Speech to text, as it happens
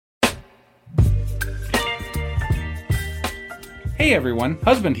Hey everyone,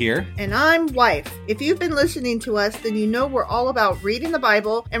 husband here. And I'm wife. If you've been listening to us, then you know we're all about reading the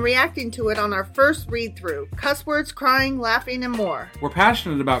Bible and reacting to it on our first read-through. Cuss words, crying, laughing, and more. We're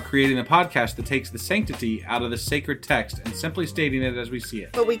passionate about creating a podcast that takes the sanctity out of the sacred text and simply stating it as we see it.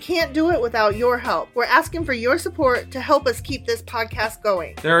 But we can't do it without your help. We're asking for your support to help us keep this podcast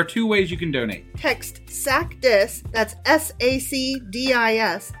going. There are two ways you can donate. Text SACDIS, that's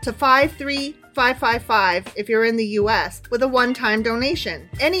SACDIS, to 53555 if you're in the U.S. with a one-time donation.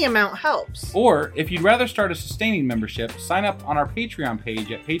 Any amount helps. Or, if you'd rather start a sustaining membership, sign up on our Patreon page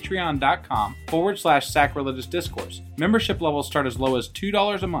at patreon.com/sacrilegious discourse. Membership levels start as low as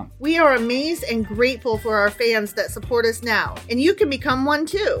 $2 a month. We are amazed and grateful for our fans that support us now, and you can become one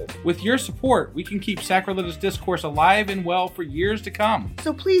too. With your support, we can keep Sacrilegious Discourse alive and well for years to come.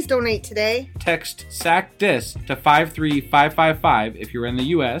 So please donate today. Text SACDIS to 53555 if you're in the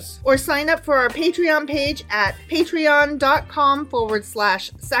U.S. Or sign up for our Patreon page at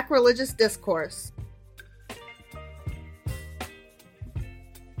patreon.com/sacrilegious discourse.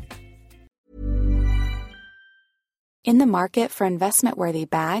 In the market for investment-worthy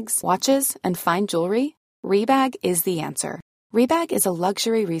bags, watches, and fine jewelry, Rebag is the answer. Rebag is a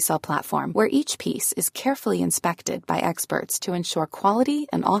luxury resale platform where each piece is carefully inspected by experts to ensure quality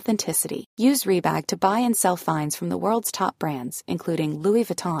and authenticity. Use Rebag to buy and sell finds from the world's top brands, including Louis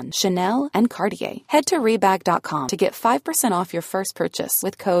Vuitton, Chanel, and Cartier. Head to Rebag.com to get 5% off your first purchase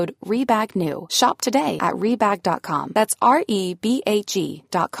with code REBAGNEW. Shop today at Rebag.com. That's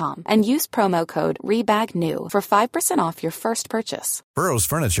REBAG.com. And use promo code REBAGNEW for 5% off your first purchase. Burrow's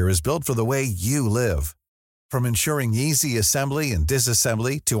furniture is built for the way you live. From ensuring easy assembly and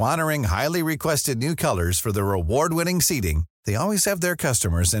disassembly to honoring highly requested new colors for their award-winning seating, they always have their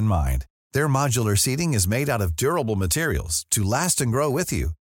customers in mind. Their modular seating is made out of durable materials to last and grow with you.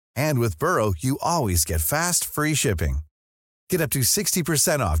 And with Burrow, you always get fast, free shipping. Get up to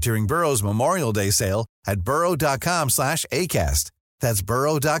 60% off during Burrow's Memorial Day sale at burrow.com/ACAST. That's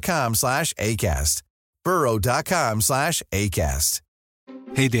burrow.com/ACAST. burrow.com/ACAST.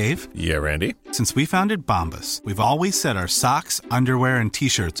 Hey, Dave. Yeah, Randy. Since we founded Bombas, we've always said our socks, underwear, and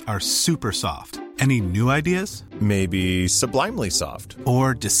T-shirts are super soft. Any new ideas? Maybe sublimely soft.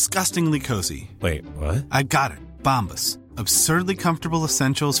 Or disgustingly cozy. Wait, what? I got it. Bombas. Absurdly comfortable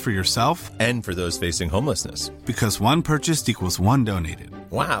essentials for yourself and for those facing homelessness. Because one purchased equals one donated.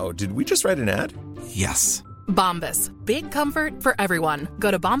 Wow, did we just write an ad? Yes. Bombas. Big comfort for everyone. Go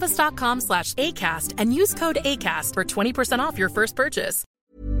to bombas.com/ACAST and use code ACAST for 20% off your first purchase.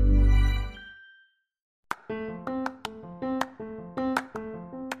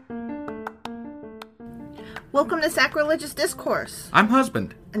 Welcome to Sacrilegious Discourse. I'm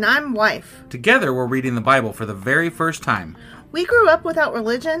husband. And I'm wife. Together, we're reading the Bible for the very first time. We grew up without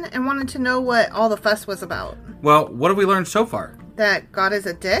religion and wanted to know what all the fuss was about. Well, what have we learned so far? That God is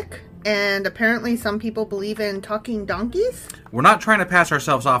a dick, and apparently some people believe in talking donkeys. We're not trying to pass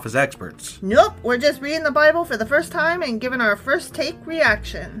ourselves off as experts. Nope, we're just reading the Bible for the first time and giving our first take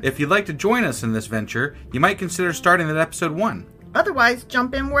reaction. If you'd like to join us in this venture, you might consider starting at episode 1. Otherwise,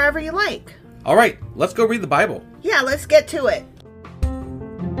 jump in wherever you like. All right, let's go read the Bible. Yeah, let's get to it.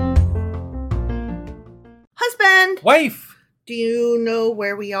 Husband! Wife! Do you know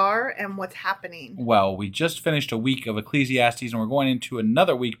where we are and what's happening? Well, we just finished a week of Ecclesiastes and we're going into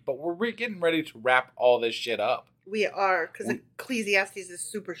another week, but we're getting ready to wrap all this shit up. We are, because Ecclesiastes is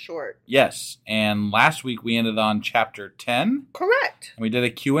super short. Yes, and last week we ended on chapter 10. Correct. And we did a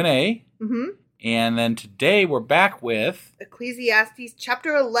Q&A. Mm-hmm. And then today we're back with Ecclesiastes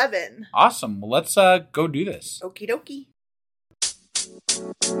chapter 11. Awesome. Well, let's go do this. Okie dokie.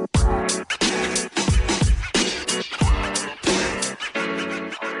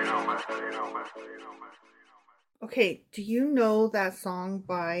 Okay, do you know that song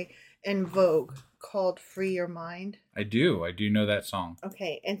by En Vogue called Free Your Mind? I do know that song.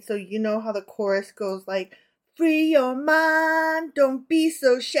 Okay, and so you know how the chorus goes like, free your mind, don't be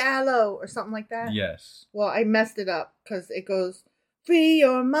so shallow, or something like that? Yes. Well, I messed it up, because it goes, free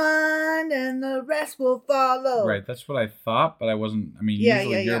your mind and the rest will follow. Right, that's what I thought, but I wasn't,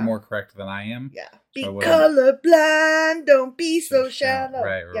 usually you're more correct than I am. Yeah. So be colorblind, don't be so shallow.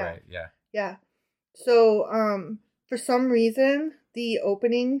 Right, yeah. Yeah. So, for some reason, the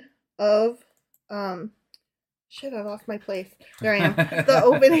opening of, shit, I lost my place. There I am. The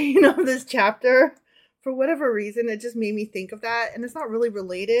opening of this chapter, for whatever reason, it just made me think of that. And it's not really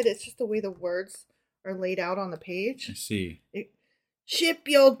related. It's just the way the words are laid out on the page. I see. Ship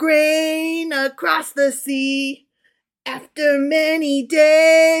your grain across the sea. After many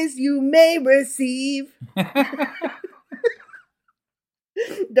days, you may receive.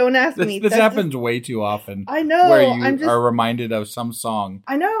 Don't ask me. This happens way too often. I know. Where you are reminded of some song.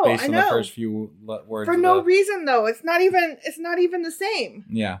 I know. Based on the first few words. For no reason, though. It's not even the same.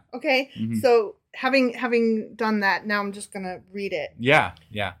 Yeah. Okay. Mm-hmm. So having done that, now I'm just gonna read it. Yeah.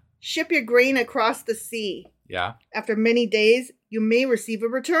 Ship your grain across the sea. Yeah. After many days, you may receive a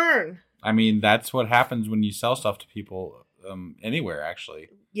return. I mean, that's what happens when you sell stuff to people anywhere, actually.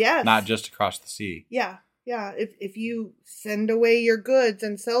 Yes. Not just across the sea. Yeah. If you send away your goods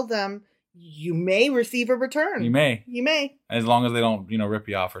and sell them, you may receive a return. You may. As long as they don't, rip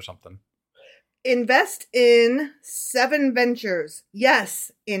you off or something. Invest in 7 ventures.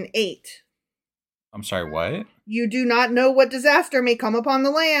 Yes, in 8. I'm sorry, what? You do not know what disaster may come upon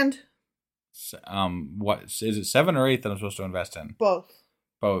the land. What is it? 7 or 8 that I'm supposed to invest in? Both.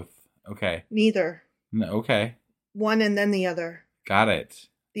 Okay. Neither. No, okay. One and then the other. Got it.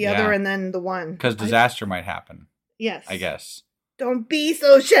 The other and then the one. Because disaster might happen. Yes. I guess. Don't be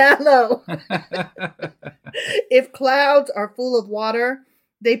so shallow. If clouds are full of water,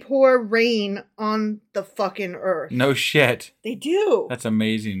 they pour rain on the fucking earth. No shit. They do. That's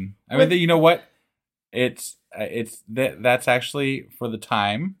amazing. I mean, you know what? That's actually for the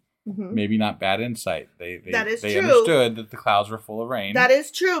time. Mm-hmm. Maybe not bad insight. They understood that the clouds were full of rain. That is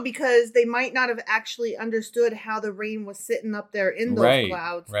true, because they might not have actually understood how the rain was sitting up there in those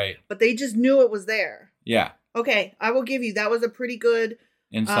clouds. Right. But they just knew it was there. Yeah. Okay, I will give you that was a pretty good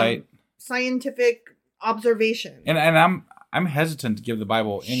insight, scientific observation. And I'm hesitant to give the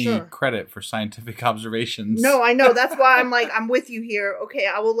Bible any credit for scientific observations. No, I know. That's why I'm with you here. Okay,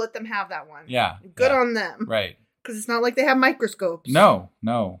 I will let them have that one. Yeah. Good on them. Right. Because it's not like they have microscopes. No.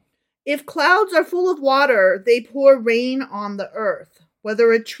 If clouds are full of water, they pour rain on the earth,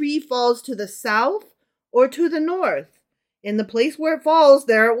 whether a tree falls to the south or to the north. In the place where it falls,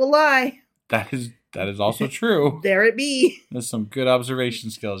 there it will lie. That is also true. There it be. There's some good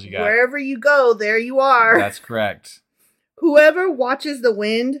observation skills you got. Wherever you go, there you are. That's correct. Whoever watches the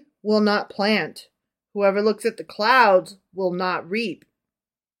wind will not plant. Whoever looks at the clouds will not reap.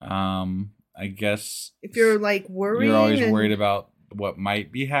 I guess if you're worrying, you're always worried about what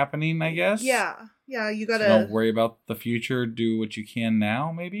might be happening, I guess. Yeah, you gotta... So don't worry about the future. Do what you can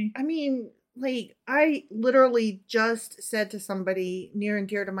now, maybe? I mean, I literally just said to somebody near and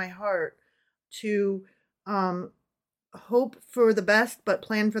dear to my heart to hope for the best, but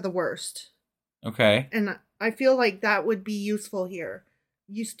plan for the worst. Okay. And I feel like that would be useful here.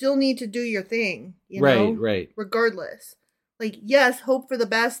 You still need to do your thing, you know? Right. Regardless. Yes, hope for the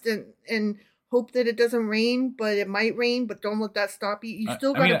best and hope that it doesn't rain, but it might rain, but don't let that stop you. You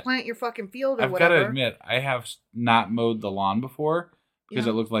still got to plant your fucking field or whatever. I've got to admit, I have not mowed the lawn before because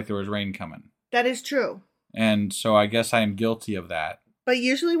it looked like there was rain coming. That is true. And so I guess I am guilty of that. But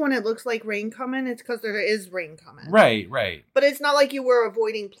usually when it looks like rain coming, it's because there is rain coming. Right. But it's not like you were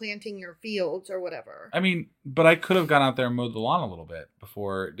avoiding planting your fields or whatever. I mean, but I could have gone out there and mowed the lawn a little bit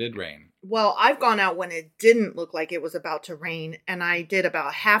before it did rain. Well, I've gone out when it didn't look like it was about to rain, and I did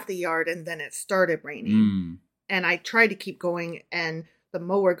about half the yard, and then it started raining. And I tried to keep going, and the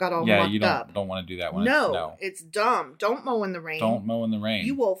mower got all mucked up. Yeah, you don't want to do that one. No, it's dumb. Don't mow in the rain. Don't mow in the rain.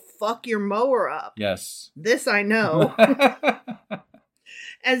 You will fuck your mower up. Yes. This I know.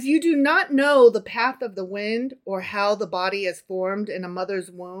 As you do not know the path of the wind or how the body is formed in a mother's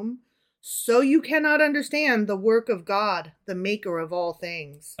womb, so you cannot understand the work of God, the maker of all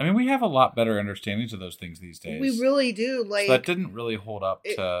things. I mean, we have a lot better understandings of those things these days. We really do. So that didn't really hold up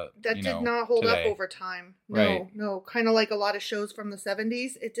to did not hold today. up over time. No. Kind of like a lot of shows from the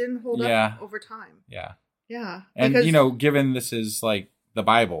 70s. It didn't hold up over time. Yeah. And, given this is the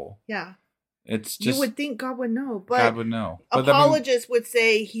Bible. Yeah. It's just, you would think God would know, but God would know. Apologists would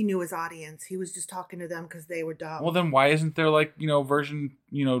say he knew his audience. He was just talking to them because they were dumb. Well, then why isn't there version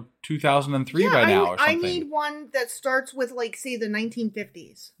 2003 by now or something? I need one that starts with say the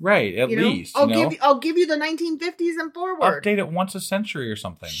 1950s. Right, at least. I'll give you the 1950s and forward. Update it once a century or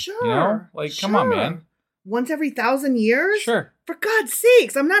something. Sure. Come on, man. Once every 1,000 years? Sure. For God's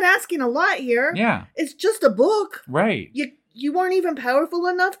sakes, I'm not asking a lot here. Yeah. It's just a book. Right. You weren't even powerful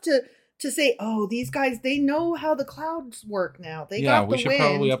enough to say, oh, these guys, they know how the clouds work now. They got the wind. Yeah, we should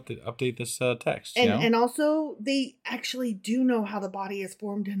probably update this text. And also, they actually do know how the body is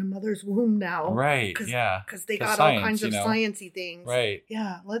formed in a mother's womb now. Right, Because they got all kinds of sciencey things. Right.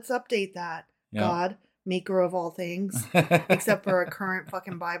 Yeah, let's update that. Yeah. God, maker of all things. Except for a current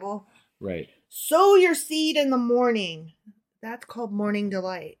fucking Bible. Right. Sow your seed in the morning. That's called morning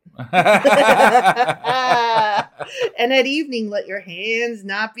delight. And at evening, let your hands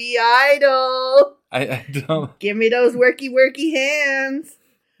not be idle. I don't. Give me those worky hands.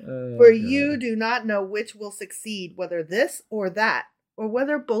 For you do not know which will succeed, whether this or that, or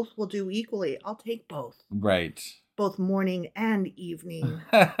whether both will do equally. I'll take both. Right. Both morning and evening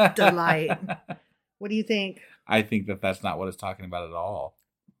delight. What do you think? I think that's not what it's talking about at all.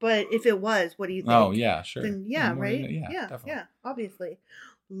 But if it was, what do you think? Oh, yeah, sure. Then right? Yeah, definitely. Yeah, obviously.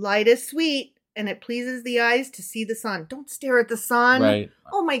 Light is sweet, and it pleases the eyes to see the sun. Don't stare at the sun. Right.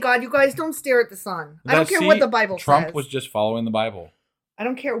 Oh my God, you guys, don't stare at the sun. I don't care what the Bible says. Trump was just following the Bible. I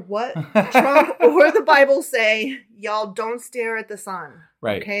don't care what Trump or the Bible say. Y'all don't stare at the sun.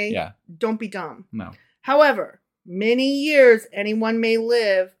 Right. Okay? Yeah. Don't be dumb. No. However, many years anyone may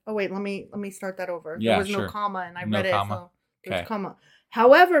live. Oh wait, let me start that over. Yeah, there was sure. no comma, and I No read comma. it, so there's Okay. comma.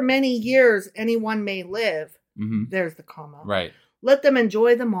 However many years anyone may live, there's the comma. Right. Let them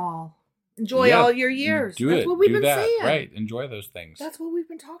enjoy them all. Enjoy Yeah, all your years. Do That's it. what we've Do been that. saying. Right. Enjoy those things. That's what we've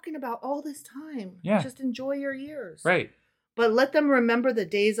been talking about all this time. Yeah. Just enjoy your years. Right. But let them remember the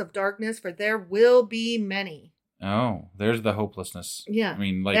days of darkness, for there will be many. Oh, there's the hopelessness. Yeah. I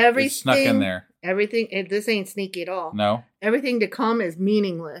mean, like, it's snuck in there. This ain't sneaky at all. No? Everything to come is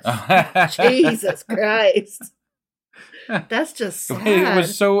meaningless. Jesus Christ. That's just sad. It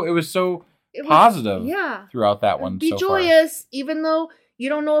was so positive throughout that one Be so joyous, even though you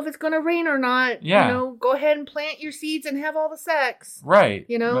don't know if it's going to rain or not. Yeah. You know, go ahead and plant your seeds and have all the sex. far. Right.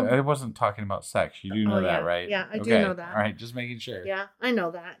 You know? But I wasn't talking about sex. You do know that, right? Yeah, I do Okay. know that. All right, just making sure. Yeah, I know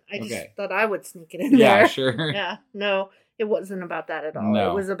that. I just Okay. thought I would sneak it in Yeah, there. sure. Yeah, no, it wasn't about that at all.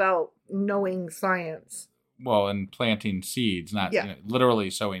 No. It was about knowing science. Well, and planting seeds, not literally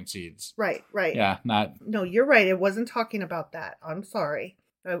sowing seeds. Right. Yeah, not. No, you're right. It wasn't talking about that. I'm sorry.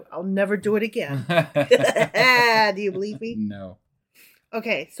 I'll never do it again. Do you believe me? No.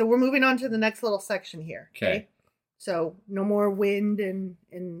 Okay, so we're moving on to the next little section here. Okay. So no more wind and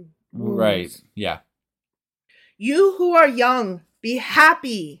wounds. Right. Yeah. You who are young, be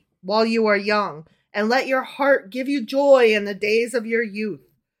happy while you are young, and let your heart give you joy in the days of your youth.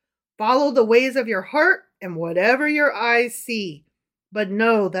 Follow the ways of your heart and whatever your eyes see. But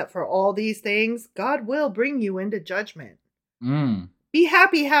know that for all these things, God will bring you into judgment. Be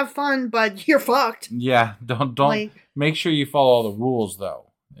happy, have fun, but you're fucked. Yeah. Don't make sure you follow all the rules,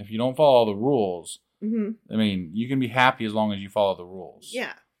 though. If you don't follow all the rules, I mean, you can be happy as long as you follow the rules.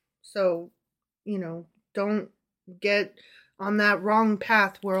 Yeah. So, don't get on that wrong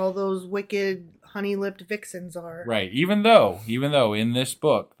path where all those wicked honey-lipped vixens are. Right. Even though in this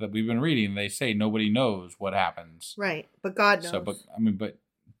book that we've been reading, they say nobody knows what happens. Right. But God knows. So,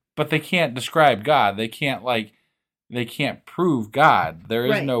 but they can't describe God. They can't prove God. There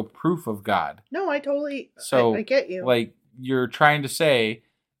is no proof of God. No, I I get you. Like, you're trying to say,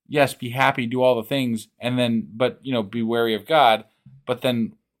 yes, be happy, do all the things, and then, but, be wary of God. But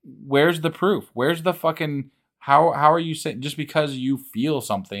then, where's the proof? Where's the fucking, how are you saying, just because you feel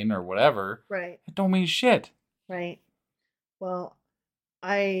something or whatever, right? It don't mean shit. Right. Well,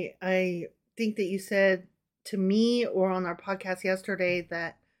 I think that you said to me or on our podcast yesterday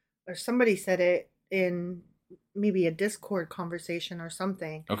or somebody said it in maybe a Discord conversation or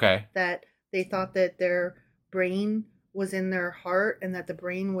something. Okay. That they thought that their brain was in their heart and that the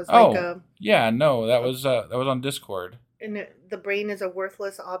brain was like a... Yeah, no, that was on Discord. And the brain is a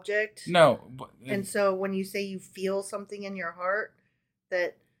worthless object? No. And so when you say you feel something in your heart,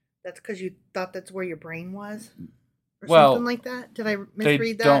 that's because you thought that's where your brain was? Or something like that? Did I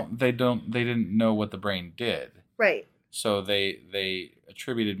misread that? They didn't know what the brain did. Right. So they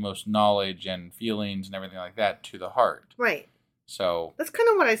attributed most knowledge and feelings and everything like that to the heart. Right. So that's kind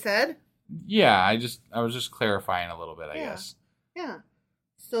of what I said. Yeah, I was just clarifying a little bit, I guess. Yeah.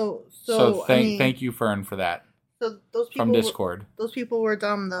 So thank you, Fern, for that. So those people from Discord. Those people were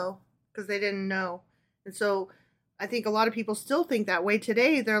dumb though, because they didn't know, and so I think a lot of people still think that way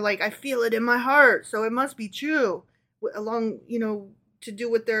today. They're like, I feel it in my heart, so it must be true. Along, to do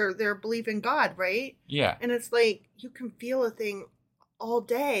with their belief in God, right? Yeah. And it's like, you can feel a thing all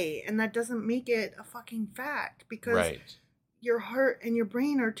day, and that doesn't make it a fucking fact, because your heart and your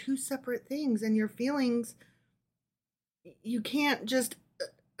brain are two separate things, and your feelings, you can't just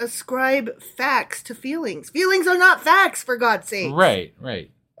ascribe facts to feelings. Feelings are not facts, for God's sake. Right.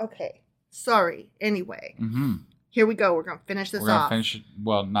 Okay. Sorry. Anyway. Here we go. We're going to finish this off. We're going to finish it.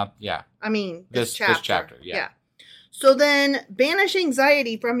 Well, not, yeah. I mean, this chapter. Yeah. So then, banish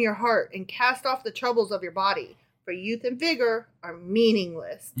anxiety from your heart and cast off the troubles of your body, for youth and vigor are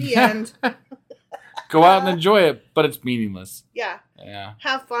meaningless. The end. Go out and enjoy it, but it's meaningless. Yeah. Yeah.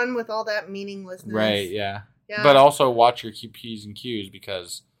 Have fun with all that meaninglessness. Right, yeah. Yeah. But also watch your P's and Q's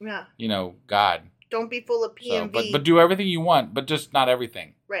because, God. Don't be full of P and V. But do everything you want, but just not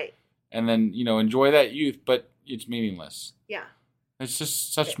everything. Right. And then, enjoy that youth, but it's meaningless. Yeah. It's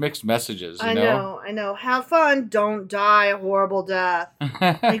just such mixed messages, you I know. Have fun. Don't die a horrible death.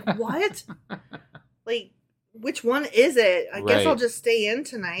 Like, what? Like, which one is it? I guess I'll just stay in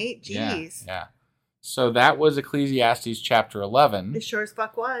tonight. Jeez. Yeah. So that was Ecclesiastes chapter 11. It sure as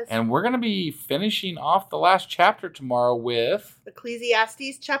fuck was. And we're going to be finishing off the last chapter tomorrow with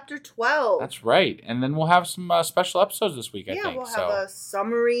Ecclesiastes chapter 12. That's right. And then we'll have some special episodes this week, I think. Yeah, we'll have a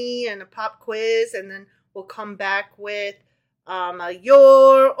summary and a pop quiz, and then we'll come back with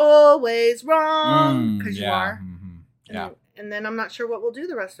You're Always Wrong, because you are. Mm-hmm. Yeah. And then I'm not sure what we'll do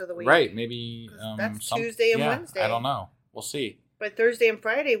the rest of the week. Right, maybe that's Tuesday and Wednesday. I don't know. We'll see. But Thursday and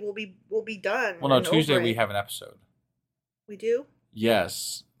Friday we'll be done. Well, no, Tuesday we have an episode. We do?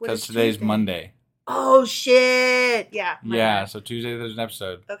 Yes, because today's Monday. Oh shit! Yeah. Yeah. So Tuesday there's an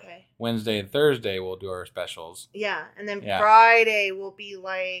episode. Okay. Wednesday and Thursday we'll do our specials. Yeah, and then Friday will be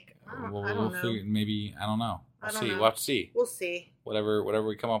like I don't know. Maybe I don't know. We'll see. Know. We'll have to see. We'll see. Whatever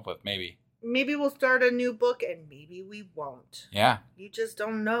we come up with, maybe. Maybe we'll start a new book, and maybe we won't. Yeah. You just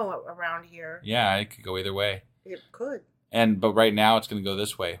don't know around here. Yeah, it could go either way. It could. But right now it's going to go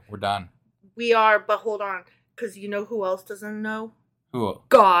this way. We're done. We are, but hold on, because you know who else doesn't know? Who?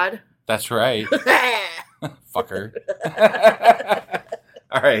 God. That's right. Fucker.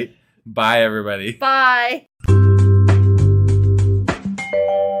 All right. Bye, everybody. Bye.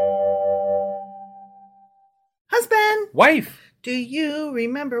 Husband. Wife. Do you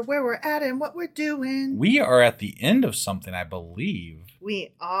remember where we're at and what we're doing? We are at the end of something, I believe.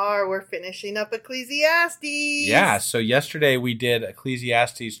 We are. We're finishing up Ecclesiastes. Yeah, so yesterday we did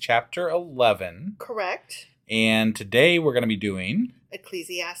Ecclesiastes chapter 11. Correct. And today we're going to be doing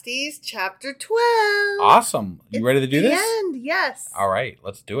Ecclesiastes chapter 12. Awesome. You ready to do this? The end, yes. All right,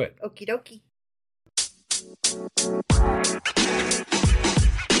 let's do it. Okie dokie.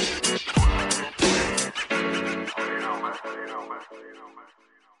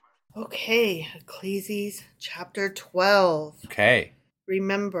 Okay, Ecclesiastes chapter 12. Okay.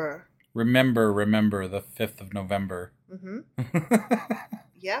 Remember the 5th of November. Mm-hmm.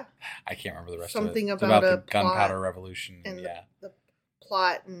 Yeah. I can't remember the rest Something of it. Something about the a Gunpowder Revolution. And yeah. The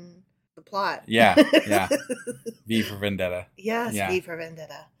plot and the plot. Yeah. V for Vendetta. Yes, yeah. V for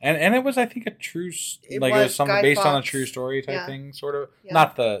Vendetta. And it was, I think, a true, it was something based on a true story type thing, sort of. Yeah.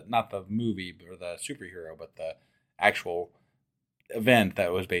 Not the movie or the superhero, but the actual event that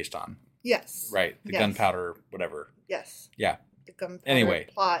it was based on. Yes. Right. The gunpowder, whatever. Yes. Yeah. The gunpowder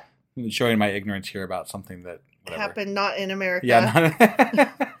plot. Showing my ignorance here about something that happened not in America. Yeah.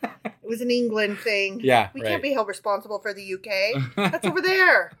 It was an England thing. Yeah. We can't be held responsible for the UK. That's over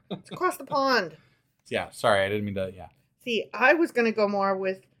there. It's across the pond. Yeah. Sorry, I didn't mean to. Yeah. See, I was going to go more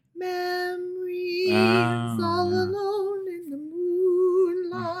with memories all alone in the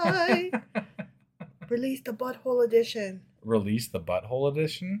moonlight. Release the Butthole Edition. Release the Butthole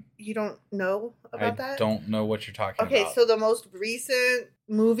Edition? You don't know about that? I don't know what you're talking about. Okay, so the most recent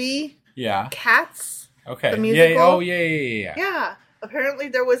movie, Cats. Okay. The musical. Yeah. Oh, yeah. Yeah. Apparently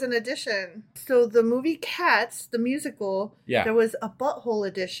there was an edition. So the movie Cats, the musical, there was a Butthole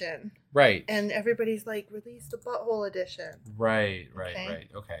Edition. Right. And everybody's like, release the Butthole Edition. Right.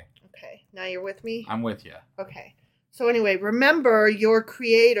 Okay. Now you're with me? I'm with you. Okay. So anyway, remember your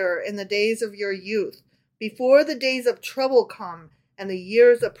Creator in the days of your youth, before the days of trouble come and the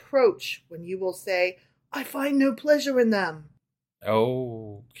years approach, when you will say, I find no pleasure in them.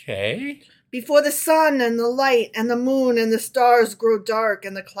 Okay. Before the sun and the light and the moon and the stars grow dark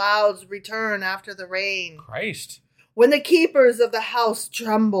and the clouds return after the rain. Christ. When the keepers of the house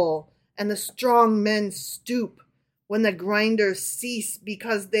tremble and the strong men stoop. When the grinders cease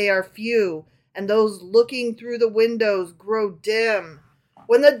because they are few and those looking through the windows grow dim.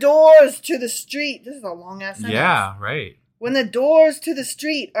 When the doors to the street... This is a long-ass sentence. Yeah, right. When the doors to the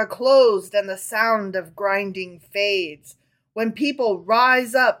street are closed and the sound of grinding fades. When people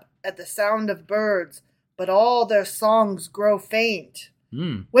rise up at the sound of birds, but all their songs grow faint.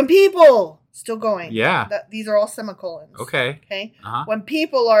 When people... Still going. Yeah. These are all semicolons. Okay. Uh-huh. When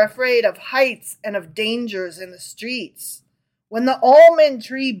people are afraid of heights and of dangers in the streets. When the almond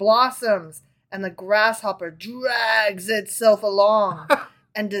tree blossoms and the grasshopper drags itself along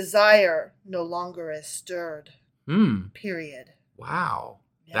and desire no longer is stirred. Period. Wow.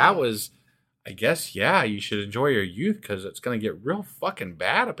 Yeah. That was... I guess, you should enjoy your youth because it's going to get real fucking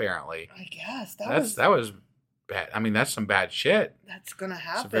bad, apparently. I guess. That was bad. I mean, that's some bad shit. That's going to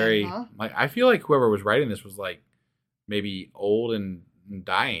happen, huh? Like, I feel like whoever was writing this was, like, maybe old and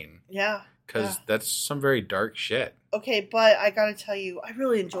dying. Yeah. Because that's some very dark shit. Okay, but I got to tell you, I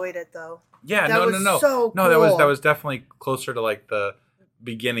really enjoyed it, though. Yeah, no. So cool. No, that was definitely closer to, like, the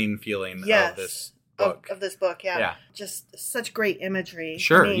beginning feeling of this book. Of this book, yeah. Yeah. Just such great imagery.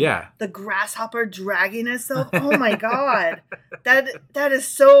 Sure, I mean, yeah. The grasshopper dragging itself. Oh my God. That is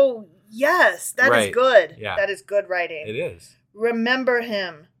so, yes, that is good. Yeah. That is good writing. It is. Remember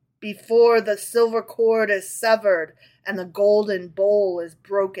him before the silver cord is severed and the golden bowl is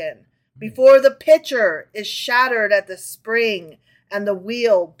broken, before the pitcher is shattered at the spring and the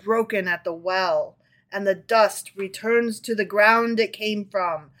wheel broken at the well, and the dust returns to the ground it came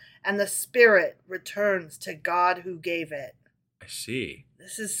from, and the spirit returns to God who gave it. I see.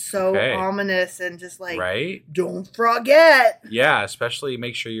 This is so ominous and just like, don't forget. Yeah, especially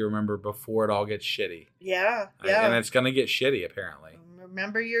make sure you remember before it all gets shitty. Yeah. And it's going to get shitty, apparently.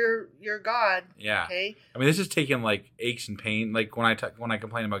 Remember your God. Yeah. Okay. I mean, this is taking like aches and pain. Like when I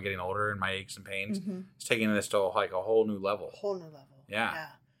complain about getting older and my aches and pains, it's taking this to like a whole new level. Yeah.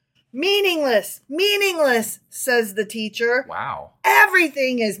 Meaningless, says the teacher. Wow.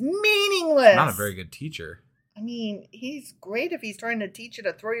 Everything is meaningless. Not a very good teacher. I mean, he's great if he's trying to teach you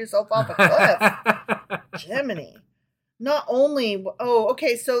to throw yourself off a cliff. Jiminy. Not only,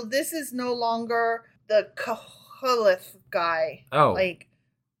 so this is no longer the Koheleth guy. Oh. Like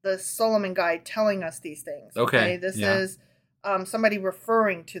the Solomon guy telling us these things. Okay. This is somebody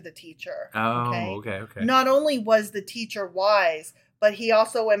referring to the teacher. Oh, okay. Not only was the teacher wise, but he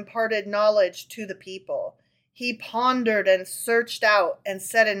also imparted knowledge to the people. He pondered and searched out and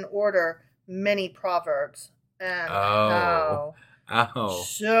set in order many proverbs. And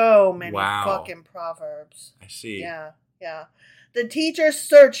so many fucking proverbs. I see. Yeah. The teacher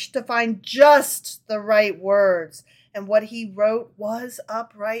searched to find just the right words, and what he wrote was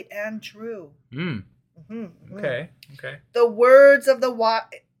upright and true. Okay. The words of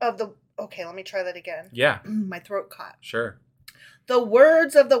the okay, let me try that again. Yeah. My throat caught. Sure. The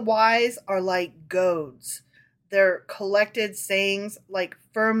words of the wise are like goads. They're collected sayings like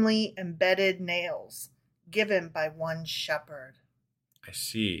firmly embedded nails, given by one shepherd. I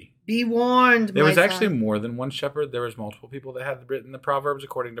see. Be warned, There was actually more than one shepherd. There was multiple people that had written the Proverbs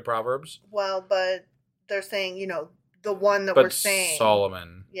according to Proverbs. Well, but they're saying, the one that we're saying.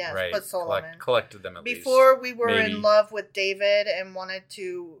 Solomon. Yes, right, but Solomon. Collected them at least. Before we were in love with David and wanted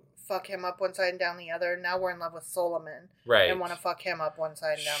to fuck him up one side and down the other. Now we're in love with Solomon. Right. And want to fuck him up one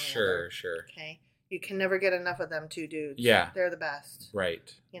side and down the other. Sure. Okay. You can never get enough of them two dudes. Yeah. They're the best.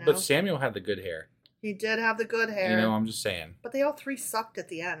 Right. But Samuel had the good hair. He did have the good hair. I'm just saying. But they all three sucked at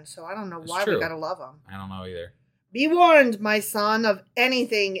the end, so I don't know why we gotta love them. I don't know either. Be warned, my son, of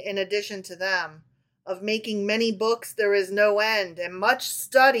anything in addition to them. Of making many books there is no end, and much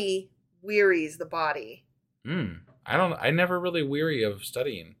study wearies the body. I never really weary of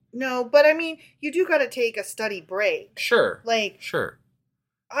studying. No, but I mean, you do gotta take a study break. Sure. Sure.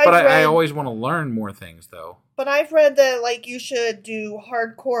 I always want to learn more things, though. But I've read that, you should do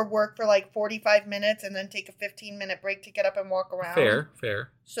hardcore work for, 45 minutes and then take a 15-minute break to get up and walk around.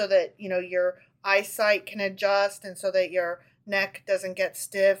 Fair. So that, your eyesight can adjust and so that your neck doesn't get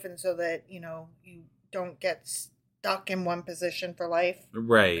stiff and so that, you don't get stuck in one position for life.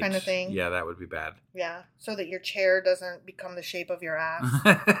 Right. Kind of thing. Yeah, that would be bad. Yeah. So that your chair doesn't become the shape of your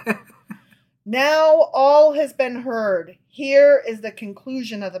ass. Now all has been heard. Here is the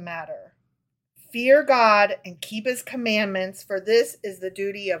conclusion of the matter. Fear God and keep his commandments, for this is the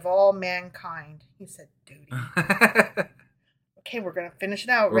duty of all mankind. He said duty. Okay, we're going to finish it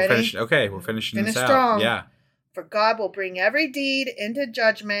out. Ready? We're finishing this out. Strong. Yeah. For God will bring every deed into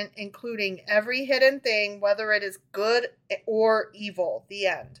judgment, including every hidden thing, whether it is good or evil. The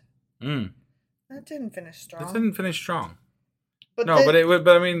end. That didn't finish strong. But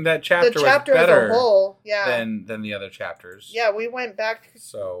that chapter was better as a whole, than the other chapters. Yeah, we went back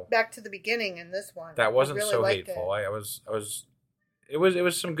to the beginning in this one. That wasn't really so hateful. It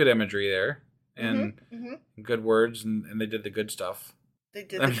was some good imagery there and good words, and they did the good stuff. They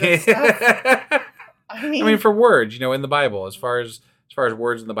did the good stuff. I mean, for words, in the Bible, as far as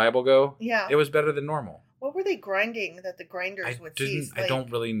words in the Bible go, it was better than normal. What were they grinding that the grinders would see? I don't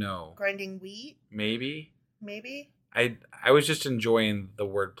really know. Grinding wheat? Maybe. I was just enjoying the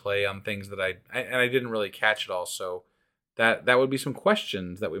wordplay on things that I didn't really catch it all, so that would be some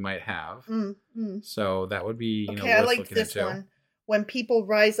questions that we might have. So that would be worth I like looking this into. one. When people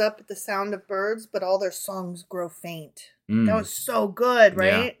rise up at the sound of birds, but all their songs grow faint. That was so good,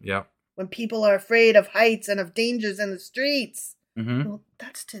 right? Yeah. Yep. When people are afraid of heights and of dangers in the streets. Well,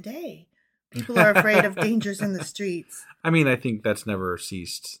 that's today. People are afraid of dangers in the streets. I mean, I think that's never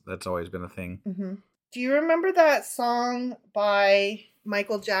ceased. That's always been a thing. Do you remember that song by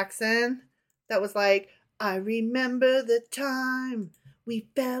Michael Jackson that was like, I remember the time we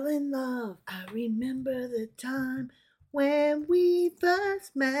fell in love. I remember the time when we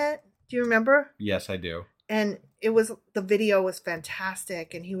first met. Do you remember? Yes, I do. And the video was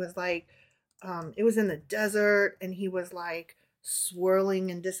fantastic. And he was like, it was in the desert and he was like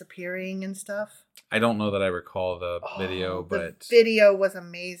swirling and disappearing and stuff. I don't know that I recall the video, but... The video was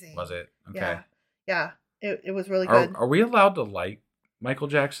amazing. Was it? Okay. Yeah. It was really good. Are we allowed to like Michael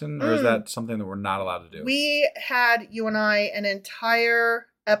Jackson, or is that something that we're not allowed to do? We had, you and I, an entire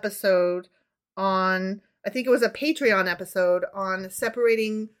episode on, I think it was a Patreon episode on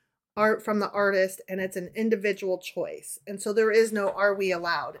separating art from the artist, and it's an individual choice. And so there is no, are we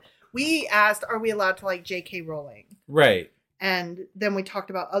allowed? We asked, are we allowed to like J.K. Rowling? Right. And then we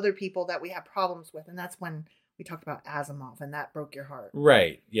talked about other people that we have problems with. And that's when we talked about Asimov, and that broke your heart.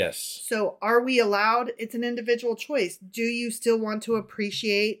 Right. Yes. So are we allowed? It's an individual choice. Do you still want to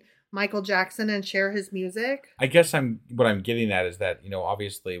appreciate Michael Jackson and share his music? I guess what I'm getting at is that,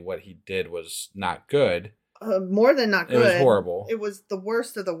 obviously what he did was not good. More than not good. It was horrible. It was the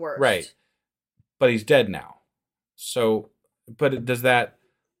worst of the worst. Right. But he's dead now. So, but does that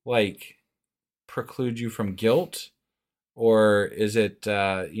like preclude you from guilt? Or is it,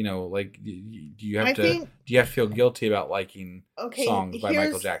 like, do you have to feel guilty about liking songs by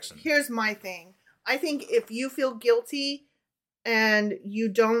Michael Jackson? Here's my thing. I think if you feel guilty and you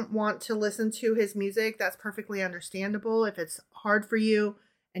don't want to listen to his music, that's perfectly understandable. If it's hard for you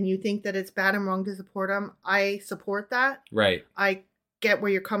and you think that it's bad and wrong to support him, I support that. Right. I get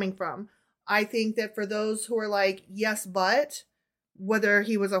where you're coming from. I think that for those who are like, yes, but... whether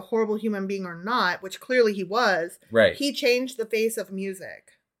he was a horrible human being or not, which clearly he was, right? He changed the face of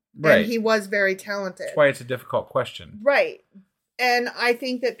music. Right. And he was very talented. That's why it's a difficult question. Right. And I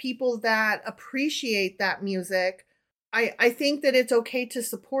think that people that appreciate that music, I think that it's okay to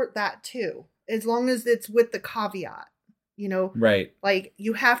support that too, as long as it's with the caveat, Right. Like,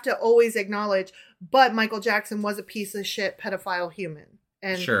 you have to always acknowledge, but Michael Jackson was a piece of shit pedophile human.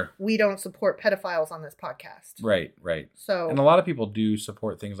 And sure, we don't support pedophiles on this podcast. Right, right. So, and a lot of people do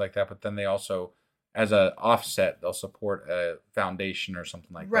support things like that, but then they also, as an offset, they'll support a foundation or something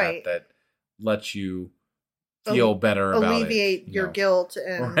like that lets you feel better about it. Alleviate your guilt.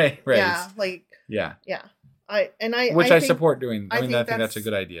 And, right. Yeah, like... Yeah. Yeah. I think, support doing. I think that's a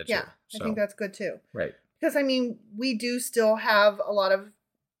good idea, too. Yeah, so. I think that's good, too. Right. Because, we do still have a lot of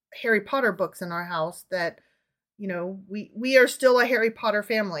Harry Potter books in our house that... we are still a Harry Potter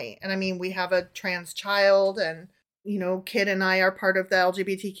family. And we have a trans child, and, Kid and I are part of the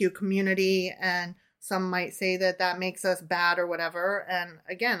LGBTQ community. And some might say that makes us bad or whatever. And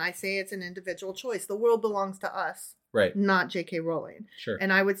again, I say it's an individual choice. The world belongs to us. Right. Not J.K. Rowling. Sure.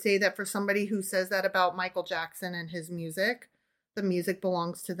 And I would say that for somebody who says that about Michael Jackson and his music, the music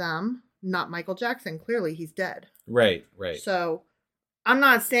belongs to them, not Michael Jackson. Clearly, he's dead. Right, right. So I'm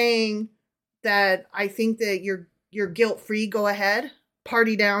not saying that I think that you're guilt-free, go ahead,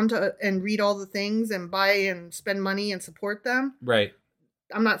 party down and read all the things and buy and spend money and support them. Right.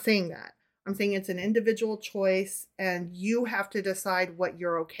 I'm not saying that. I'm saying it's an individual choice, and you have to decide what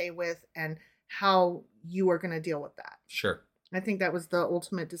you're okay with and how you are going to deal with that. Sure. I think that was the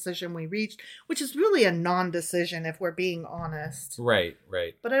ultimate decision we reached, which is really a non-decision if we're being honest. Right,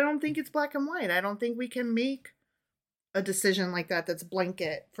 right. But I don't think it's black and white. I don't think we can make a decision like that's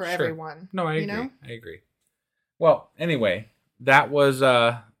blanket for everyone. No, I agree. I agree. Well, anyway, that was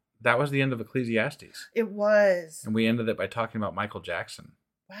the end of Ecclesiastes. It was. And we ended it by talking about Michael Jackson.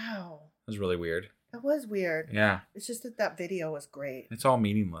 Wow. It was really weird. That was weird. Yeah. It's just that video was great. It's all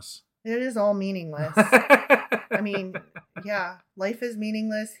meaningless. It is all meaningless. Yeah. Life is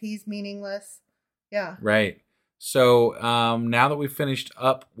meaningless. He's meaningless. Yeah. Right. So now that we've finished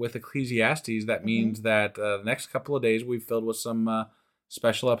up with Ecclesiastes, that means that the next couple of days we've filled with some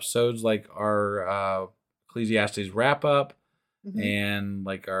special episodes like our Ecclesiastes wrap up and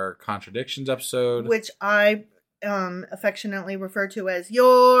like our Contradictions episode, which I affectionately refer to as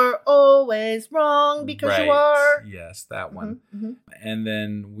 "You're always wrong because you are." Yes, that one. And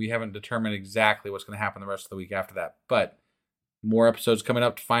then we haven't determined exactly what's going to happen the rest of the week after that, but more episodes coming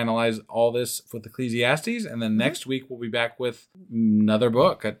up to finalize all this with Ecclesiastes, and then next week we'll be back with another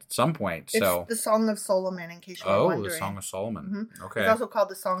book at some point. So it's the Song of Solomon, in case you're wondering. The Song of Solomon. Okay. It's also called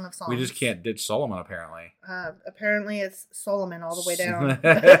the Song of Songs. We just can't ditch Solomon, apparently. Apparently it's Solomon all the way down.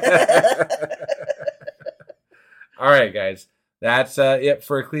 All right, guys. That's it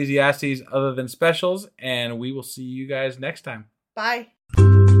for Ecclesiastes other than specials, and we will see you guys next time. Bye.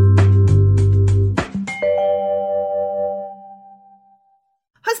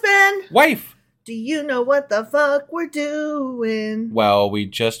 Husband! Wife! Do you know what the fuck we're doing? Well, we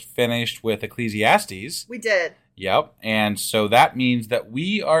just finished with Ecclesiastes. We did. Yep. And so that means that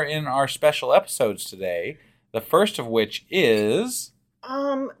we are in our special episodes today, the first of which is...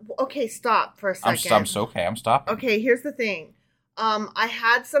 Okay, stop for a second. I'm stopping. Okay, here's the thing. I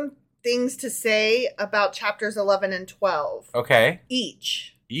had some things to say about chapters 11 and 12. Okay.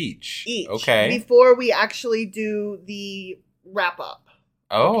 Each. Okay. Before we actually do the wrap up.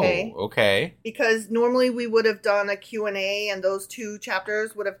 Oh, okay. Because normally we would have done a Q&A and those two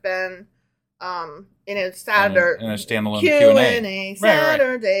chapters would have been in a Saturday. In a standalone Q&A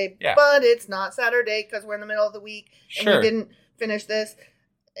Saturday. Right. Yeah. But it's not Saturday because we're in the middle of the week. And Sure. we didn't finish this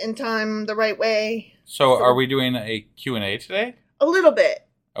in time the right way. So are we doing a Q&A today? A little bit.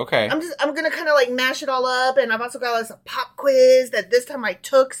 Okay. I'm gonna kind of like mash it all up, and I've also got like a pop quiz that this time I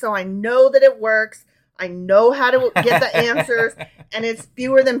took, so I know that it works. I know how to get the answers, and it's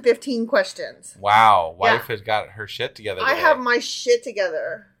fewer than 15 questions. Wow, wife has got her shit together today. I have my shit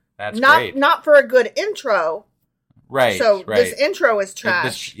together. That's great. Not for a good intro. Right. So right. this intro is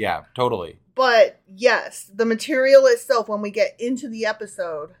trash. Yeah, totally. But yes, the material itself when we get into the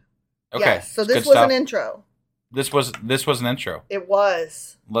episode. Okay. Yes, so this was an intro. This was an intro. It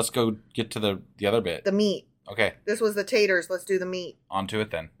was. Let's go get to the other bit. The meat. Okay. This was the taters. Let's do the meat. On to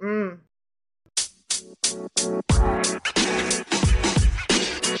it then.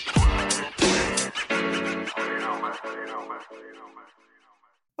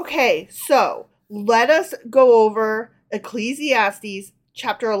 Okay, so let us go over Ecclesiastes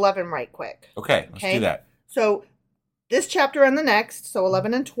chapter 11 right quick. Okay, let's do that. So this chapter and the next, so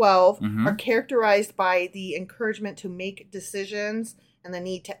 11 and 12, Mm-hmm. are characterized by the encouragement to make decisions and the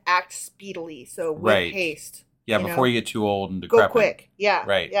need to act speedily. So with haste. Yeah, before you get too old and decrepit. Go quick. Yeah.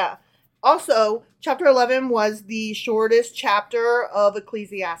 Right. Yeah. Also, chapter 11 was the shortest chapter of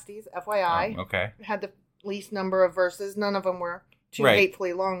Ecclesiastes, FYI. Oh, okay. It had the least number of verses. None of them were too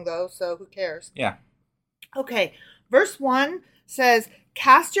hatefully long, though, so who cares? Yeah. Okay. Verse 1 says,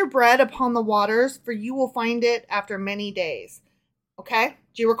 "Cast your bread upon the waters, for you will find it after many days." Okay?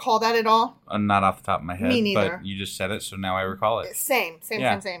 Do you recall that at all? Not off the top of my head. Me neither. But you just said it, so now I recall it. Same.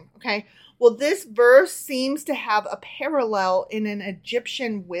 Okay. Well, this verse seems to have a parallel in an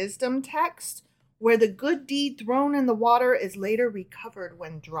Egyptian wisdom text where the good deed thrown in the water is later recovered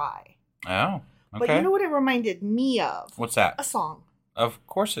when dry. Oh, okay. But you know what it reminded me of? What's that? A song. Of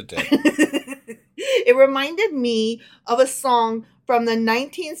course it did. It reminded me of a song from the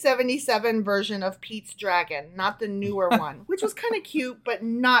 1977 version of Pete's Dragon, not the newer one, which was kind of cute, but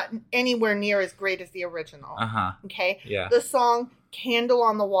not anywhere near as great as the original. Uh-huh. Okay? Yeah. The song Candle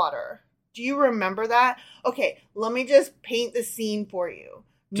on the Water. Do you remember that? Okay, let me just paint the scene for you.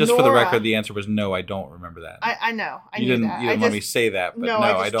 Just for the record, the answer was no, I don't remember that. I know. I you knew didn't, that. You didn't let me say that, but no,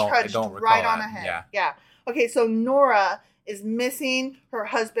 I don't recall right on that. ahead. Yeah. Okay, so Nora is missing her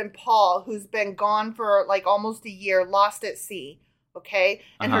husband, Paul, who's been gone for like almost a year, lost at sea. Okay?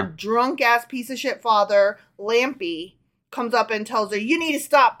 And her drunk ass piece of shit father, Lampy, comes up and tells her, "You need to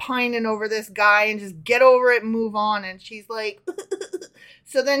stop pining over this guy and just get over it and move on." And she's like,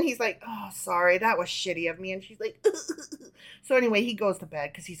 so then he's like, "Oh, sorry, that was shitty of me." And she's like, so anyway, he goes to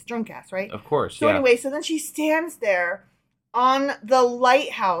bed because he's a drunk ass, right? Of course, So anyway, so then she stands there on the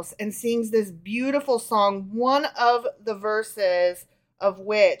lighthouse and sings this beautiful song, one of the verses of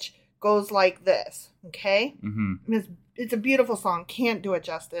which goes like this, okay? Mm-hmm. It's a beautiful song. Can't do it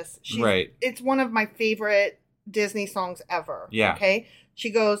justice. Right. It's one of my favorite Disney songs ever. Yeah. Okay? She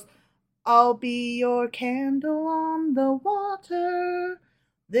goes, "I'll be your candle on the water.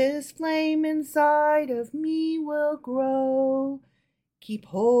 This flame inside of me will grow. Keep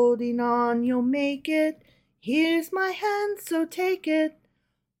holding on, you'll make it. Here's my hand, so take it.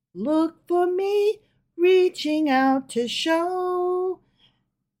 Look for me, reaching out to show.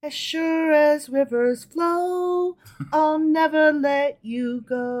 As sure as rivers flow, I'll never let you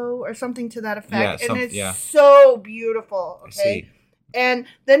go," or something to that effect. And it's so beautiful. Okay. I see. And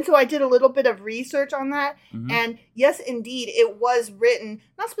then so I did a little bit of research on that. Mm-hmm. And yes, indeed, it was written,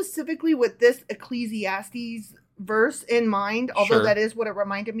 not specifically with this Ecclesiastes verse in mind, although that is what it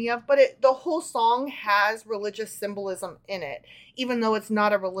reminded me of. But the whole song has religious symbolism in it, even though it's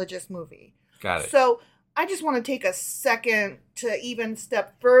not a religious movie. Got it. So I just want to take a second to even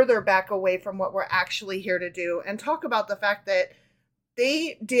step further back away from what we're actually here to do and talk about the fact that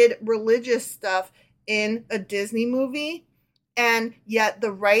they did religious stuff in a Disney movie, and yet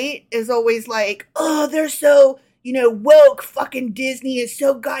the right is always like, "Oh, they're so, woke. Fucking Disney is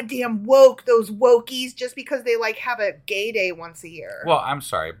so goddamn woke, those wokies," just because they like have a gay day once a year. Well, I'm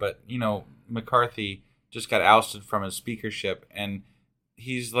sorry, but McCarthy just got ousted from his speakership, and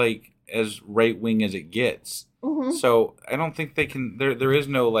he's like as right wing as it gets. Mm-hmm. So I don't think they can. There is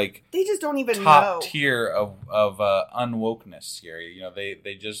no like. They just don't even top know. tier of unwokeness here.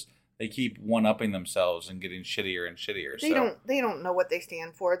 They they keep one-upping themselves and getting shittier and shittier. They don't know what they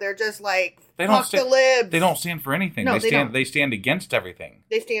stand for. They're just like, they fuck the libs. They don't stand for anything. No, They stand against everything.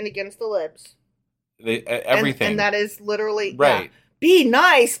 They stand against the libs. Everything. And that is literally right. Yeah. Be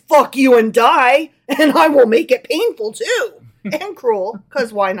nice, fuck you and die, and I will make it painful too. And cruel,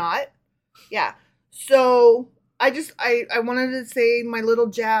 because why not? Yeah. So I wanted to say my little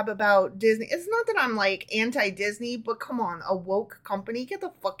jab about Disney. It's not that I'm like anti-Disney, but come on, a woke company, get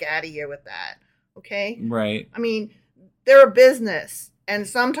the fuck out of here with that. Okay? Right. I mean, they're a business, and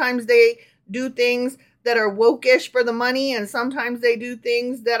sometimes they do things that are woke-ish for the money, and sometimes they do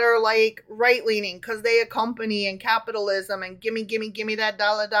things that are like right-leaning because they a company and capitalism and gimme that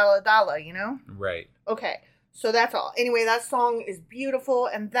dollar, you know? Right. Okay, so that's all. Anyway, that song is beautiful,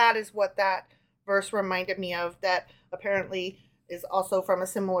 and that is what that verse reminded me of, that apparently is also from a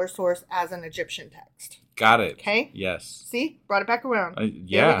similar source as an Egyptian text. Got it. Okay? Yes. See? Brought it back around.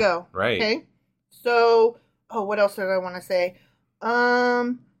 Yeah. There we go. Right. Okay? So, what else did I want to say?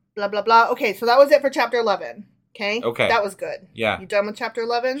 Blah, blah, blah. Okay, so that was it for chapter 11. Okay? Okay. That was good. Yeah. You done with chapter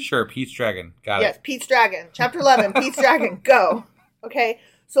 11? Sure, Pete's Dragon. Got it. Yes, Pete's Dragon. Chapter 11, Pete's Dragon. Go. Okay,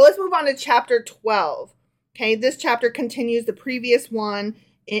 so let's move on to chapter 12. Okay, this chapter continues the previous one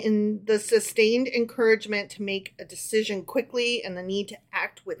in the sustained encouragement to make a decision quickly and the need to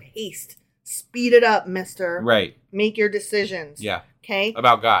act with haste. Speed it up, mister. Right. Make your decisions. Yeah. Okay?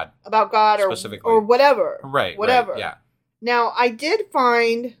 About God. About God or whatever. Right. Whatever. Right, yeah. Now, I did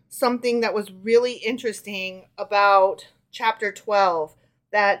find something that was really interesting about chapter 12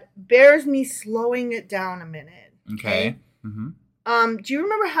 that bears me slowing it down a minute. Okay. Mm-hmm. Do you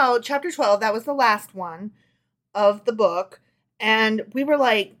remember how chapter 12, that was the last one of the book, and we were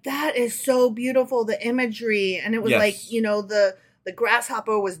like, that is so beautiful, the imagery, and it was like, you know, the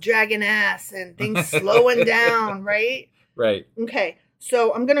grasshopper was dragging ass and things slowing down, right? Right. Okay.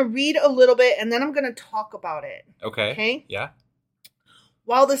 So I'm going to read a little bit and then I'm going to talk about it. Okay. Okay? Yeah.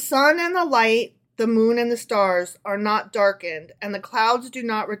 While the sun and the light, the moon and the stars are not darkened, and the clouds do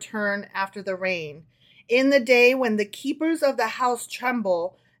not return after the rain, in the day when the keepers of the house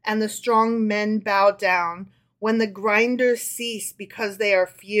tremble and the strong men bow down, when the grinders cease because they are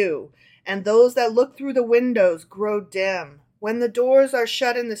few, and those that look through the windows grow dim, when the doors are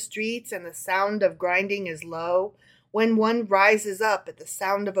shut in the streets and the sound of grinding is low, when one rises up at the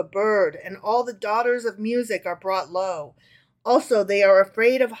sound of a bird, and all the daughters of music are brought low. Also they are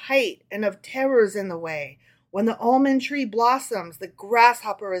afraid of height and of terrors in the way. When the almond tree blossoms, the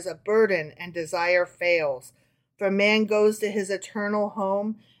grasshopper is a burden, and desire fails. For man goes to his eternal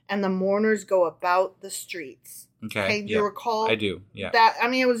home, and the mourners go about the streets. Okay. Do you recall? I do, yeah. That, I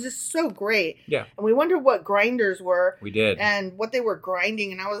mean, it was just so great. Yeah. And we wondered what grinders were. We did. And what they were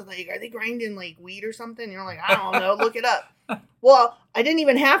grinding. And I was like, are they grinding like wheat or something? And you're like, I don't know. Look it up. Well, I didn't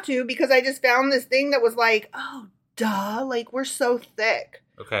even have to, because I just found this thing that was like, oh, duh. Like, we're so thick.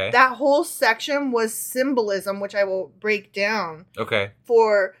 Okay. That whole section was symbolism, which I will break down. Okay.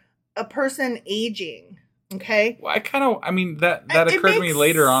 For a person aging. Okay. Well, that occurred to me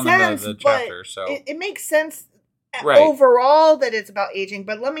later on in the chapter. So it makes sense. Right. Overall, that it's about aging,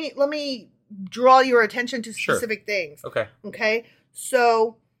 but let me draw your attention to specific things. Okay.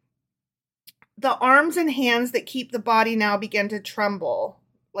 So the arms and hands that keep the body now begin to tremble.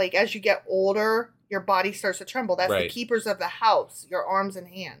 Like, as you get older, your body starts to tremble. That's the keepers of the house, your arms and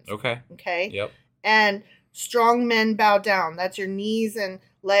hands. Okay. Yep. And strong men bow down. That's your knees and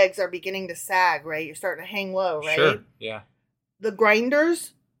legs are beginning to sag, right? You're starting to hang low, right? Sure. Yeah. The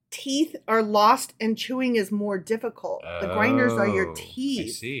grinders, teeth are lost and chewing is more difficult. The grinders are your teeth. I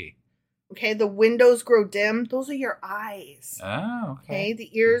see. Okay, the windows grow dim. Those are your eyes. Oh, okay. The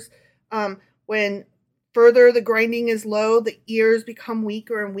ears, when further the grinding is low, the ears become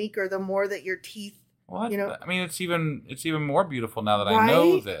weaker and weaker the more that your teeth, What? you know. I mean, it's even more beautiful now that I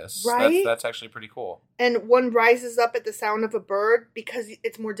know this. Right? That's actually pretty cool. And one rises up at the sound of a bird because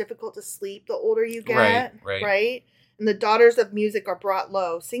it's more difficult to sleep the older you get. Right? And the daughters of music are brought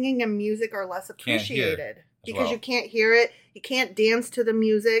low. Singing and music are less appreciated because you can't hear it. You can't dance to the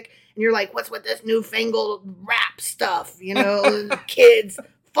music. And you're like, what's with this newfangled rap stuff? You know,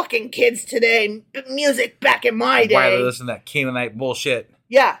 fucking kids today. Music back in my day. Why are they listening to that Canaanite bullshit?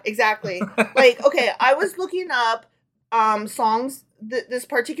 Yeah, exactly. Like, okay, I was looking up songs. This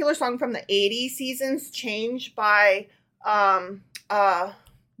particular song from the 80s, Seasons Change by, not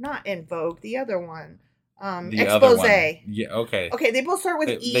In Vogue, the other one. Expose. Yeah, okay. Okay, they both start with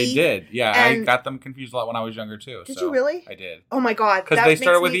E. They did. Yeah, I got them confused a lot when I was younger too. Did you really? I did. Oh my god. Because they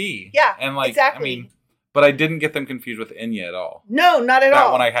started with E. Yeah, and like, exactly. I mean, But I didn't get them confused with Enya at all. No, not at all.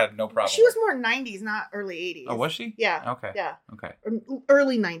 That one I had no problem She was with. more 90s, not early 80s. Oh, was she? Yeah. Okay. Yeah. Okay.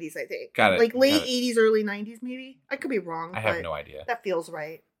 Early 90s, I think. Got it. Like late Got it. 80s, early 90s, maybe. I could be wrong. I have no idea. That feels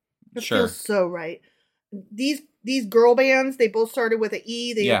right. It Sure. feels so right. These girl bands, they both started with an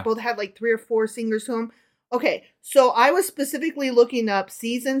E. They both had like 3 or 4 singers to them. Okay, so I was specifically looking up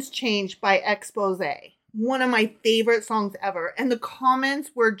Seasons Change by Expose. One of my favorite songs ever. And the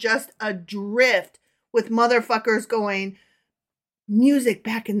comments were just adrift with motherfuckers going, music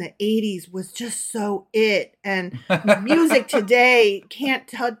back in the 80s was just so it. And music today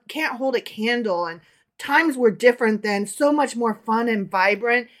can't hold a candle. And times were different then. So much more fun and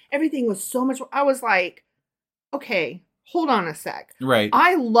vibrant. Everything was so much. I was like, okay, hold on a sec. Right.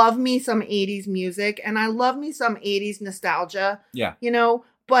 I love me some 80s music and I love me some 80s nostalgia. Yeah. You know,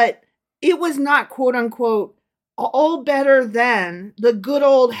 but it was not quote unquote all better than the good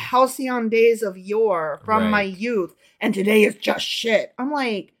old halcyon days of yore from my youth. And today is just shit. I'm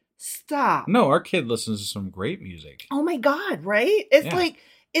like, stop. No, our kid listens to some great music. Oh my God, right?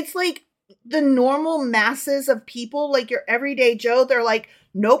 It's like the normal masses of people, like your everyday Joe, they're like,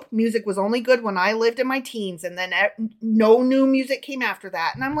 nope, music was only good when I lived in my teens. And then no new music came after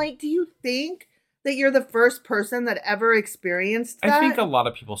that. And I'm like, do you think that you're the first person that ever experienced that? I think a lot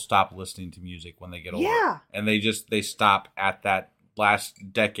of people stop listening to music when they get older. Yeah. And they stop at that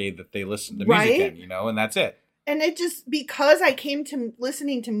last decade that they listened to music in, you know, and that's it. And it just, because I came to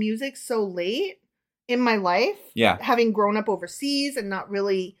listening to music so late in my life, having grown up overseas and not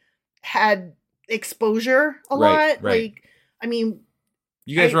really had exposure a lot. Right. Like, I mean,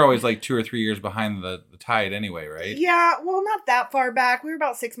 you guys were always like 2 or 3 years behind the tide anyway, right? Yeah, well, not that far back. We were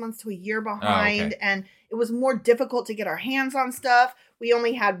about 6 months to a year behind, and it was more difficult to get our hands on stuff. We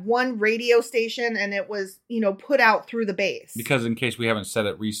only had one radio station, and it was, put out through the base. Because in case we haven't said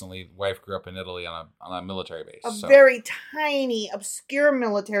it recently, wife grew up in Italy on a military base. A very tiny, obscure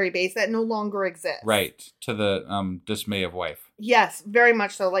military base that no longer exists. Right, to the dismay of wife. Yes, very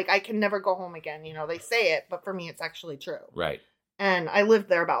much so. Like, I can never go home again. They say it, but for me, it's actually true. Right. And I lived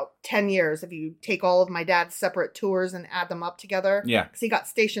there about 10 years if you take all of my dad's separate tours and add them up together. Yeah. Because he got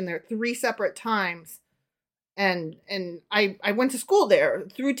stationed there 3 separate times. And I went to school there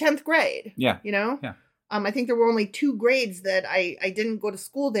through 10th grade. Yeah. Yeah. I think there were only 2 grades that I didn't go to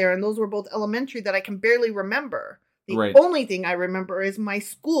school there. And those were both elementary that I can barely remember. The only thing I remember is my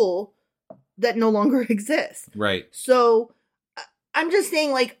school that no longer exists. Right. So I'm just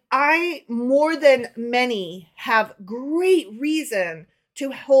saying, like, I, more than many, have great reason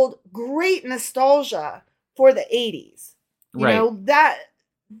to hold great nostalgia for the 80s. You know,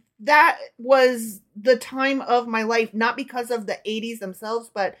 that was the time of my life, not because of the 80s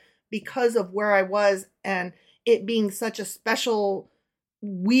themselves, but because of where I was and it being such a special,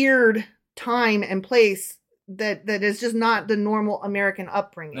 weird time and place that is just not the normal American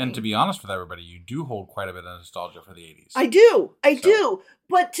upbringing. And to be honest with everybody, you do hold quite a bit of nostalgia for the 80s. I do.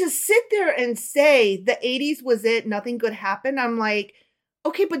 But to sit there and say the 80s was it, nothing good happened, I'm like,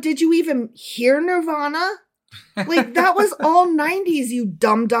 okay, but did you even hear Nirvana? Like, that was all 90s, you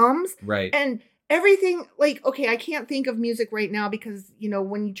dum-dums. Right. And everything, like, okay, I can't think of music right now because,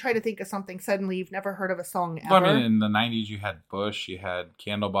 when you try to think of something, suddenly you've never heard of a song ever. Well, I mean, in the 90s, you had Bush, you had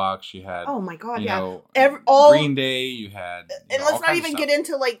Candlebox, you had... Oh, my God, Green Day, you had... And let's not even get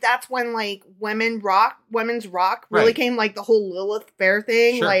into, like, that's when, like, women's rock really came, like, the whole Lilith Fair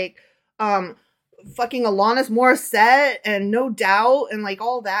thing. Sure. Like, fucking Alanis Morissette and No Doubt and, like,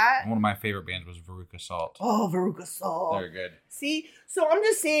 all that. One of my favorite bands was Veruca Salt. Oh, Veruca Salt. They're good. See? So I'm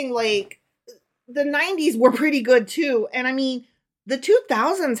just saying, like... The 90s were pretty good too. And I mean, the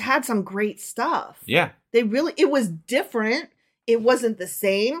 2000s had some great stuff. Yeah. It was different. It wasn't the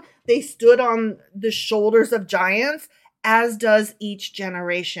same. They stood on the shoulders of giants, as does each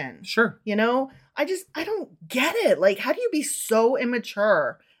generation. Sure. I don't get it. Like, how do you be so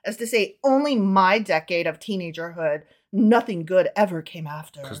immature as to say only my decade of teenagerhood, nothing good ever came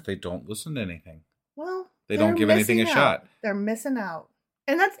after? Because they don't listen to anything. Well, they don't give anything a shot. They're missing out.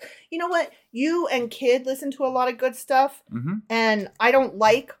 And that's, you know what? You and Kid listen to a lot of good stuff. Mm-hmm. And I don't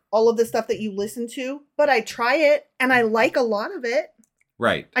like all of the stuff that you listen to, but I try it and I like a lot of it.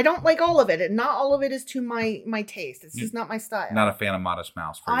 Right. I don't like all of it. And not all of it is to my taste. It's just not my style. Not a fan of Modest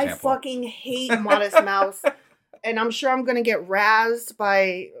Mouse, for example. I fucking hate Modest Mouse. And I'm sure I'm going to get razzed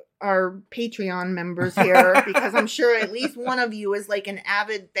by our Patreon members here because I'm sure at least one of you is like an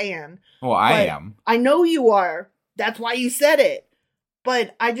avid fan. Well, I am. I know you are. That's why you said it.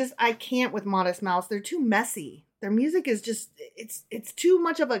 But I can't with Modest Mouse. They're too messy. Their music is just, it's too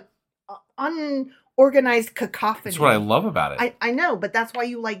much of a organized cacophony. That's what I love about it. I know, but that's why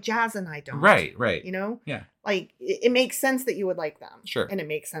you like jazz and I don't. Right. You know? Yeah. Like, it makes sense that you would like them. Sure. And it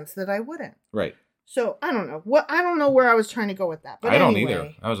makes sense that I wouldn't. Right. So, I don't know. I don't know where I was trying to go with that. But I don't anyway,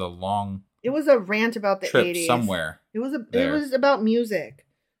 either. That was a long it was a rant about the trip 80s. somewhere. It was about music.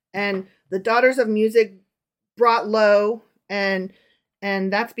 And the Daughters of Music brought low, and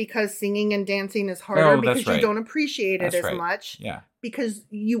that's because singing and dancing is harder because you don't appreciate it as much. Yeah. Because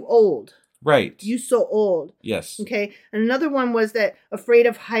you old. Right. You so old. Yes. Okay. And another one was that afraid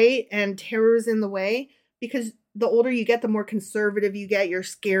of height and terrors in the way, because the older you get, the more conservative you get. You're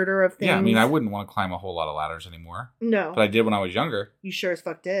scareder of things. Yeah, I mean, I wouldn't want to climb a whole lot of ladders anymore. No. But I did when I was younger. You sure as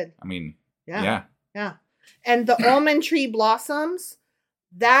fuck did. I mean, yeah. And the almond tree blossoms,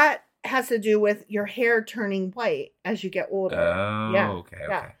 that has to do with your hair turning white as you get older. Oh,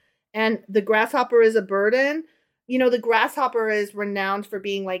 okay. And the grasshopper is a burden. You know, the grasshopper is renowned for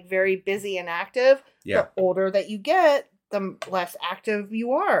being like very busy and active. Yeah. The older that you get, the less active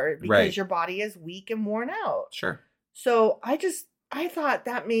you are because your body is weak and worn out. Sure. So I thought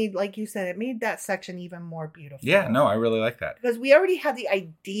that made, like you said, it made that section even more beautiful. Yeah, no, I really like that. Because we already had the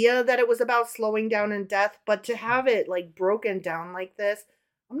idea that it was about slowing down and death, but to have it like broken down like this,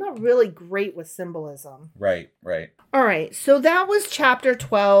 I'm not really great with symbolism. Right. All right, so that was chapter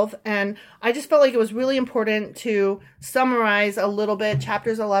 12, and I just felt like it was really important to summarize a little bit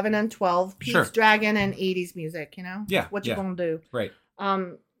chapters 11 and 12, Pete's Dragon and 80s music, you know? Yeah. What you gonna do? Right.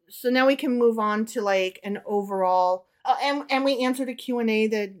 So now we can move on to like an overall, and we answered a Q&A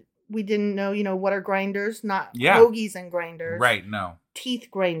that we didn't know, you know, what are grinders? Not hoagies and grinders. Right, no. Teeth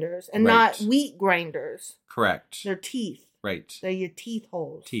grinders, and not wheat grinders. Correct. They're teeth. Right. They're your teeth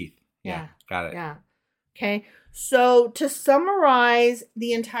holes. Teeth. Yeah. Got it. Yeah. Okay. So to summarize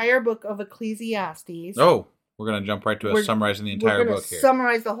the entire book of Ecclesiastes. Oh, we're going to jump right to summarizing the entire book here.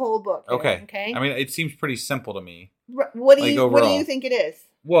 Summarize the whole book. Okay. Okay. I mean, it seems pretty simple to me. What do you think it is?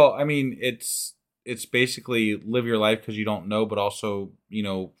 Well, I mean, it's basically live your life because you don't know, but also, you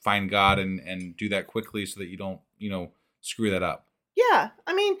know, find God and do that quickly so that you don't, you know, screw that up. Yeah,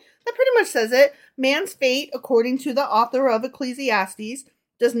 I mean, that pretty much says it. Man's fate, according to the author of Ecclesiastes,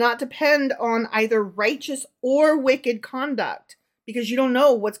 does not depend on either righteous or wicked conduct, because you don't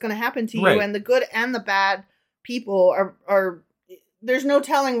know what's going to happen to you, and the good and the bad people are there's no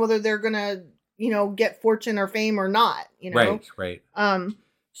telling whether they're going to, you know, get fortune or fame or not, you know. Right.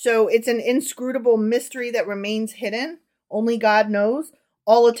 So it's an inscrutable mystery that remains hidden. Only God knows.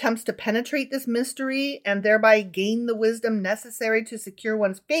 All attempts to penetrate this mystery and thereby gain the wisdom necessary to secure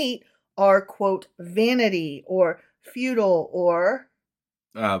one's fate are, quote, vanity or futile or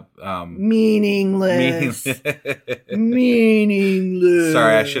meaningless. Meaningless.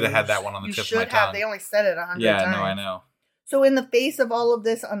 Sorry, I should have had that one on the tip of my tongue. They only said it 100 times. Yeah, no, I know. So in the face of all of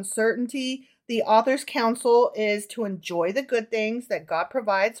this uncertainty, the author's counsel is to enjoy the good things that God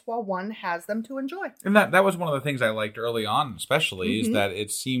provides while one has them to enjoy. And that was one of the things I liked early on, especially, is that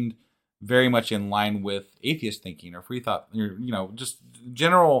it seemed very much in line with atheist thinking or free thought, you know, just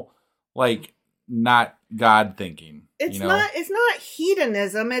general, like, not God thinking. It's not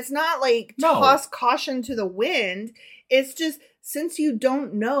hedonism. It's not like toss caution to the wind. It's just, since you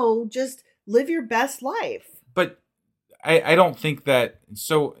don't know, just live your best life. But I don't think that,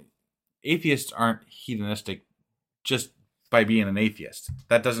 so atheists aren't hedonistic just by being an atheist.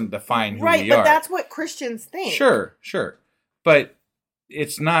 That doesn't define who we are. Right, but that's what Christians think. Sure. But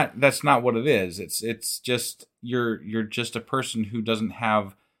that's not what it is. It's just, you're just a person who doesn't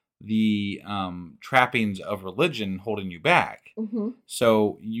have the trappings of religion holding you back. Mm-hmm.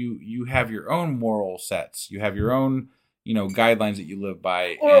 So you have your own moral sets. You have your own, you know, guidelines that you live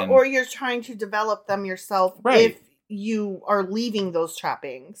by. Or you're trying to develop them yourself if you are leaving those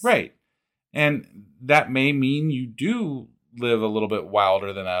trappings. Right. And that may mean you do live a little bit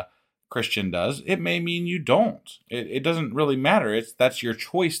wilder than a Christian does. It may mean you don't. It doesn't really matter. That's your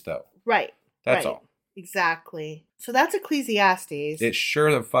choice, though. Right. That's all. Exactly. So that's Ecclesiastes. It sure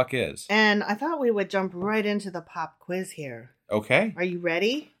the fuck is. And I thought we would jump right into the pop quiz here. Okay. Are you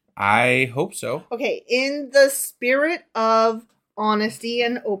ready? I hope so. Okay. In the spirit of honesty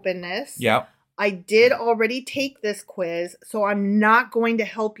and openness. Yeah. I did already take this quiz, so I'm not going to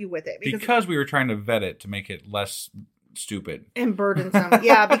help you with it. Because we were trying to vet it to make it less stupid. And burdensome.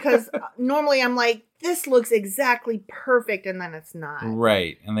 Yeah, because normally I'm like, this looks exactly perfect, and then it's not.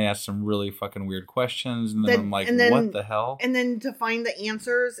 Right. And they ask some really fucking weird questions, and then I'm like, what the hell? And then to find the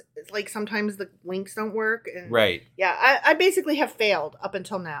answers, it's like sometimes the links don't work. And right. Yeah, I basically have failed up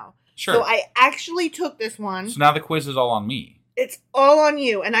until now. Sure. So I actually took this one. So now the quiz is all on me. It's all on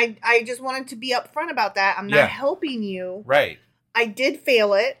you, and I just wanted to be upfront about that. I'm not helping you. Right. I did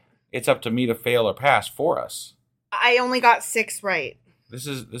fail it. it's up to me to fail or pass for us. I only got 6 right.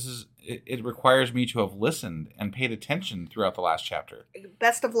 It requires me to have listened and paid attention throughout the last chapter.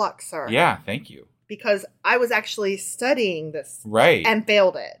 Best of luck, sir. Yeah, thank you. Because I was actually studying this. Right. And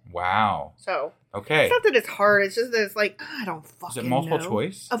failed it. Wow. So. Okay. It's not that it's hard. It's just that it's like, I don't fucking know. Is it multiple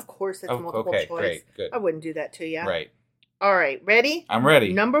choice? Of course it's multiple choice. Great, good. I wouldn't do that to you. Right. All right, ready? I'm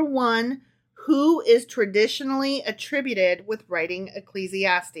ready. Number 1, who is traditionally attributed with writing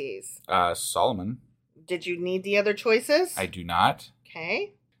Ecclesiastes? Solomon. Did you need the other choices? I do not.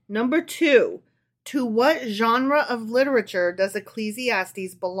 Okay. Number 2, to what genre of literature does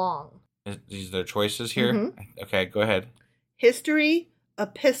Ecclesiastes belong? These are their choices here? Mm-hmm. Okay, go ahead. History,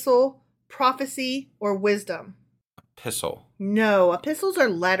 epistle, prophecy, or wisdom? Epistle. No, epistles are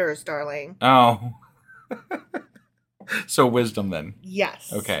letters, darling. Oh. So wisdom then.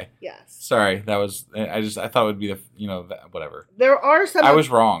 Yes. Okay. Yes. Sorry, that was. I thought it would be whatever. There are some. I was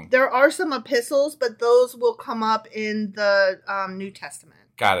wrong. There are some epistles, but those will come up in the New Testament.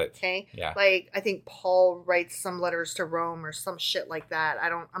 Got it. Okay. Yeah. Like I think Paul writes some letters to Rome or some shit like that.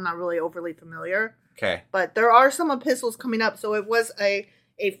 I'm not really overly familiar. Okay. But there are some epistles coming up, so it was a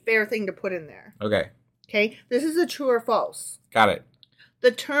fair thing to put in there. Okay. Okay. This is a true or false. Got it.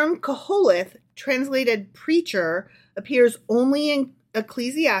 The term Koholeth, translated preacher, appears only in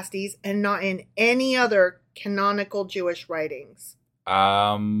Ecclesiastes and not in any other canonical Jewish writings.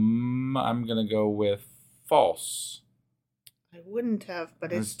 I'm gonna go with false. I wouldn't have,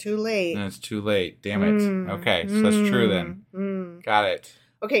 but it's too late. And it's too late. Damn it. Okay, so that's true then. Got it.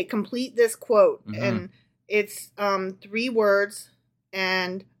 Okay, complete this quote. Mm-hmm. And it's 3 words,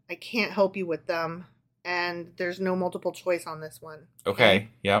 and I can't help you with them. And there's no multiple choice on this one. Okay,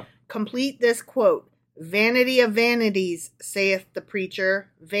 yep. Complete this quote. Vanity of vanities, saith the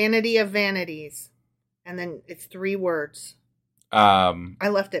preacher. Vanity of vanities. And then it's 3 words. I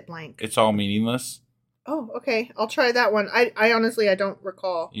left it blank. It's all meaningless? Oh, okay. I'll try that one. I honestly, I don't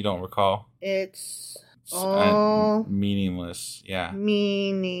recall. You don't recall? It's all meaningless. Yeah.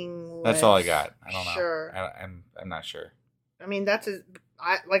 Meaningless. That's all I got. I don't know. Sure. I'm not sure. I mean,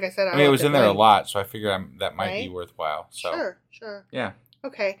 like I said, I mean, it was in there a lot, so I figured that might be worthwhile. So. Sure. Yeah.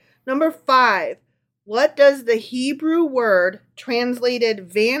 Okay. Number 5. What does the Hebrew word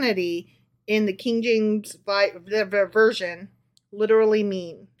translated vanity in the King James version literally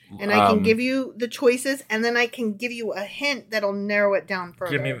mean? And I can give you the choices, and then I can give you a hint that'll narrow it down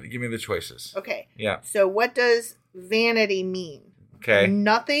further. Give me the choices. Okay. Yeah. So what does vanity mean? Okay.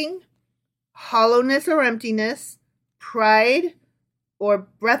 Nothing, hollowness or emptiness, pride, or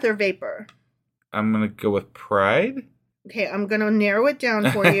breath or vapor. I'm going to go with pride. Okay, I'm going to narrow it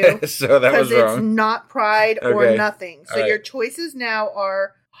down for you. So that was wrong. Because it's not pride or nothing. So right. your choices now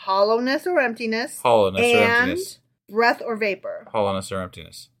are hollowness or emptiness. Hollowness or emptiness. Breath or vapor. Hollowness or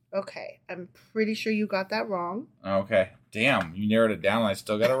emptiness. Okay, I'm pretty sure you got that wrong. Okay. Damn, you narrowed it down and I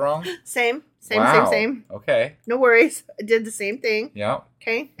still got it wrong? Same. Wow. Okay. No worries. I did the same thing. Yeah.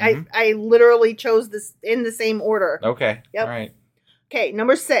 Okay. Mm-hmm. I literally chose this in the same order. Okay. Yep. All right. Okay,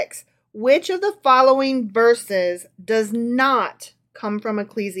 number 6. Which of the following verses does not come from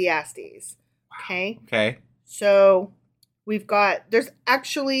Ecclesiastes? Okay. Okay. So there's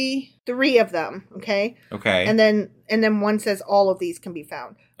actually 3 of them. Okay. Okay. And then one says all of these can be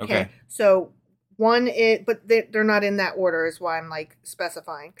found. Okay. So one but they're not in that order is why I'm like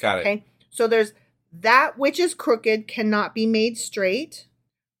specifying. Got it. Okay. So there's that which is crooked cannot be made straight.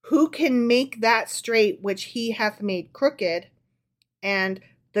 Who can make that straight which he hath made crooked? And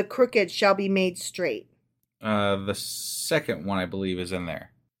the crooked shall be made straight. The second one, I believe, is in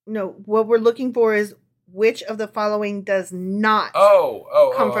there. No, what we're looking for is which of the following does not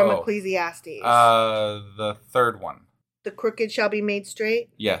come from Ecclesiastes. The third one. The crooked shall be made straight?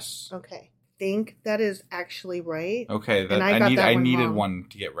 Yes. Okay. Think that is actually right. Okay. I needed one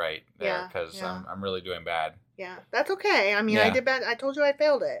to get right there because I'm really doing bad. Yeah, that's okay. I mean, I did bad. I told you I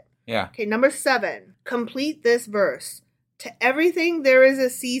failed it. Yeah. Okay, number 7. Complete this verse. To everything there is a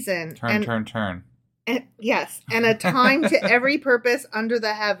season. Turn. And, yes, and a time to every purpose under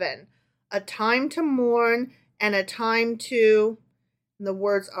the heaven. A time to mourn and a time to, and the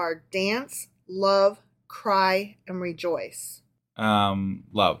words are dance, love, cry, and rejoice.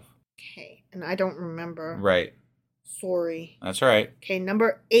 Love. Okay, and I don't remember. Right. Sorry. That's all right. Okay,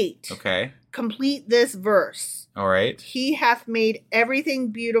 number 8. Okay. Complete this verse. All right. He hath made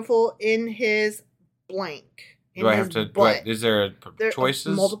everything beautiful in his blank. Do I have to? Is there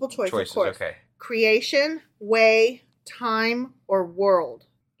choices? Multiple choices. Of course. Okay. Creation, way, time, or world.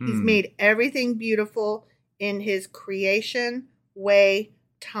 He's made everything beautiful in his creation, way,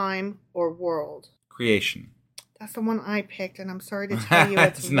 time, or world. Creation. That's the one I picked, and I'm sorry to tell you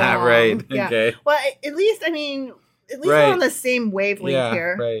it's wrong. not right. Yeah. Okay. Well, at least Right. we're on the same wavelength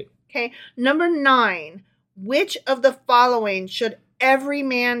here. Right. Okay. Number 9. Which of the following should every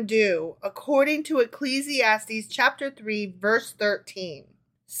man do according to Ecclesiastes chapter 3, verse 13?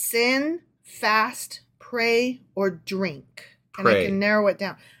 Sin, fast, pray, or drink? And I Pray. can narrow it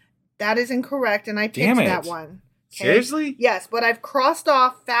down. That is incorrect, and I picked Damn it. that one. Okay? Seriously? Yes, but I've crossed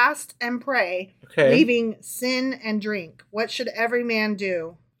off fast and pray, leaving sin and drink. What should every man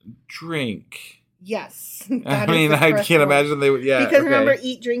do? Drink. Yes. I mean, I can't imagine they would. Yeah. Because remember,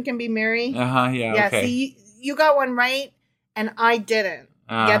 eat, drink, and be merry? Yeah. Yeah, Okay. see, you got one right, and I didn't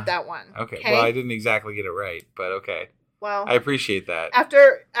get that one. Okay. Well, I didn't exactly get it right, but okay. Well, I appreciate that.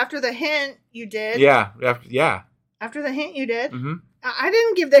 After the hint, you did. Yeah. After the hint, you did. Mm-hmm. I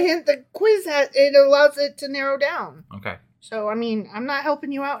didn't give the hint. The quiz it allows it to narrow down. Okay. So I mean, I'm not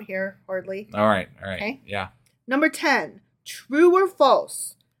helping you out here hardly. All right. Okay. Yeah. Number 10. True or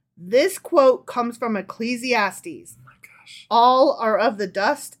false? This quote comes from Ecclesiastes. Oh my gosh. All are of the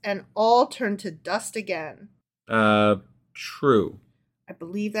dust, and all turn to dust again. True. I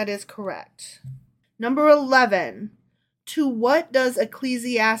believe that is correct. Number 11. To what does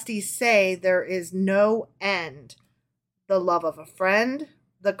Ecclesiastes say there is no end? The love of a friend,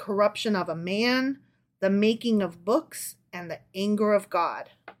 the corruption of a man, the making of books, and the anger of God.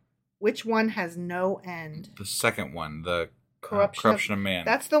 Which one has no end? The second one, the Corruption of man.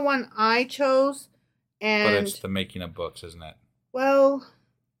 That's the one I chose. And But it's the making of books, isn't it? well,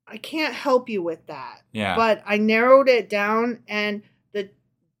 I can't help you with that. Yeah. But I narrowed it down, and the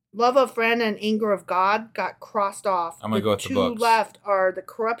love of friend and anger of God got crossed off. I'm going to go with the books. Two left are the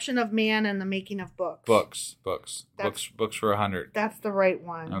corruption of man and the making of books. Books for 100. That's the right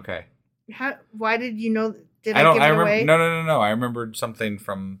one. Okay. Why did you know? Did I don't. give I it remember. away? No. I remembered something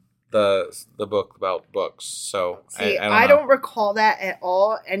from the book about books. So See, I don't recall that at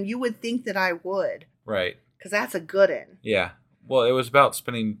all, and you would think that I would. Right. Because that's a good one. Yeah. Well, it was about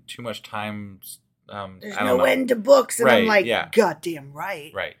spending too much time. There's I don't no know. end to books, and I'm Right, like, yeah. goddamn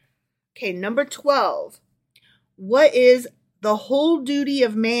right. Right. Okay, number 12. What is the whole duty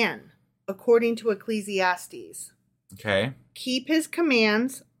of man, according to Ecclesiastes? Okay. Keep his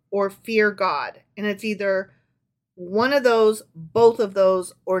commands or fear God. And it's either one of those, both of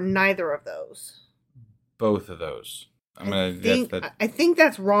those, or neither of those. Both of those. I think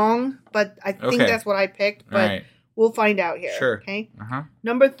that's wrong, but I think Okay. that's what I picked. But right. we'll find out here. Sure. Okay. Uh-huh.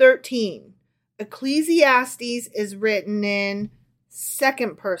 Number 13. Ecclesiastes is written in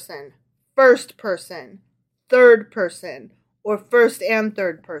second person, first person, third person, or first and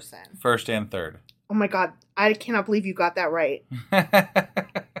third person. First and third. Oh my God. I cannot believe you got that right.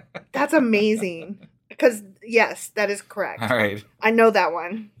 That's amazing. Because, yes, that is correct. All right. I know that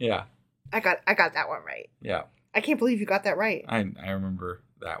one. Yeah. I got that one right. Yeah. I can't believe you got that right. I remember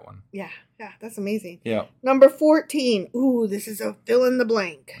that one. Yeah, that's amazing. Yeah. Number 14. Ooh, this is a fill in the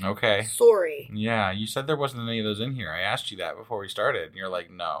blank. Okay. Sorry. Yeah, you said there wasn't any of those in here. I asked you that before we started, and you're like,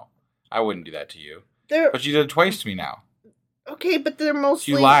 no, I wouldn't do that to you. But you did it twice to me now. Okay, but they're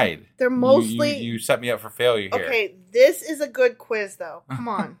mostly... You lied. They're mostly... You set me up for failure here. Okay, this is a good quiz, though. Come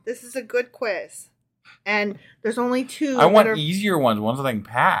on. This is a good quiz. And there's only 2 I want easier ones that I can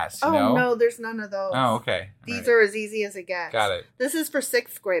pass, you know? No, there's none of those. Oh, okay. These are as easy as it gets. Got it. This is for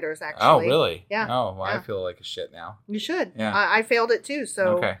 6th graders, actually. Oh, really? Yeah. Oh, well, yeah. I feel like a shit now. You should. Yeah. I failed it, too,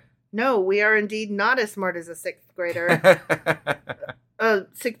 so... Okay. No, we are indeed not as smart as a 6th grader. A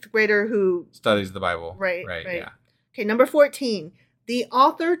 6th grader who... studies the Bible. Right. Yeah. Okay, number 14. The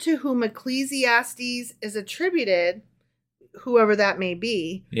author to whom Ecclesiastes is attributed, whoever that may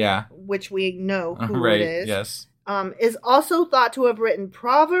be, yeah, which we know who right, it is, yes, is also thought to have written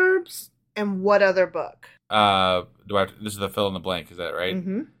Proverbs and what other book? This is the fill in the blank, is that right?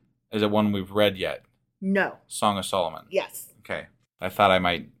 Mm-hmm. Is it one we've read yet? No. Song of Solomon. Yes. Okay. I thought I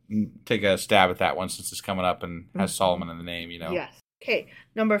might take a stab at that one since it's coming up and has Solomon in the name, you know? Yes. Okay,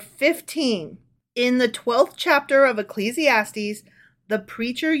 number 15. In the 12th chapter of Ecclesiastes, the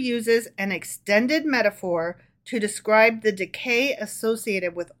preacher uses an extended metaphor to describe the decay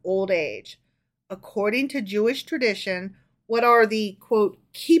associated with old age. According to Jewish tradition, what are the, quote,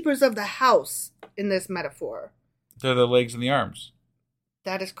 keepers of the house in this metaphor? They're the legs and the arms.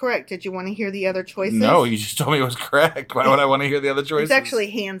 That is correct. Did you want to hear the other choices? No, you just told me it was correct. Why would I want to hear the other choices? It's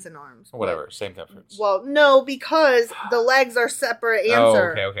actually hands and arms. Whatever, same difference. Well, no, because the legs are separate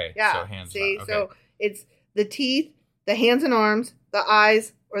answer. Oh, okay. Yeah. So hands See, and arms. so it's the teeth, the hands and arms, the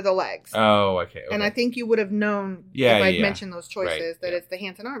eyes, or the legs. Oh, okay. And I think you would have known if I'd mentioned those choices that it's the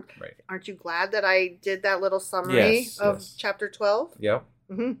hands and arms. Right. Aren't you glad that I did that little summary of yes. chapter 12? Yep.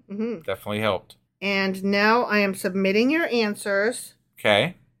 Mm-hmm, mm-hmm. Definitely helped. And now I am submitting your answers.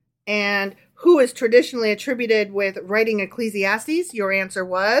 Okay. And who is traditionally attributed with writing Ecclesiastes? Your answer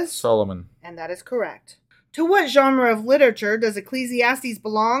was? Solomon. And that is correct. To what genre of literature does Ecclesiastes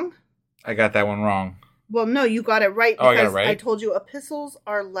belong? I got that one wrong. Well, no, you got it right. Oh, I got it right? I told you epistles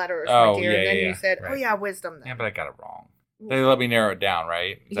are letters, Oh, my dear. yeah, And then yeah, you said, right. oh, yeah, wisdom then. Yeah, but I got it wrong. They let me narrow it down,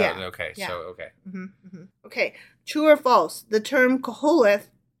 right? Is that- Yeah. Okay, Yeah. so, okay. Okay, true or false? The term Koholeth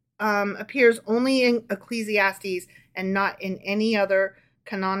appears only in Ecclesiastes and not in any other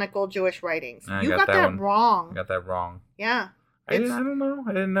canonical Jewish writings. I You got got that that one. wrong. I got that wrong. Yeah. I don't know.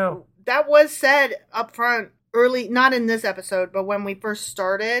 I didn't know. That was said up front early, not in this episode, but when we first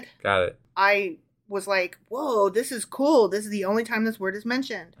started, Got it. I was like, whoa, this is cool. This is the only time this word is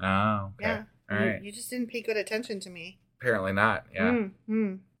mentioned. Oh, okay. Yeah. All right. You just didn't pay good attention to me. Apparently not. Yeah.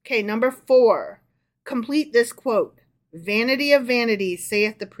 Okay, number 4. Complete this quote. Vanity of vanities,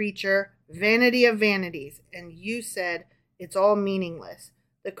 saith the preacher, vanity of vanities. And you said, it's all meaningless.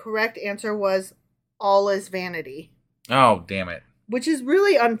 The correct answer was, all is vanity. Oh, damn it. Which is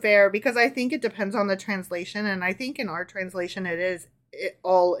really unfair because I think it depends on the translation. And I think in our translation, it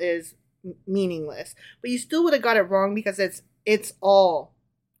all is meaningless. But you still would have got it wrong because it's all.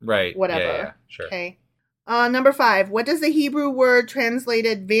 Right. Whatever. Yeah, sure. Okay. Number 5. What does the Hebrew word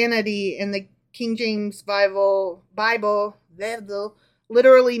translated vanity in the King James Bible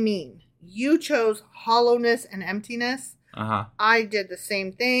literally mean? You chose hollowness and emptiness. Uh-huh. I did the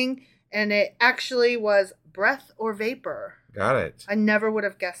same thing, and it actually was breath or vapor. Got it. I never would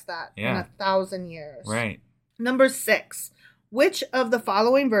have guessed that in Yeah. 1,000 years. Right. Number 6. Which of the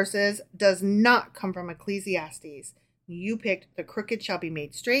following verses does not come from Ecclesiastes? You picked the crooked shall be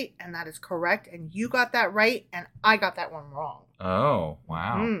made straight, and that is correct. And you got that right, and I got that one wrong. Oh,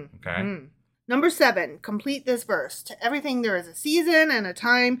 wow. Okay. Number 7, complete this verse. To everything there is a season and a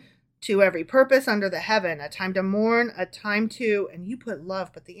time, to every purpose under the heaven. A time to mourn, a time to, and you put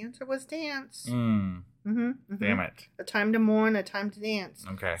love, but the answer was dance. Damn it. A time to mourn, a time to dance.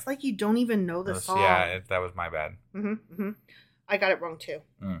 Okay. It's like you don't even know the song. Yeah, that was my bad. I got it wrong too.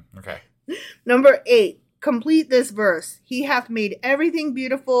 Okay. Number 8, complete this verse. He hath made everything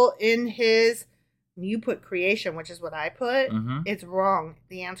beautiful in his, you put creation, which is what I put. It's wrong.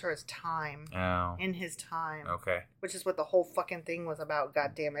 The answer is time. Oh. In his time. Okay. Which is what the whole fucking thing was about,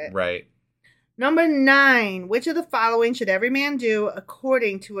 god damn it. Right. Number 9, which of the following should every man do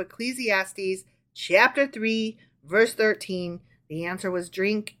according to Ecclesiastes chapter 3, verse 13? The answer was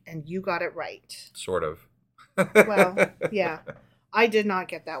drink, and you got it right. Sort of. Well, yeah. I did not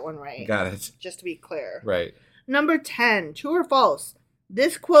get that one right. Got it. Just to be clear. Right. Number 10, true or false?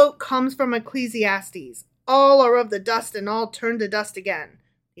 This quote comes from Ecclesiastes. All are of the dust and all turn to dust again.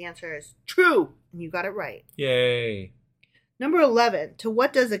 The answer is true, and you got it right. Yay. Number 11, to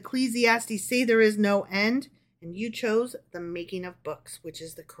what does Ecclesiastes say there is no end? And you chose the making of books, which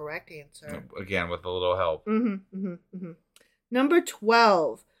is the correct answer. Again, with a little help. Number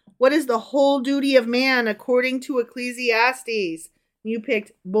 12, what is the whole duty of man according to Ecclesiastes? You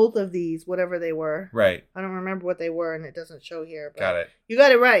picked both of these, whatever they were. Right. I don't remember what they were, and it doesn't show here. But Got it. You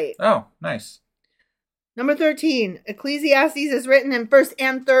got it right. Oh, nice. Number 13, Ecclesiastes is written in first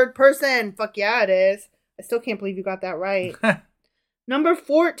and third person. Fuck yeah, it is. I still can't believe you got that right. Number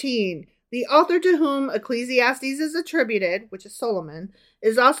 14, the author to whom Ecclesiastes is attributed, which is Solomon,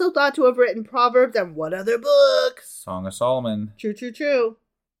 is also thought to have written Proverbs and what other books? Song of Solomon. True.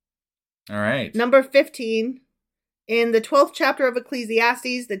 All right. Number 15, in the 12th chapter of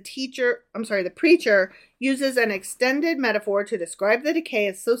Ecclesiastes, the preacher uses an extended metaphor to describe the decay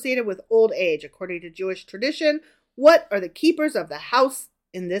associated with old age. According to Jewish tradition, what are the keepers of the house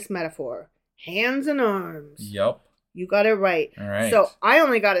in this metaphor? Hands and arms. Yup. You got it right. All right. So I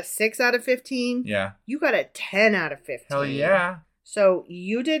only got a 6 out of 15. Yeah. You got a 10 out of 15. Hell yeah. So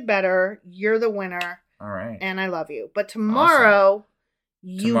you did better. You're the winner. All right. And I love you. But tomorrow,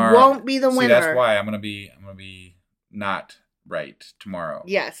 you Tomorrow- won't be the winner. See, that's why I'm gonna be not right tomorrow.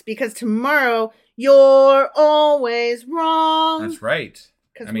 Yes, because tomorrow you're always wrong. That's right.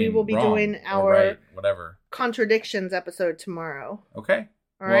 Because we will be wrong doing or our right, whatever. Contradictions episode tomorrow. Okay.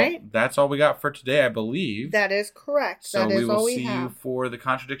 All Well, right. That's all we got for today, I believe. That is correct. So that is we will all we see you have. for the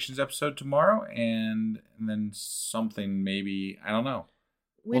Contradictions episode tomorrow, and then something maybe, I don't know.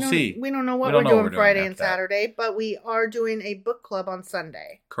 We'll see. We don't know what We don't we're know doing what we're doing Friday after and that. Saturday, but we are doing a book club on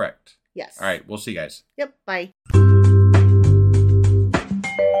Sunday. Correct. Yes. All right. We'll see you guys. Yep. Bye.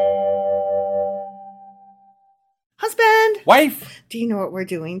 Husband, Wife! do you know what we're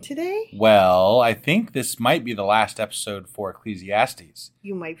doing today? Well, I think this might be the last episode for Ecclesiastes.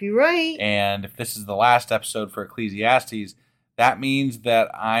 You might be right. And if this is the last episode for Ecclesiastes, that means that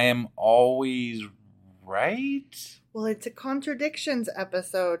I am always right? Well, it's a contradictions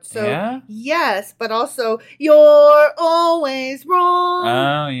episode. So, Yeah? yes, but also, you're always wrong.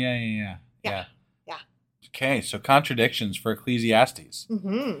 Oh, yeah. Yeah. Okay, so contradictions for Ecclesiastes.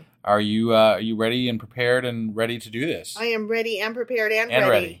 Mm-hmm. Are you ready and prepared and ready to do this? I am ready and prepared and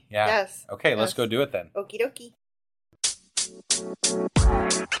ready. Yeah. Yes. Okay, let's go do it then. Okie dokie.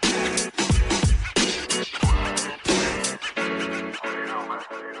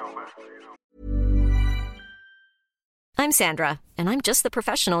 I'm Sandra, and I'm just the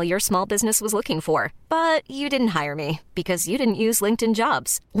professional your small business was looking for. But you didn't hire me because you didn't use LinkedIn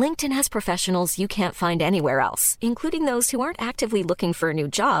Jobs. LinkedIn has professionals you can't find anywhere else, including those who aren't actively looking for a new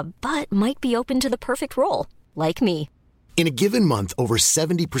job, but might be open to the perfect role, like me. In a given month, over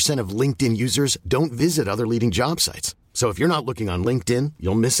 70% of LinkedIn users don't visit other leading job sites. So if you're not looking on LinkedIn,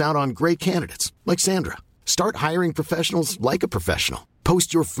 you'll miss out on great candidates like Sandra. Start hiring professionals like a professional.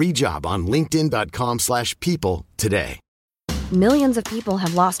 Post your free job on linkedin.com/people today. Millions of people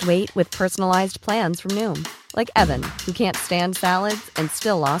have lost weight with personalized plans from Noom. Like Evan, who can't stand salads and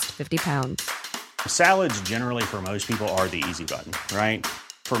still lost 50 pounds. Salads generally for most people are the easy button, right?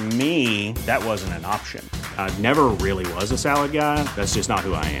 For me, that wasn't an option. I never really was a salad guy. That's just not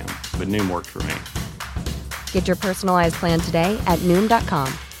who I am. But Noom worked for me. Get your personalized plan today at Noom.com.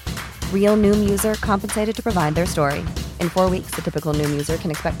 Real Noom user compensated to provide their story. In 4 weeks, the typical Noom user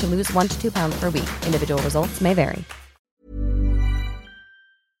can expect to lose 1 to 2 pounds per week. Individual results may vary.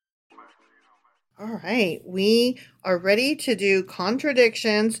 All right, we are ready to do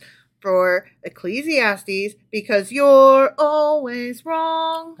contradictions for Ecclesiastes because you're always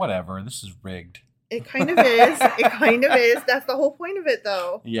wrong. Whatever, this is rigged. It kind of is. It kind of is. That's the whole point of it,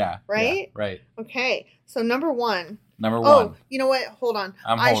 though. Yeah. Right? Yeah, right. Okay, so number one. Oh, you know what? Hold on.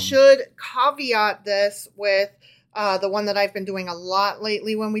 I'm I holding. should caveat this with the one that I've been doing a lot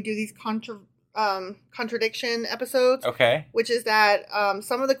lately when we do these contradiction episodes. Okay. Which is that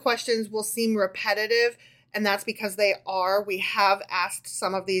some of the questions will seem repetitive, and that's because they are. We have asked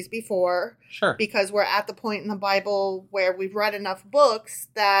some of these before. Sure. Because we're at the point in the Bible where we've read enough books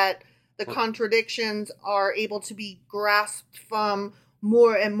that the contradictions are able to be grasped from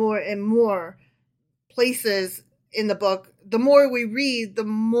more and more and more places in the book. The more we read, the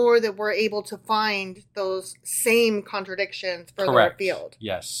more that we're able to find those same contradictions further afield.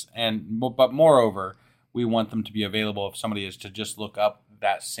 Yes. But moreover, we want them to be available if somebody is to just look up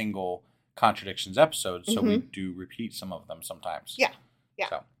that single contradictions episode. So we do repeat some of them sometimes. Yeah.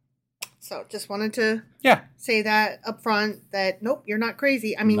 So just wanted to say that up front that, nope, you're not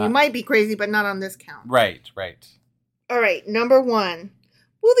crazy. I mean, you might be crazy, but not on this count. Right. All right, number one.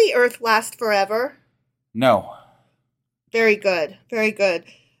 Will the earth last forever? No. Very good. Very good.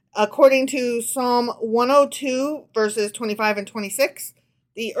 According to Psalm 102, verses 25 and 26,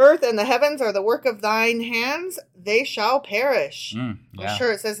 the earth and the heavens are the work of thine hands. They shall perish. Yeah. I'm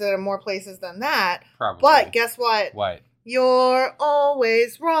sure it says that in more places than that. Probably. But guess what? What? You're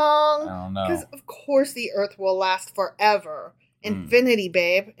always wrong. I don't know. Because, of course, the earth will last forever. Infinity,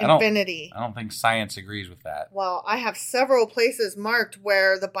 babe. Infinity. I don't think science agrees with that. Well, I have several places marked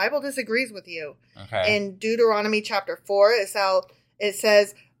where the Bible disagrees with you. Okay. In Deuteronomy chapter 4, it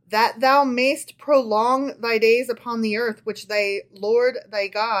says, that thou mayst prolong thy days upon the earth, which thy Lord thy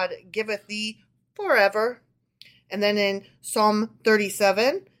God giveth thee forever. And then in Psalm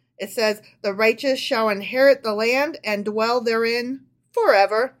 37, it says, the righteous shall inherit the land and dwell therein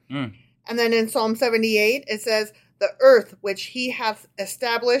forever. And then in Psalm 78, it says, the earth which he hath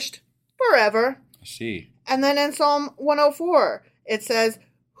established forever. I see. And then in Psalm 104, it says,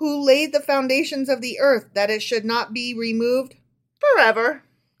 who laid the foundations of the earth that it should not be removed forever.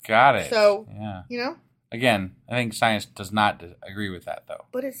 Got it. So, yeah. Again, I think science does not agree with that, though.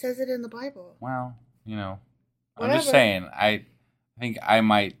 But it says it in the Bible. Well, Whatever. I'm just saying, I think I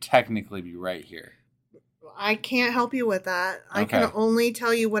might technically be right here. I can't help you with that. I Okay. can only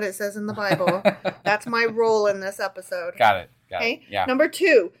tell you what it says in the Bible. That's my role in this episode. Got it. Okay. Yeah. Number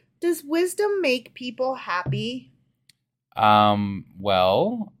 2, does wisdom make people happy?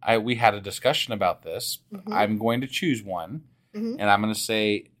 Well, we had a discussion about this. I'm going to choose one, and I'm going to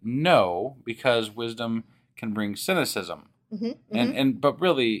say no, because wisdom can bring cynicism. But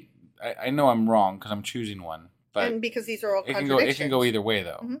really, I know I'm wrong because I'm choosing one. But and because these are all it contradictions. can go either way,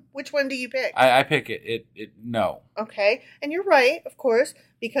 though. Which one do you pick? I pick it. No. Okay. And you're right, of course,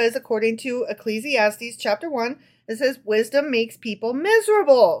 because according to Ecclesiastes chapter 1, it says, wisdom makes people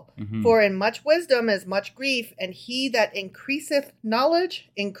miserable. For in much wisdom is much grief, and he that increaseth knowledge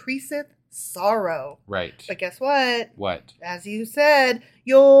increaseth sorrow. Right. But guess what? What? As you said,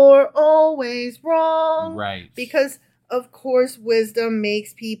 you're always wrong. Right. Because of course, wisdom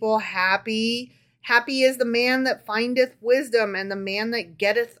makes people happy. Happy is the man that findeth wisdom and the man that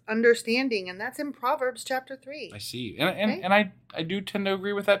getteth understanding. And that's in Proverbs chapter 3. I see. And I do tend to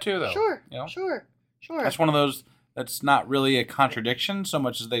agree with that too, though. Sure, you know? sure. That's one of those that's not really a contradiction so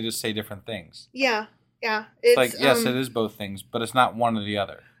much as they just say different things. Yeah. It's like, yes, it is both things, but it's not one or the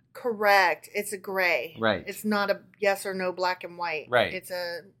other. Correct. It's a gray. Right. It's not a yes or no, black and white. Right. It's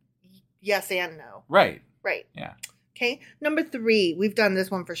a yes and no. Right. Yeah. Okay. Number 3. We've done this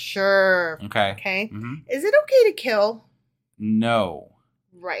one for sure. Okay. Mm-hmm. Is it okay to kill? No.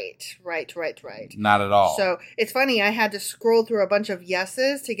 Right. Not at all. So it's funny. I had to scroll through a bunch of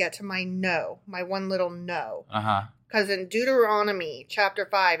yeses to get to my no, my one little no. Because in Deuteronomy chapter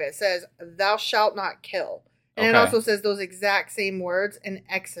 5, it says, "Thou shalt not kill." And it also says those exact same words in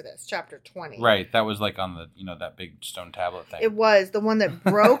Exodus chapter 20. Right. That was like on the, that big stone tablet thing. It was the one that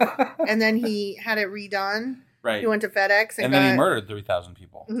broke and then he had it redone. Right. He went to FedEx and then he murdered 3,000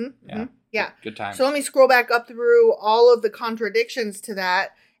 people. Yeah. Good time. So let me scroll back up through all of the contradictions to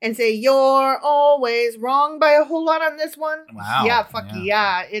that and say, you're always wrong by a whole lot on this one. Wow. Yeah,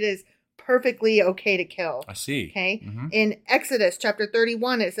 yeah. It is perfectly okay to kill. I see. Okay. In Exodus chapter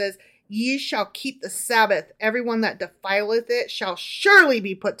 31, it says, "Ye shall keep the Sabbath. Everyone that defileth it shall surely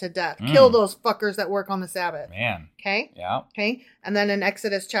be put to death." Kill those fuckers that work on the Sabbath. Man. Okay? Yeah. Okay? And then in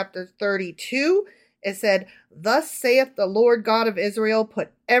Exodus chapter 32, it said, "Thus saith the Lord God of Israel,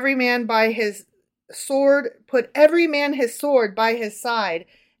 put every man his sword by his side,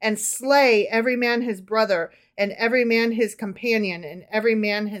 and slay every man his brother, and every man his companion, and every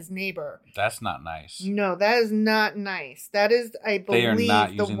man his neighbor." That's not nice. No, that is not nice. That is, I believe, they are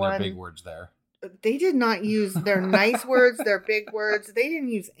not using their big words there. They did not use their nice words, their big words. They didn't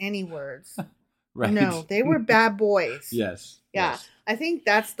use any words. Right. No, they were bad boys. Yes. Yeah. Yes. I think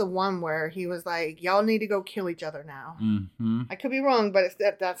that's the one where he was like, y'all need to go kill each other now. Mm-hmm. I could be wrong, but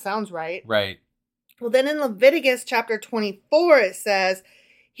that sounds right. Right. Well, then in Leviticus chapter 24, it says,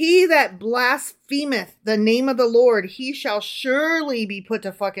 "He that blasphemeth the name of the Lord, he shall surely be put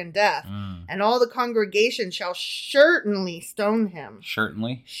to fucking death. And all the congregation shall certainly stone him."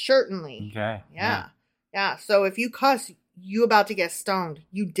 Certainly? Certainly. Okay. Yeah. So if you cuss, you about to get stoned.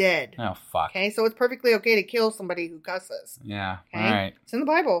 You dead. Oh, fuck. Okay, so it's perfectly okay to kill somebody who cusses. Yeah. Okay? All right. It's in the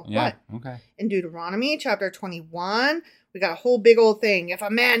Bible. Yeah. What? Okay. In Deuteronomy chapter 21, we got a whole big old thing. "If a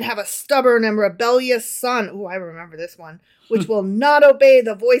man have a stubborn and rebellious son," oh, I remember this one, "which will not obey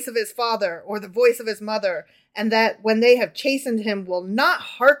the voice of his father or the voice of his mother, and that when they have chastened him will not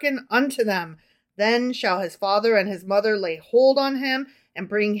hearken unto them, then shall his father and his mother lay hold on him and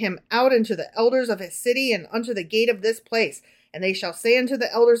bring him out into the elders of his city and unto the gate of this place. And they shall say unto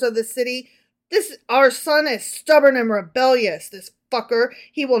the elders of the city, This our son is stubborn and rebellious, this fucker.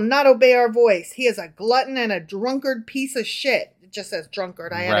 He will not obey our voice. He is a glutton and a drunkard piece of shit." It just says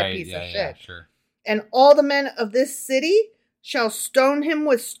drunkard. I had a piece of shit. Yeah, sure. "And all the men of this city shall stone him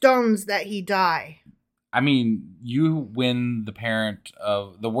with stones that he die." I mean, you win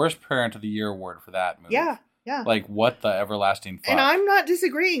the worst parent of the year award for that movie. Yeah. Like, what the everlasting fuck? And I'm not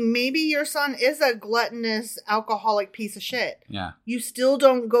disagreeing. Maybe your son is a gluttonous, alcoholic piece of shit. Yeah. You still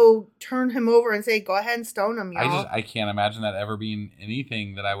don't go turn him over and say, "Go ahead and stone him, y'all." I can't imagine that ever being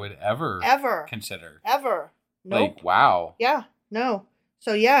anything that I would ever consider. Ever. Nope. Like, wow. Yeah. No.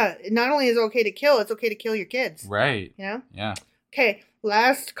 So, yeah, not only is it okay to kill, it's okay to kill your kids. Right. You know? Yeah. Okay.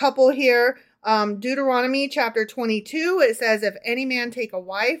 Last couple here. Deuteronomy chapter 22, it says, "If any man take a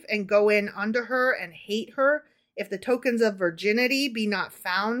wife and go in unto her and hate her, if the tokens of virginity be not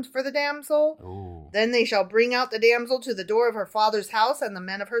found for the damsel, then they shall bring out the damsel to the door of her father's house, and the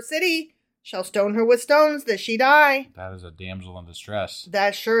men of her city shall stone her with stones that she die." That is a damsel in distress.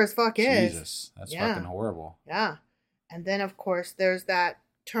 That sure as fuck is. Jesus. That's fucking horrible. Yeah. And then, of course, there's that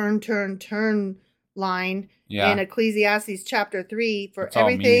turn line in Ecclesiastes chapter 3. For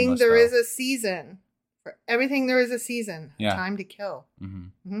everything there is a season. For everything there is a season. Yeah. Time to kill.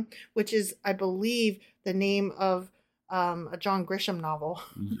 Mm-hmm. Which is, I believe, the name of a John Grisham novel.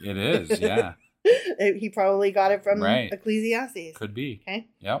 It is, yeah. He probably got it from Right. Ecclesiastes. Could be. Okay.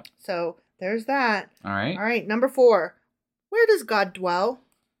 Yep. So there's that. All right. All right. Number 4. Where does God dwell?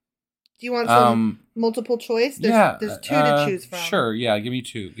 Do you want some multiple choice? There's 2 to choose from. Sure, yeah. Give me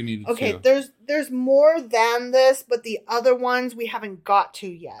 2. Give me the 2. Okay, there's more than this, but the other ones we haven't got to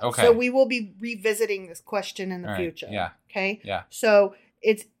yet. Okay. So we will be revisiting this question in the future. Yeah. Okay? Yeah. So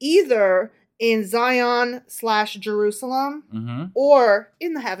it's either in Zion/Jerusalem or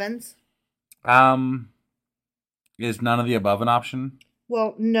in the heavens. Is none of the above an option?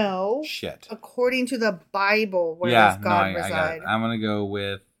 Well, no. Shit. According to the Bible, where does God I got reside? it. I'm going to go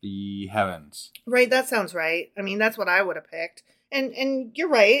with the heavens. Right, that sounds right. I mean, that's what I would have picked. And you're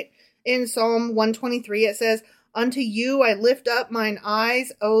right. In Psalm 123, it says, "Unto you I lift up mine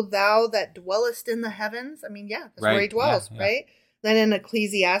eyes, O thou that dwellest in the heavens." I mean, yeah, that's where he dwells, right? Then in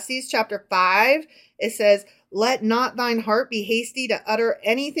Ecclesiastes chapter 5, it says, "Let not thine heart be hasty to utter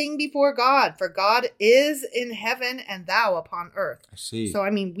anything before God, for God is in heaven and thou upon earth." I see. So,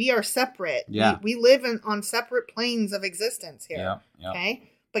 I mean, we are separate. Yeah. We live on separate planes of existence here. Yeah. Okay?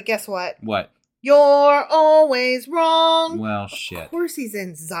 But guess what? What? You're always wrong. Well, shit. Of course he's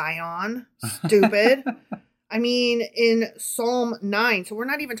in Zion. Stupid. I mean, in Psalm 9. So we're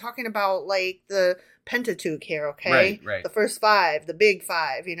not even talking about like the Pentateuch here, okay? Right. The first 5, the big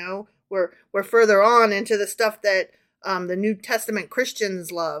 5, you know? We're further on into the stuff that the New Testament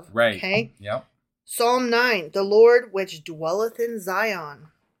Christians love. Right. Okay? Yep. Psalm 9. The Lord which dwelleth in Zion.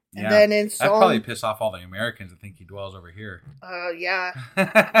 And then in Psalm... That'd probably piss off all the Americans that think he dwells over here. Yeah.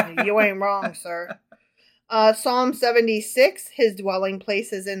 You ain't wrong, sir. Psalm 76, his dwelling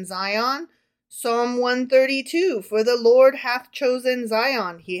place is in Zion. Psalm 132, for the Lord hath chosen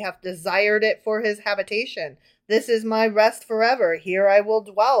Zion. He hath desired it for his habitation. This is my rest forever. Here I will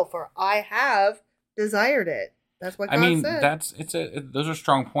dwell, for I have desired it. That's what God said. Those are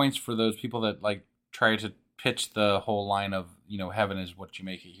strong points for those people that like try to pitch the whole line of, heaven is what you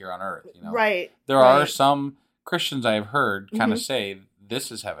make it here on earth. Right. There are some Christians I've heard kind of say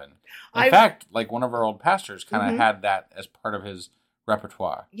this is heaven. In fact, like one of our old pastors kind of had that as part of his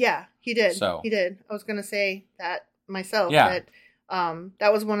repertoire. Yeah, he did. He did. I was going to say that myself. Yeah.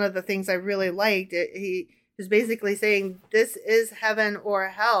 That was one of the things I really liked. He was basically saying, this is heaven or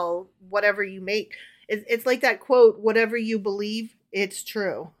hell, whatever you make. It's like that quote, whatever you believe, it's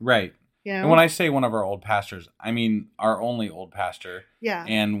true. Right. You know? And when I say one of our old pastors, I mean our only old pastor. Yeah.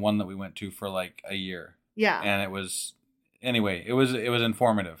 And one that we went to for like a year. Yeah. And it was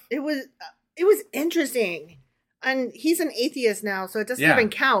informative. It was interesting. And he's an atheist now, so it doesn't even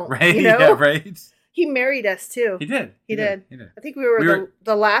count. Right. Yeah, right. He married us too. He did. He did. I think we were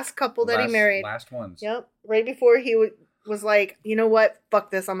the last couple that he married. Last ones. Yep. Right before he was like, you know what? Fuck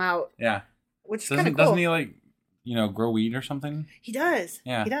this, I'm out. Yeah. Which is kind of cool. Doesn't he like, grow weed or something? He does.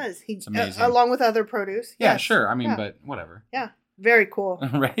 Yeah. He does. It's amazing. Along with other produce. Yeah, yes. sure. I mean, but whatever. Yeah. Very cool.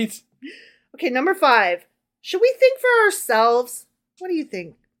 Right? Okay, number 5. Should we think for ourselves? What do you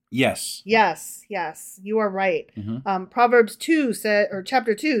think? Yes. Yes. You are right. Mm-hmm. Proverbs 2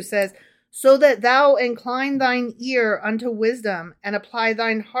 chapter 2 says, so that thou incline thine ear unto wisdom and apply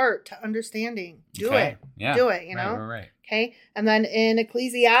thine heart to understanding. Do it. Yeah. Do it, you know? Right. Okay. And then in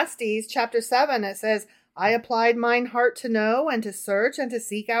Ecclesiastes chapter 7, it says, I applied mine heart to know and to search and to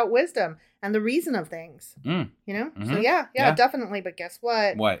seek out wisdom and the reason of things. You know? Mm-hmm. So yeah, definitely. But guess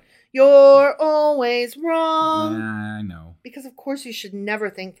what? What? You're always wrong. I know. Because of course you should never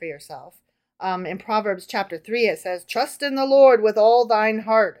think for yourself. In Proverbs chapter 3, it says, trust in the Lord with all thine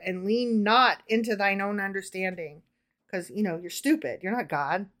heart and lean not into thine own understanding. Because, you're stupid. You're not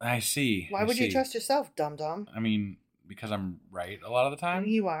God. I see. Why would you trust yourself, dum-dum? I mean, because I'm right a lot of the time.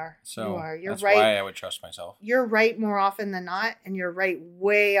 You are. So you are. You're that's right. why I would trust myself. You're right more often than not, and you're right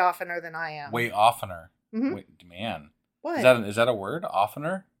way oftener than I am. Way oftener. Mm-hmm. Wait, man. What? Is that a word?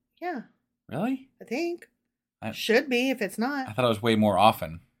 Oftener? Yeah. Really? I think. Should be if it's not. I thought it was way more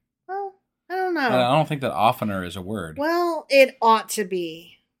often. Well, I don't know. I don't think that oftener is a word. Well, it ought to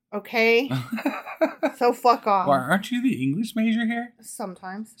be. Okay? So fuck off. Well, aren't you the English major here?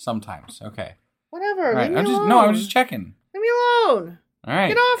 Sometimes. Okay. Whatever. All right. Leave me alone. No, I'm just checking. Leave me alone. All right.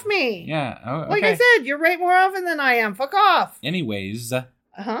 Get off me. Yeah. Oh, okay. Like I said, you're right more often than I am. Fuck off. Anyways.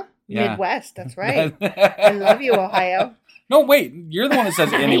 Uh-huh. Yeah. Midwest. That's right. I love you, Ohio. No, wait. You're the one that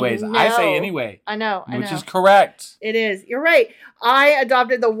says anyways. I say anyway. I know. Which is correct. It is. You're right. I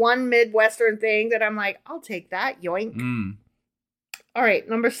adopted the one Midwestern thing that I'm like, I'll take that. Yoink. Mm. All right.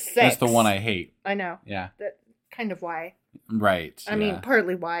 Number 6. That's the one I hate. I know. Yeah. That's kind of why. Right. I mean,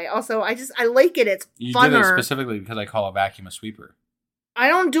 partly why. Also, I like it. It's you funner. You did it specifically because I call a vacuum a sweeper. I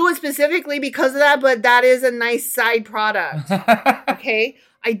don't do it specifically because of that, but that is a nice side product. Okay?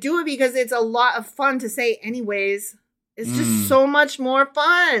 I do it because it's a lot of fun to say anyways. It's just so much more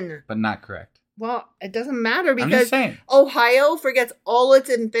fun. But not correct. Well, it doesn't matter I'm just because saying. Ohio forgets all its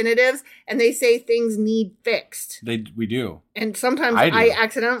infinitives and they say things need fixed. We do. And sometimes I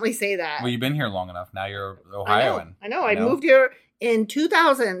accidentally say that. Well, you've been here long enough. Now you're Ohioan. I know. I moved here in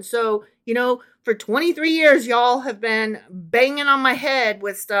 2000. So, for 23 years, y'all have been banging on my head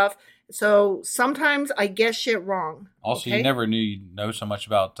with stuff. So sometimes I guess shit wrong. Also, okay? you never knew you know so much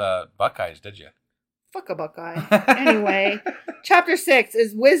about Buckeyes, did you? Fuck a Buckeye. Anyway, chapter 6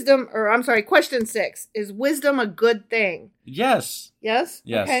 is wisdom, question 6. Is wisdom a good thing? Yes. Yes?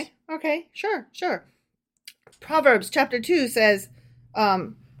 Yes. Okay. Sure. Proverbs chapter 2 says,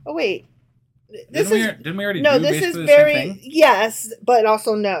 oh wait. Didn't we already no, do this is basically very, the same thing? yes, but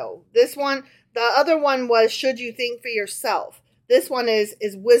also no. This one, the other one was, should you think for yourself? This one is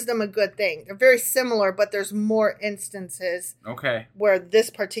wisdom a good thing? They're very similar, but there's more instances where this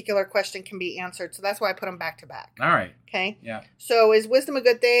particular question can be answered. So that's why I put them back to back. All right. Okay? Yeah. So is wisdom a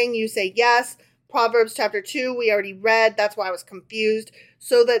good thing? You say yes. Proverbs chapter 2, we already read. That's why I was confused.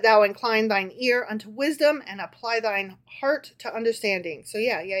 So that thou incline thine ear unto wisdom and apply thine heart to understanding. So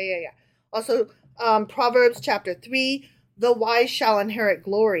yeah. Also, Proverbs chapter 3, the wise shall inherit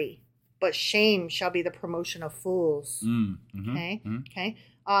glory, but shame shall be the promotion of fools. Okay.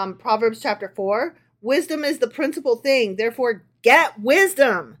 Proverbs chapter 4. Wisdom is the principal thing. Therefore, get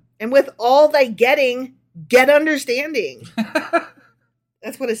wisdom. And with all thy getting, get understanding.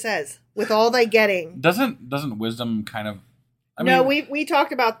 That's what it says. With all thy getting. Doesn't wisdom kind of... No, we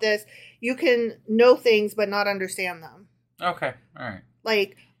talked about this. You can know things, but not understand them. Okay. All right.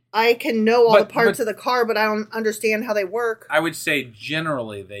 Like, I can know all the parts of the car, but I don't understand how they work. I would say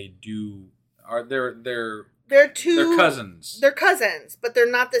generally they do. They're cousins. They're cousins, but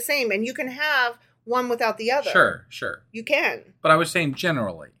they're not the same. And you can have one without the other. Sure. You can. But I was saying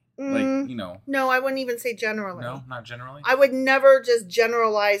generally. No, I wouldn't even say generally. No, not generally? I would never just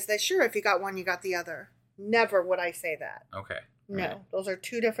generalize that, sure, if you got one, you got the other. Never would I say that. Okay. No, right. Those are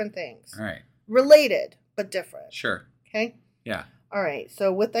two different things. All right. Related, but different. Sure. Okay? Yeah. All right.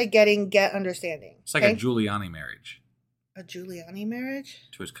 So with thy getting, get understanding. It's like a Giuliani marriage. A Giuliani marriage?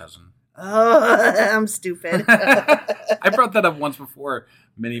 To his cousin. Oh, I'm stupid. I brought that up once before,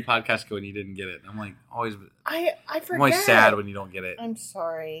 many podcasts ago, and you didn't get it. I'm like, always. I forget. I'm always sad when you don't get it. I'm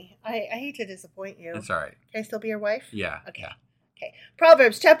sorry. I hate to disappoint you. It's all right. Can I still be your wife? Yeah. Okay. Yeah. Okay.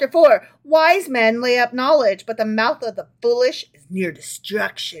 Proverbs chapter 4. Wise men lay up knowledge, but the mouth of the foolish is near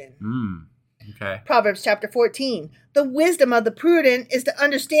destruction. Okay. Proverbs chapter 14. The wisdom of the prudent is to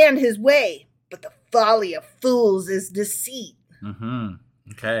understand his way, but the folly of fools is deceit.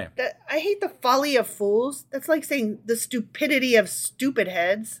 Okay. I hate the folly of fools. That's like saying the stupidity of stupid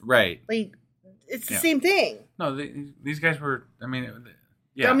heads. Right. Like, it's the same thing. No, these guys were,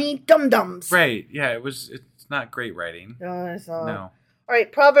 Dummy dum-dums. Right. Yeah, it's not great writing. No, it's not. No. All right,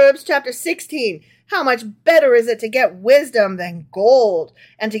 Proverbs chapter 16. How much better is it to get wisdom than gold,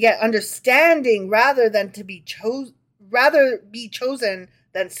 and to get understanding rather be chosen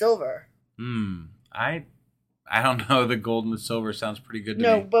than silver? I don't know. The gold and the silver sounds pretty good to me.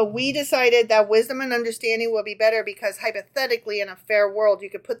 No, but we decided that wisdom and understanding will be better because hypothetically in a fair world, you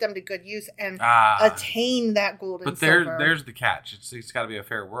could put them to good use and attain that gold and silver. But there's the catch. It's got to be a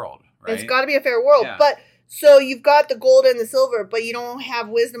fair world, right? It's got to be a fair world. Yeah. But so you've got the gold and the silver, but you don't have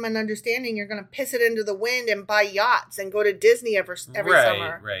wisdom and understanding. You're going to piss it into the wind and buy yachts and go to Disney every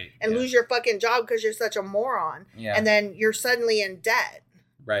summer. Right. And lose your fucking job because you're such a moron. Yeah. And then you're suddenly in debt.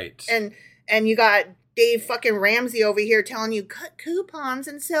 Right. And you got Dave fucking Ramsey over here telling you cut coupons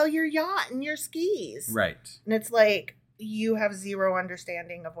and sell your yacht and your skis. Right. And it's like, you have zero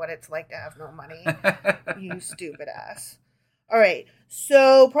understanding of what it's like to have no money. You stupid ass. All right.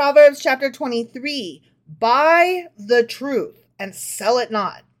 So Proverbs chapter 23. Buy the truth and sell it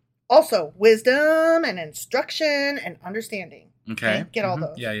not. Also, wisdom and instruction and understanding. Okay. Get all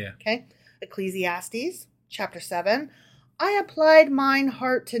those. Yeah. Okay. Ecclesiastes chapter 7. I applied mine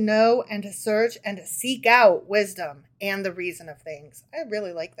heart to know and to search and to seek out wisdom and the reason of things. I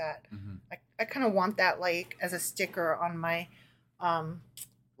really like that. I kind of want that like as a sticker on my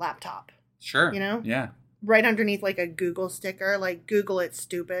laptop. Sure. You know? Yeah. Right underneath like a Google sticker, like Google it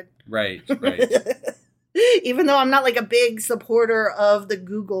stupid. Right. Even though I'm not like a big supporter of the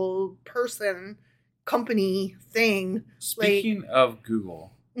Google company thing. Speaking of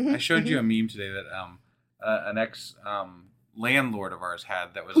Google, I showed you a meme today that an ex landlord of ours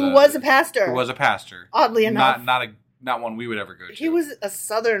had that was who was a pastor. Oddly enough, not one we would ever go to. He was a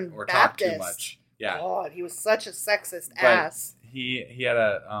Southern or Baptist. Talk too much. Yeah. God, he was such a sexist ass. He had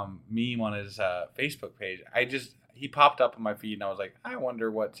a meme on his Facebook page. He popped up on my feed and I was like, I wonder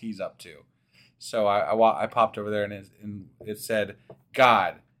what he's up to. So I popped over there and it said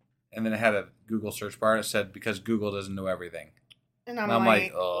God, and then it had a Google search bar and it said because Google doesn't know everything. And I'm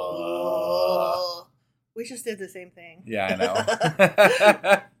like, oh. We just did the same thing. Yeah, I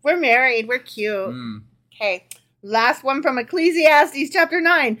know. We're married. We're cute. Okay. Last one from Ecclesiastes chapter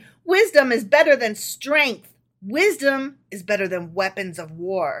 9. Wisdom is better than strength. Wisdom is better than weapons of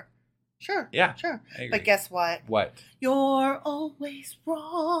war. Sure. Yeah. Sure. I agree. But guess what? What? You're always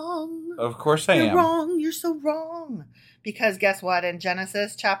wrong. Of course I am. You're wrong. You're so wrong. Because guess what? In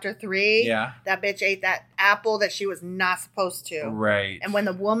Genesis chapter 3, that bitch ate that apple that she was not supposed to. Right. And when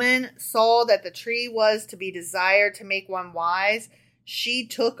the woman saw that the tree was to be desired to make one wise, she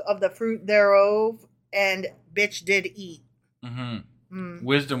took of the fruit thereof and bitch did eat. Mm-hmm.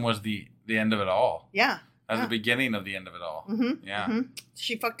 Wisdom was the end of it all. Yeah. As the beginning of the end of it all. Mm-hmm. Yeah. Mm-hmm.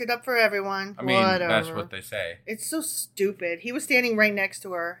 She fucked it up for everyone. I mean, Whatever. that's what they say. It's so stupid. He was standing right next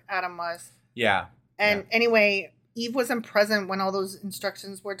to her. Adam was. Yeah. And anyway, Eve wasn't present when all those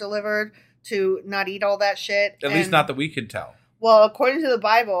instructions were delivered to not eat all that shit. At least not that we could tell. Well, according to the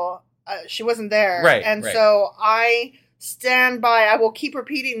Bible, she wasn't there. Right. And so I stand by. I will keep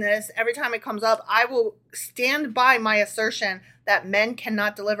repeating this every time it comes up. I will stand by my assertion that men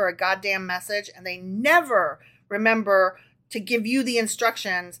cannot deliver a goddamn message, and they never remember to give you the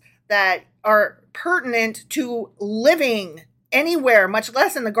instructions that are pertinent to living anywhere, much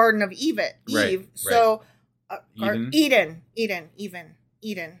less in the Garden of Eve. Right. So, Eden. Eden.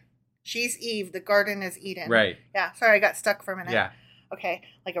 She's Eve. The garden is Eden. Right. Yeah. Sorry, I got stuck for a minute. Yeah. Okay.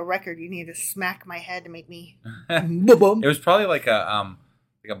 Like a record, you need to smack my head to make me. It was probably like a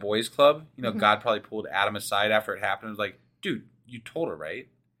boys' club. You know, Mm-hmm. God probably pulled Adam aside after it happened. It was like, dude, you told her, right?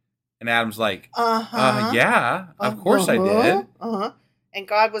 And Adam's like, yeah, of course I did. And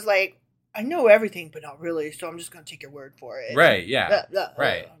God was like, I know everything, but not really, so I'm just going to take your word for it. Right, yeah.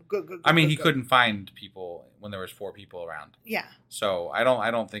 Right. Good, I mean, he good. couldn't find people when there was 4 people around. Yeah. So I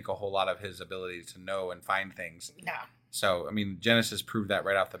don't think a whole lot of his ability to know and find things. No. So, I mean, Genesis proved that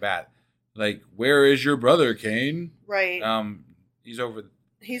right off the bat. Like, where is your brother, Cain? Right. He's over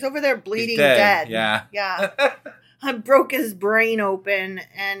there bleeding he's dead. dead. Yeah. Yeah. I broke his brain open,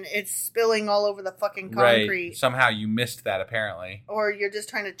 and it's spilling all over the fucking concrete. Right. Somehow you missed that, apparently. Or you're just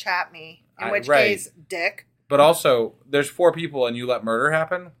trying to chat me. In which right. case, dick. But also, there's 4 people and you let murder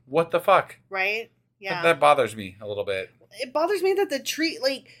happen? What the fuck? Right? Yeah. That bothers me a little bit. It bothers me that the tree,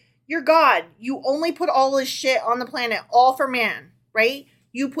 like, you're God. You only put all this shit on the planet, all for man, right?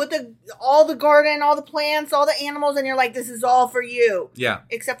 You put all the garden, all the plants, all the animals, and you're like, this is all for you. Yeah.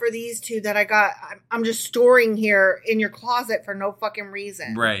 Except for these 2 that I'm just storing here in your closet for no fucking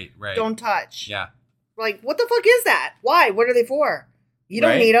reason. Right. Don't touch. Yeah. Like, what the fuck is that? Why? What are they for? You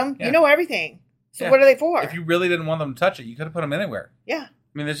don't need them. Yeah. You know everything. So what are they for? If you really didn't want them to touch it, you could have put them anywhere. Yeah.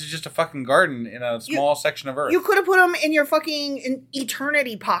 I mean, this is just a fucking garden in a small section of Earth. You could have put them in your fucking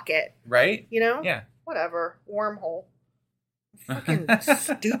eternity pocket. Right? You know? Yeah. Whatever. Wormhole. Fucking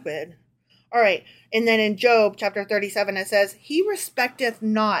stupid. All right. And then in Job chapter 37, it says, he respecteth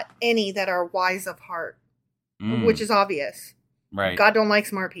not any that are wise of heart, which is obvious. Right. God don't like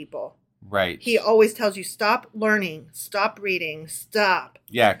smart people. Right. He always tells you, stop learning, stop reading, stop.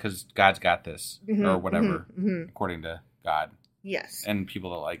 Yeah, because God's got this, or whatever, according to God. Yes. And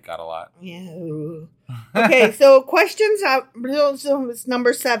people that like God a lot. Yeah. Okay, so questions out. So it's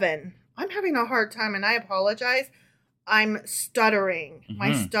number 7. I'm having a hard time, and I apologize. I'm stuttering.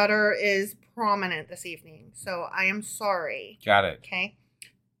 My stutter is prominent this evening, so I am sorry. Got it. Okay.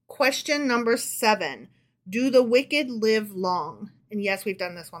 Question number 7. Do the wicked live long? And yes, we've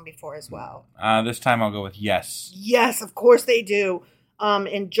done this one before as well. This time I'll go with yes. Yes, of course they do.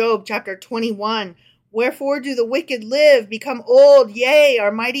 In Job chapter 21, wherefore do the wicked live, become old, yea,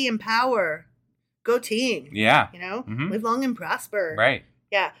 are mighty in power. Go team. Yeah. You know, live long and prosper. Right.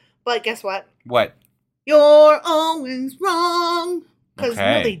 Yeah. But guess what? What? You're always wrong. Because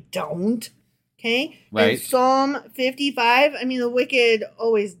Okay. no, they don't. Okay? Right. In Psalm 55, I mean, the wicked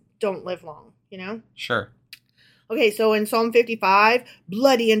always don't live long, you know? Sure. Okay, so in Psalm 55,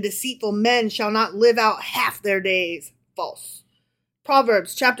 bloody and deceitful men shall not live out half their days. False.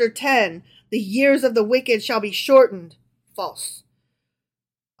 Proverbs chapter 10, the years of the wicked shall be shortened. False.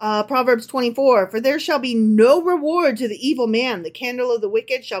 Proverbs 24, for there shall be no reward to the evil man. The candle of the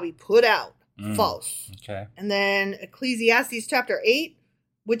wicked shall be put out. False. Okay. And then Ecclesiastes chapter 8,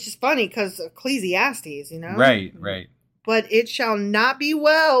 which is funny because Ecclesiastes, you know? Right. But it shall not be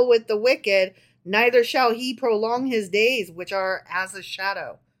well with the wicked, neither shall he prolong his days, which are as a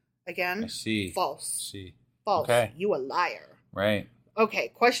shadow. Again, I see. False. See. False. Okay. You a liar. Right. Okay,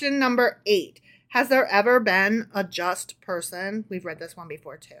 question number 8. Has there ever been a just person? We've read this one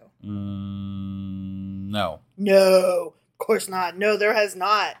before too. No. No, of course not. No, there has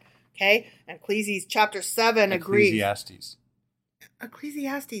not. Okay, and Ecclesiastes chapter 7 agrees.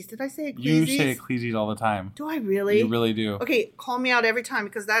 Ecclesiastes. Did I say Ecclesiastes? You say Ecclesiastes all the time. Do I really? You really do. Okay, call me out every time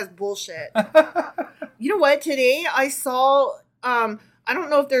because that is bullshit. You know what? Today I saw I don't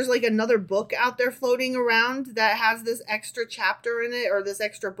know if there's like another book out there floating around that has this extra chapter in it or this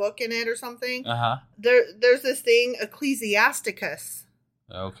extra book in it or something. There's this thing, Ecclesiasticus.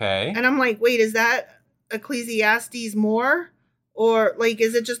 Okay. And I'm like, wait, is that Ecclesiastes more? Or like,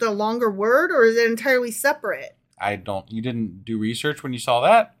 is it just a longer word or is it entirely separate? You didn't do research when you saw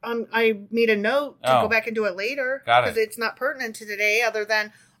that? I made a note to go back and do it later. Got it. Because it's not pertinent to today other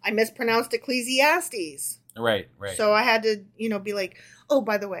than I mispronounced Ecclesiastes. Right. So I had to, be like, oh,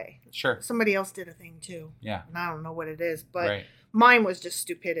 by the way. Sure. Somebody else did a thing too. Yeah. And I don't know what it is, but mine was just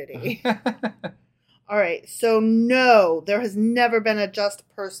stupidity. All right. So no, there has never been a just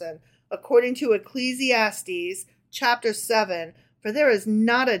person. According to Ecclesiastes chapter 7, for there is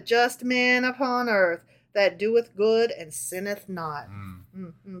not a just man upon earth that doeth good and sinneth not.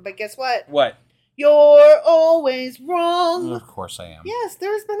 But guess what? What? You're always wrong. Of course I am. Yes,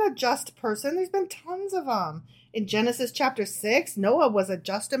 there's been a just person. There's been tons of them. In Genesis chapter 6, Noah was a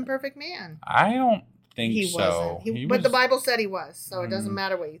just and perfect man. I don't think he so. Wasn't. But the Bible said he was, so it doesn't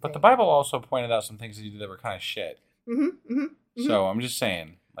matter what you think. But the Bible also pointed out some things he did that were kind of shit. So I'm just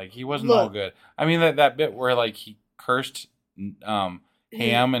saying, like, he wasn't all good. I mean, that bit where, like, he cursed Ham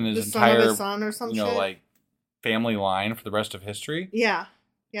and his entire, son or some shit. like, family line for the rest of history. Yeah.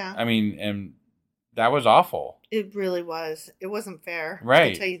 I mean, and that was awful. It really was. It wasn't fair. Right. I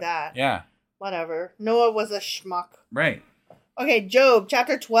can tell you that. Yeah. Whatever. Noah was a schmuck. Right. Okay, Job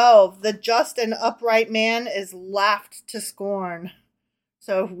chapter 12. The just and upright man is laughed to scorn.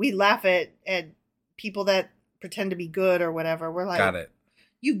 So we laugh at people that pretend to be good or whatever. We're like, got it.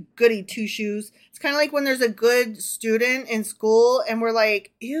 You goody two shoes. It's kind of like when there's a good student in school and we're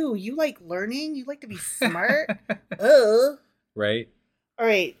like, ew, you like learning? You like to be smart? Ugh. Right. All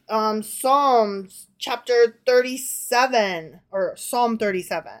right. Psalms chapter 37 or Psalm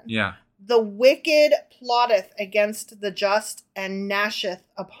 37. Yeah. The wicked plotteth against the just and gnasheth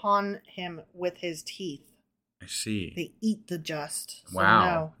upon him with his teeth. I see. They eat the just. So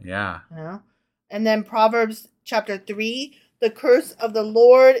wow. No. Yeah. And then Proverbs chapter 3. The curse of the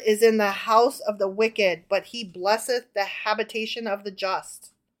Lord is in the house of the wicked, but he blesseth the habitation of the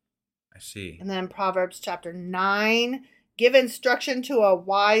just. I see. And then Proverbs chapter 9. Give instruction to a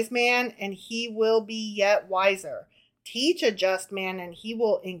wise man, and he will be yet wiser. Teach a just man, and he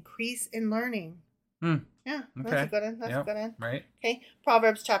will increase in learning. Yeah, okay. That's a good one. That's a good one. Right. Okay.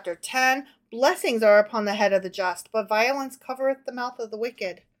 Proverbs chapter 10. Blessings are upon the head of the just, but violence covereth the mouth of the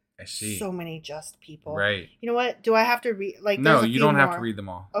wicked. I see. So many just people. Right. You know what? Do I have to read? Like, no, you don't have to read them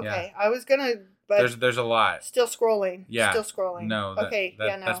all. Okay. I was gonna, but there's a lot. Still scrolling. Yeah. Still scrolling. No. Okay. No.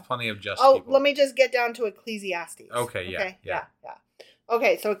 No. That's plenty of just people. Let me just get down to Ecclesiastes. Okay. Yeah.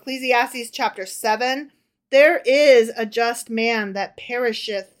 Okay. So Ecclesiastes chapter 7. There is a just man that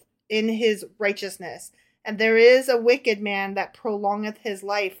perisheth in his righteousness, and there is a wicked man that prolongeth his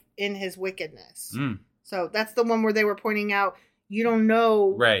life in his wickedness. So that's the one where they were pointing out you don't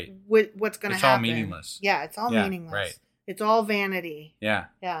know what's going to happen. It's all meaningless. Yeah, it's all meaningless. Right. It's all vanity. Yeah.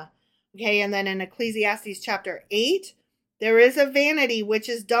 Okay, and then in Ecclesiastes chapter 8, there is a vanity which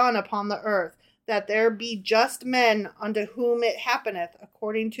is done upon the earth, that there be just men unto whom it happeneth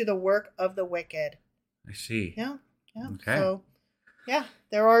according to the work of the wicked. I see. Yeah. Okay. So, yeah,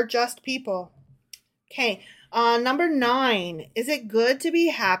 there are just people. Okay. Number 9. Is it good to be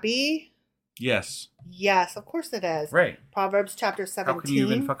happy? Yes. Yes, of course it is. Right. Proverbs chapter 17. How can you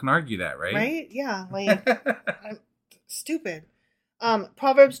even fucking argue that, right? Right? Yeah. Like, stupid.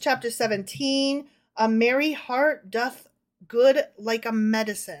 Proverbs chapter 17. A merry heart doth good like a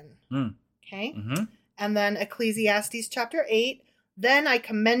medicine. Okay. And then Ecclesiastes chapter 8. Then I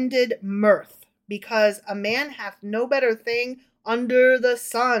commended mirth, because a man hath no better thing under the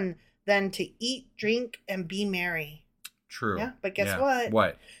sun than to eat, drink, and be merry. True. Yeah, but guess what?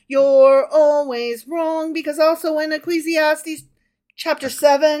 What? You're always wrong, because also in Ecclesiastes chapter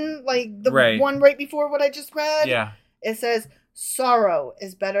 7, like the one right before what I just read, it says, sorrow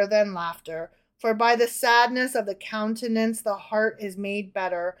is better than laughter, for by the sadness of the countenance the heart is made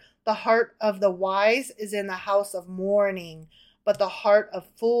better. The heart of the wise is in the house of mourning, but the heart of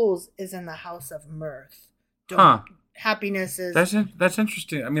fools is in the house of mirth. Happiness is... That's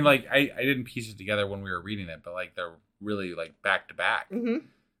interesting. I mean, like, I didn't piece it together when we were reading it, but, like, they're really, like, back to back.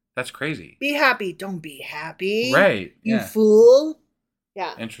 That's crazy. Be happy. Don't be happy. Right. You fool.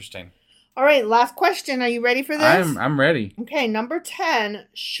 Yeah. Interesting. All right, last question. Are you ready for this? I'm ready. Okay, number 10.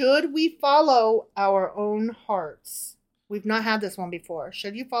 Should we follow our own hearts? We've not had this one before.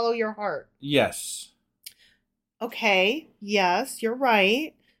 Should you follow your heart? Yes. Okay, yes, you're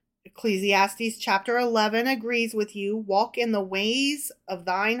right. Ecclesiastes chapter 11 agrees with you. Walk in the ways of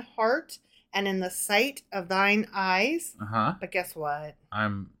thine heart and in the sight of thine eyes. Uh-huh. But guess what?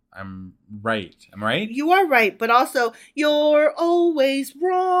 I'm right. Am I right? You are right, but also you're always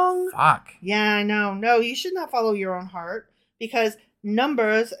wrong. Fuck. Yeah, I know. No, you should not follow your own heart, because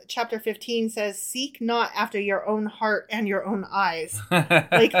Numbers chapter 15 says, seek not after your own heart and your own eyes.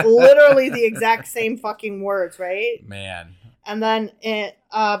 Like literally the exact same fucking words, right? Man. And then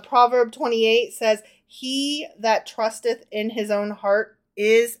Proverb 28 says, he that trusteth in his own heart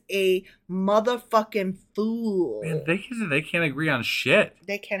is a motherfucking fool. Man, they can't agree on shit.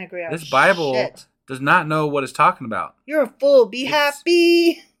 They can't agree on This Bible shit. does not know what it's talking about. You're a fool. Be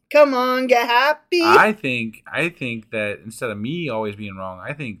happy. Come on, get happy. I think that instead of me always being wrong,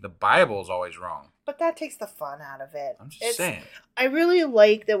 I think the Bible's always wrong. But that takes the fun out of it. I'm just saying. I really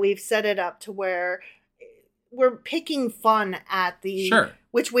like that we've set it up to where we're picking fun at the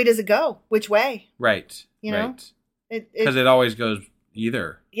which way does it go? Which way? Right. You know? Because it always goes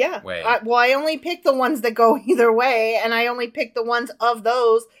either way. I only pick the ones that go either way, and I only pick the ones of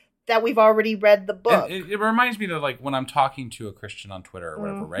those that we've already read the book. It reminds me of like when I'm talking to a Christian on Twitter or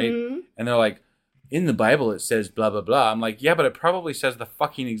whatever, right? And they're like, in the Bible it says blah, blah, blah. I'm like, yeah, but it probably says the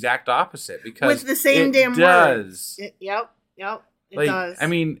fucking exact opposite because with the same damn does. Word. Yep. It like, does. I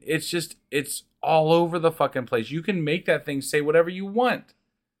mean, it's all over the fucking place. You can make that thing say whatever you want.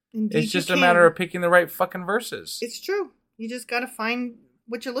 Indeed, it's just a matter of picking the right fucking verses. It's true. You just got to find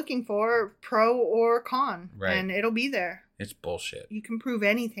what you're looking for, pro or con, right. And it'll be there. It's bullshit. You can prove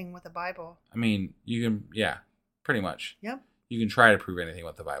anything with the Bible. I mean, you can, pretty much. Yep. You can try to prove anything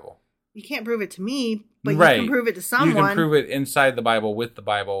with the Bible. You can't prove it to me, but right. you can prove it to someone. You can prove it inside the Bible with the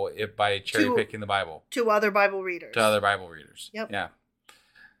Bible by cherry picking the Bible. To other Bible readers. Yep. Yeah.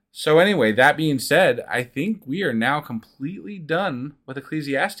 So anyway, that being said, I think we are now completely done with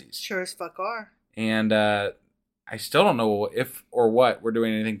Ecclesiastes. Sure as fuck are. And I still don't know if or what we're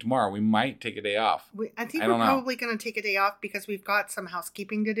doing anything tomorrow. We might take a day off. I think we're probably going to take a day off because we've got some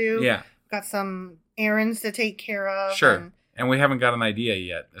housekeeping to do. Yeah. Got some errands to take care of. Sure. And we haven't got an idea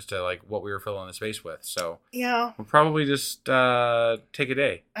yet as to like what we were filling the space with. So yeah, we'll probably just take a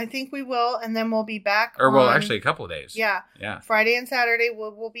day. I think we will, and then we'll be back. Well, actually a couple of days. Yeah. Friday and Saturday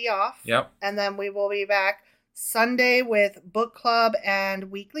we'll be off. Yep. And then we will be back Sunday with book club and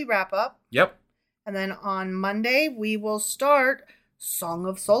weekly wrap up. Yep. And then on Monday we will start Song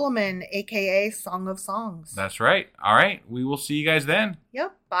of Solomon, aka Song of Songs. That's right. All right. We will see you guys then.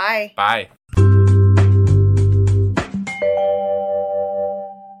 Yep. Bye. Bye.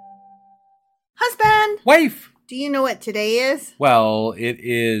 Husband! Wife! Do you know what today is? Well, it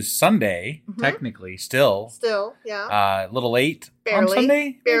is Sunday, technically, still. Still, yeah. A little late Barely. on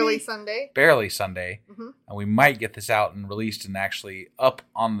Sunday? Barely Sunday. Barely Sunday. And we might get this out and released and actually up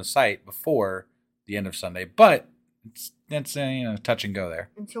on the site before the end of Sunday. But it's touch and go there.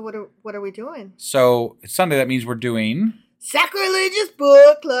 And so what are we doing? So it's Sunday. That means we're doing... Sacrilegious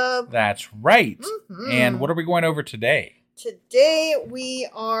Book Club. That's right. And what are we going over today? Today we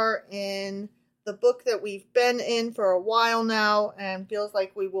are in the book that we've been in for a while now and feels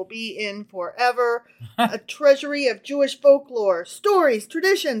like we will be in forever. A treasury of Jewish folklore, stories,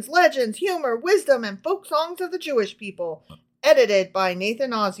 traditions, legends, humor, wisdom, and folk songs of the Jewish people. Edited by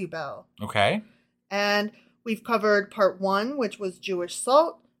Nathan Ozubel. Okay. And we've covered part 1, which was Jewish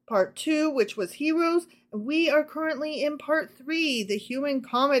Salt, part 2, which was Heroes, and we are currently in part 3, the human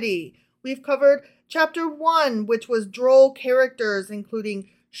comedy. We've covered chapter 1, which was droll characters, including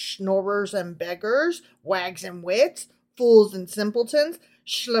schnorrers and beggars, wags and wits, fools and simpletons,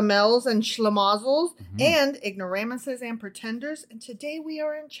 schlemels and schlemazzles, and ignoramuses and pretenders. And today we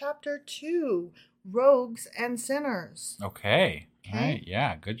are in chapter 2, rogues and sinners. Okay. All right.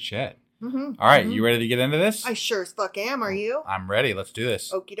 Yeah, good shit. All right, you ready to get into this? I sure as fuck am. Are you? I'm ready. Let's do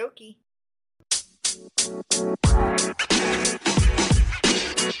this. Okie dokie.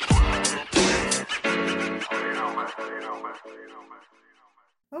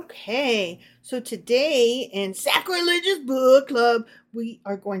 Okay, so today in Sacrilegious Book Club, we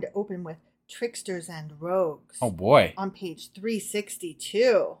are going to open with Tricksters and Rogues. Oh boy. On page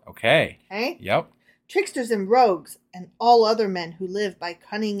 362. Okay. Okay? Yep. Tricksters and rogues and all other men who live by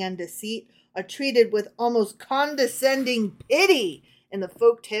cunning and deceit are treated with almost condescending pity in the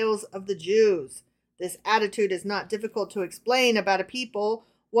folk tales of the Jews. This attitude is not difficult to explain about a people,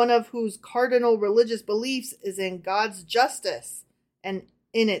 one of whose cardinal religious beliefs is in God's justice, and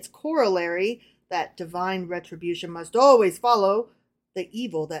in its corollary, that divine retribution must always follow the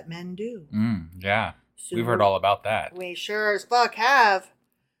evil that men do. Yeah, we've heard all about that. We sure as fuck have.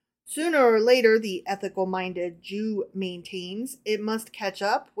 Sooner or later, the ethical-minded Jew maintains it must catch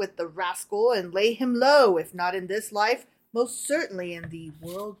up with the rascal and lay him low, if not in this life, Most certainly in the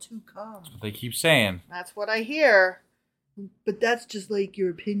world to come. That's what they keep saying. That's what I hear. But that's just like your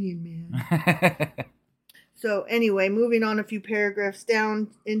opinion, man. So anyway, moving on a few paragraphs down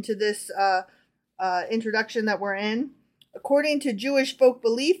into this introduction that we're in. According to Jewish folk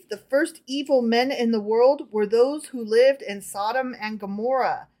belief, the first evil men in the world were those who lived in Sodom and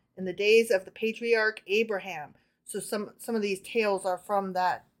Gomorrah in the days of the patriarch Abraham. So some of these tales are from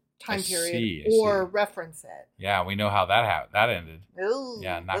that time period or reference it. Yeah, we know how that ended. Ooh,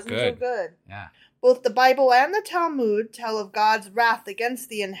 yeah, not wasn't good. So good. Yeah. Both the Bible and the Talmud tell of God's wrath against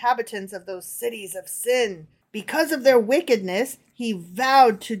the inhabitants of those cities of sin. Because of their wickedness, he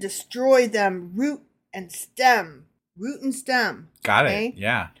vowed to destroy them root and stem. Root and stem. Got it.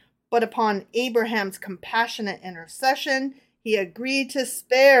 Yeah. But upon Abraham's compassionate intercession, he agreed to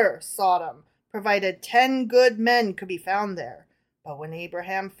spare Sodom, provided 10 good men could be found there. But when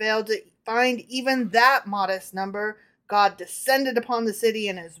Abraham failed to find even that modest number, God descended upon the city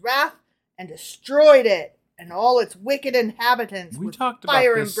in his wrath and destroyed it and all its wicked inhabitants with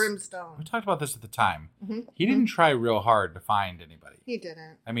fire and brimstone. We talked about this at the time. Mm-hmm. He didn't try real hard to find anybody. He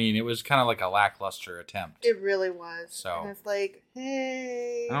didn't. I mean, it was kind of like a lackluster attempt. It really was. So and it's like,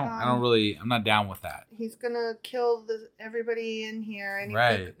 hey, I'm not down with that. He's gonna kill everybody in here, and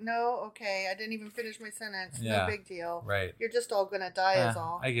right? No, okay, I didn't even finish my sentence. Yeah. No big deal. Right. You're just all gonna die, is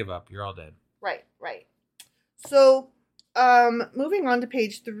all. I give up. You're all dead. Right. So, moving on to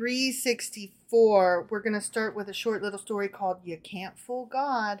page 364, we're gonna start with a short little story called "You Can't Fool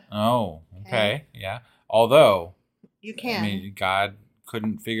God." Oh, okay. Yeah. Although you can. I mean, God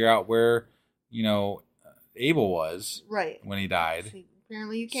couldn't figure out where, Abel was. Right. When he died. So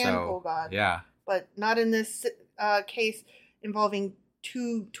apparently you can fool God. Yeah. But not in this case involving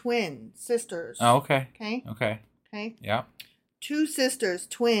two twin sisters. Oh, okay. Okay. Yeah. Two sisters,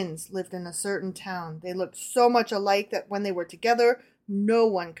 twins, lived in a certain town. They looked so much alike that when they were together, no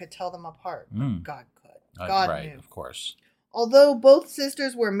one could tell them apart. God could. God right, knew. Of course. Although both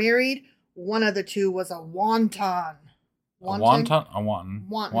sisters were married, one of the two was a wanton. A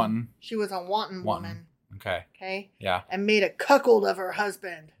wanton. She was a wanton woman. Okay. Yeah. And made a cuckold of her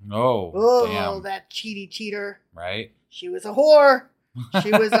husband. Oh, damn. That cheater. Right. She was a whore.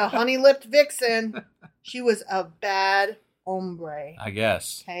 She was a honey-lipped vixen. She was a bad hombre. I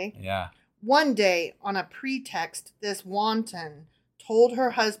guess. Okay. Yeah. One day, on a pretext, this wanton told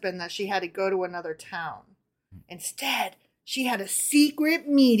her husband that she had to go to another town. Instead, she had a secret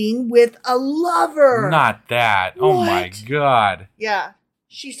meeting with a lover. Not that. What? Oh my God. Yeah.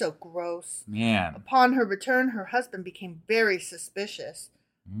 She's so gross. Man. Upon her return, her husband became very suspicious.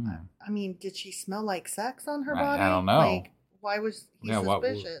 I mean, did she smell like sex on her body? I don't know. Like, why was he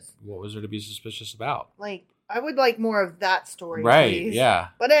suspicious? What was there to be suspicious about? Like, I would like more of that story, right, please. Yeah.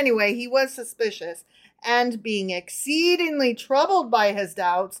 But anyway, he was suspicious. And being exceedingly troubled by his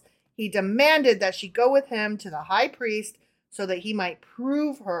doubts, he demanded that she go with him to the high priest so that he might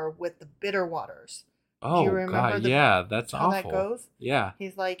prove her with the bitter waters. Oh, do you remember God, yeah, that's how awful. that goes? Yeah.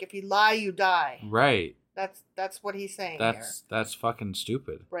 He's like, if you lie, you die. Right. That's what he's saying here. Here. That's fucking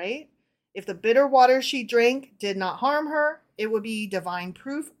stupid. Right? If the bitter water she drank did not harm her, it would be divine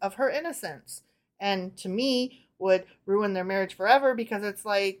proof of her innocence. And to me, would ruin their marriage forever because it's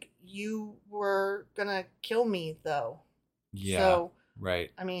like, you were going to kill me, though. Yeah, so,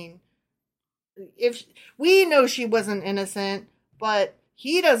 right. I mean, if we know she wasn't innocent, but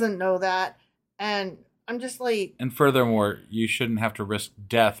he doesn't know that. And I'm just like... And furthermore, you shouldn't have to risk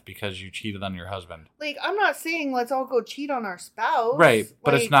death because you cheated on your husband. Like, I'm not saying let's all go cheat on our spouse. Right,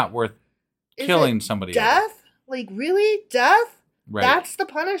 but like, it's not worth killing somebody. Death? Like, really? Death? Right. That's the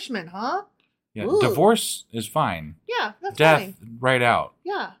punishment, huh? Yeah, Ooh. Divorce is fine. Yeah, that's Death, fine. right out.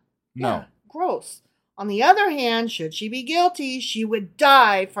 Yeah. No. Yeah, gross. On the other hand, should she be guilty, she would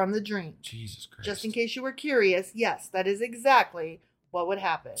die from the drink. Jesus Christ. Just in case you were curious, yes, that is exactly what would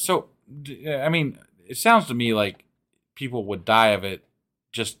happen. So, I mean, it sounds to me like people would die of it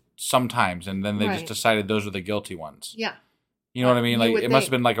just sometimes, and then they just decided those are the guilty ones. Yeah. You know what I mean? Like, it must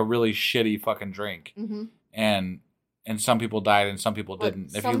have been like a really shitty fucking drink. Mm-hmm. And some people died and some people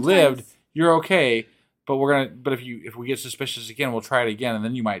didn't. If you lived, you're okay. But if we get suspicious again, we'll try it again, and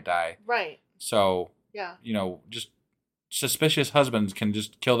then you might die. Right. So, yeah, just suspicious husbands can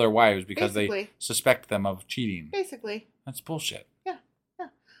just kill their wives because they suspect them of cheating. Basically. That's bullshit. Yeah.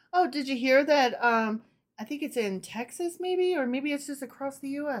 Oh, did you hear that? I think it's in Texas, maybe, or maybe it's just across the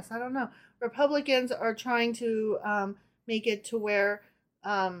U.S. I don't know. Republicans are trying to make it to where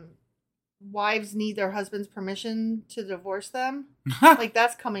wives need their husband's permission to divorce them. Like,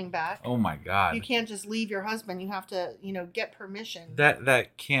 that's coming back. Oh my God! You can't just leave your husband. You have to, get permission.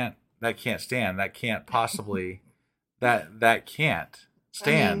 That can't stand. That can't possibly. That can't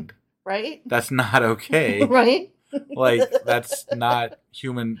stand. Right? That's not okay. Right? Like, that's not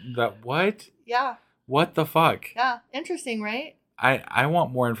human. What? Yeah. What the fuck? Yeah. Interesting, right? I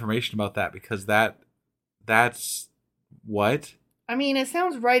want more information about that, because that's what? I mean, it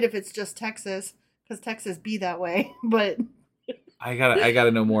sounds right if it's just Texas, because Texas be that way, but I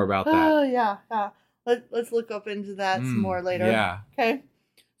gotta know more about that. Oh, yeah. Let's look up into that some more later. Yeah. Okay.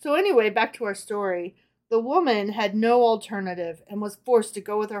 So anyway, back to our story. The woman had no alternative and was forced to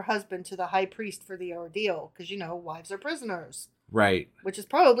go with her husband to the high priest for the ordeal, because, wives are prisoners. Right. Which is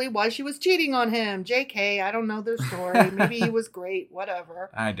probably why she was cheating on him. JK, I don't know their story. Maybe he was great, whatever.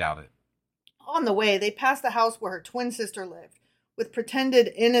 I doubt it. On the way, they passed the house where her twin sister lived. With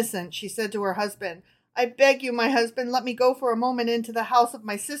pretended innocence, she said to her husband, "I beg you, my husband, let me go for a moment into the house of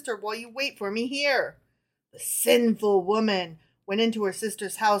my sister while you wait for me here." The sinful woman went into her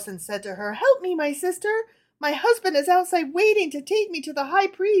sister's house and said to her, "Help me, my sister. My husband is outside waiting to take me to the high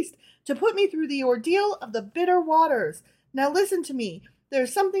priest to put me through the ordeal of the bitter waters. Now listen to me.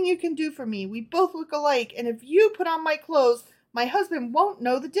 There's something you can do for me. We both look alike, and if you put on my clothes, my husband won't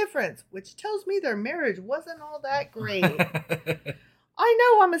know the difference," which tells me their marriage wasn't all that great. "I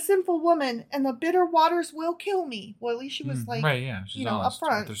know I'm a sinful woman, and the bitter waters will kill me." Well, at least she was right, yeah. She's honest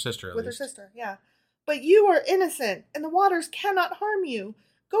upfront with her sister. With her sister, yeah. "But you are innocent, and the waters cannot harm you.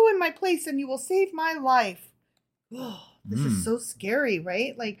 Go in my place, and you will save my life." Oh, this is so scary,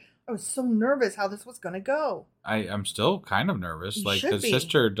 right? Like, I was so nervous how this was going to go. I'm still kind of nervous. You like, should the be.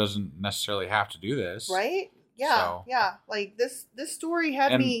 sister doesn't necessarily have to do this. Right? Yeah, So. yeah. Like, this story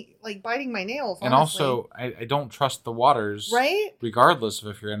had me, like, biting my nails, honestly. And also, I don't trust the waters. Right? Regardless of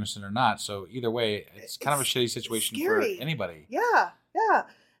if you're innocent or not. So, either way, it's kind of a shitty situation scary. for anybody. Yeah, yeah.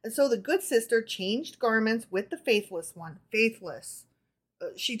 And so the good sister changed garments with the faithless one. Faithless.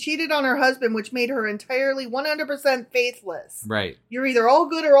 She cheated on her husband, which made her entirely 100% faithless. Right. You're either all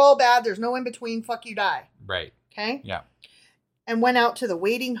good or all bad. There's no in between. Fuck you, die. Right. Okay? Yeah. And went out to the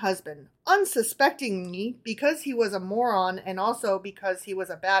waiting husband, unsuspectingly, because he was a moron and also because he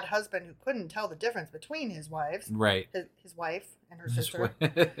was a bad husband who couldn't tell the difference between his wives. Right. His wife and her sister.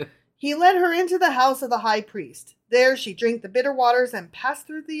 He led her into the house of the high priest. There she drank the bitter waters and passed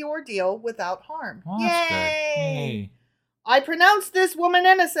through the ordeal without harm. Well, Yay! that's good. Yay! "I pronounce this woman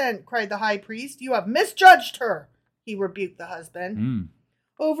innocent," cried the high priest. "You have misjudged her," he rebuked the husband.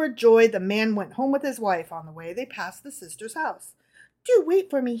 Overjoyed, the man went home with his wife. On the way, they passed the sister's house. "Do wait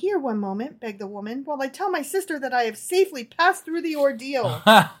for me here one moment," begged the woman, "while I tell my sister that I have safely passed through the ordeal."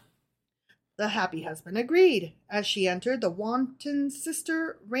 The happy husband agreed. As she entered, the wanton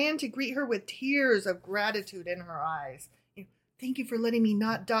sister ran to greet her with tears of gratitude in her eyes. "Thank you for letting me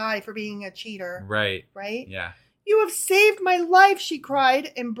not die for being a cheater." Right. Right? Yeah. "You have saved my life," she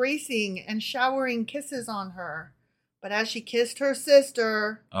cried, embracing and showering kisses on her. But as she kissed her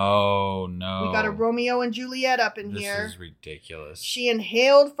sister... Oh, no. We got a Romeo and Juliet up in here. This is ridiculous. She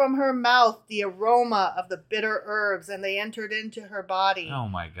inhaled from her mouth the aroma of the bitter herbs, and they entered into her body. Oh,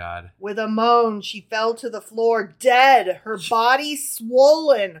 my God. With a moan, she fell to the floor, dead, her body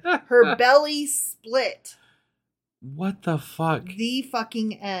swollen, her belly split. What the fuck? The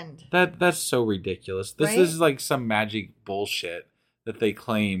fucking end. That's so ridiculous. This Right? is like some magic bullshit that they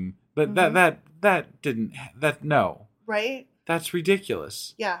claim. But that didn't... No. Right? That's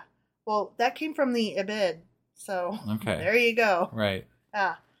ridiculous. Yeah. Well, that came from the Ibid. So, Okay. There you go. Right.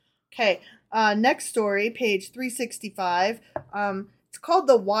 Okay. Next story, page 365. It's called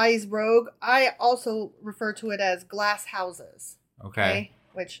The Wise Rogue. I also refer to it as glass houses. Okay.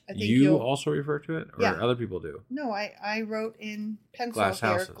 Which I think you also refer to it? Or Yeah. other people do? No, I wrote in pencil Glass here,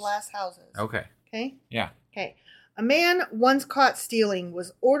 houses. glass houses. Okay. Okay? Yeah. Okay. A man once caught stealing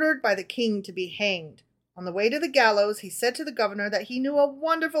was ordered by the king to be hanged. On the way to the gallows, he said to the governor that he knew a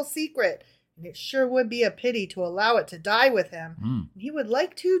wonderful secret, and it sure would be a pity to allow it to die with him. He would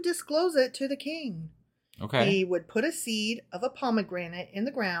like to disclose it to the king. Okay. He would put a seed of a pomegranate in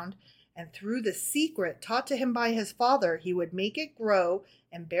the ground, and through the secret taught to him by his father, he would make it grow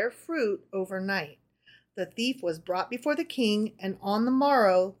and bear fruit overnight. The thief was brought before the king, and on the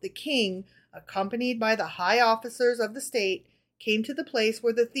morrow, the king, accompanied by the high officers of the state, came to the place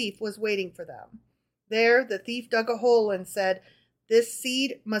where the thief was waiting for them. There, the thief dug a hole and said, "This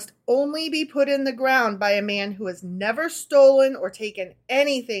seed must only be put in the ground by a man who has never stolen or taken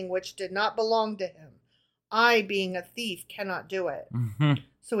anything which did not belong to him. I, being a thief, cannot do it."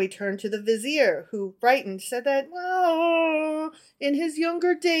 So he turned to the vizier, who, frightened, said that, well, in his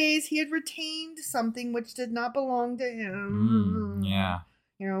younger days, he had retained something which did not belong to him. Yeah.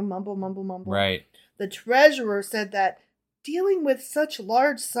 You know, mumble, mumble, mumble. Right. The treasurer said that dealing with such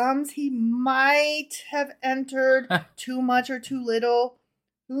large sums, he might have entered too much or too little.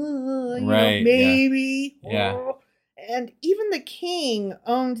 Maybe. Yeah. And even the king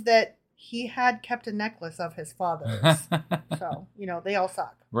owned that he had kept a necklace of his father's. So, they all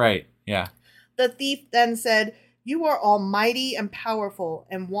suck. Right, yeah. The thief then said, "You are almighty and powerful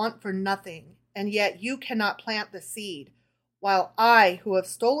and want for nothing, and yet you cannot plant the seed, while I, who have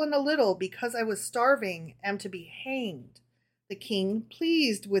stolen a little because I was starving, am to be hanged." The king,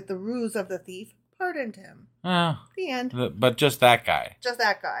 pleased with the ruse of the thief, pardoned him. The end. But just that guy. Just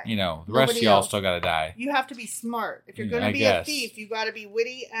that guy. The rest of y'all still got to die. You have to be smart. If you're going to be a thief, you got to be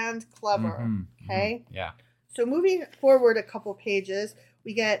witty and clever. Okay? Yeah. So moving forward a couple pages,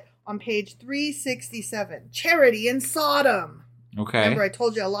 we get on page 367, Charity in Sodom. Okay. Remember, I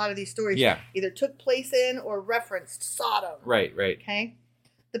told you a lot of these stories either took place in or referenced Sodom. Right. Okay?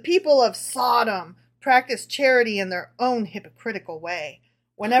 The people of Sodom practiced charity in their own hypocritical way.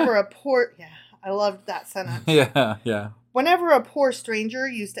 Whenever a poor... Yeah, I loved that sentence. Yeah. Whenever a poor stranger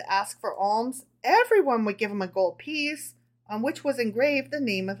used to ask for alms, everyone would give him a gold piece on which was engraved the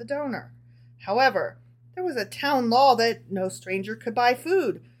name of the donor. However, there was a town law that no stranger could buy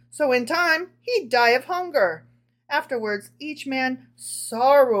food, so in time he'd die of hunger. Afterwards, each man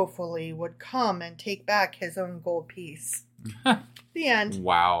sorrowfully would come and take back his own gold piece. The end.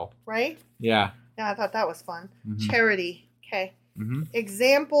 Wow. Right? Yeah. Yeah, I thought that was fun. Mm-hmm. Charity. Okay. Mm-hmm.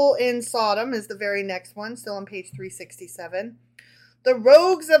 Example in Sodom is the very next one, still on page 367. The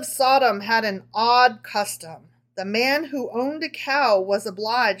rogues of Sodom had an odd custom. The man who owned a cow was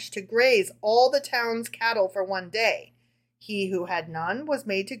obliged to graze all the town's cattle for 1 day. He who had none was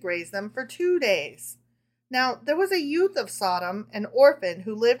made to graze them for 2 days. Now, there was a youth of Sodom, an orphan,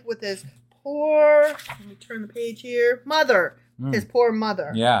 who lived with his poor, let me turn the page here, mother, his poor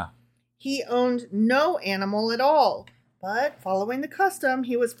mother. Yeah. He owned no animal at all, but following the custom,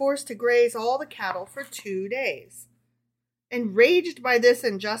 he was forced to graze all the cattle for 2 days. Enraged by this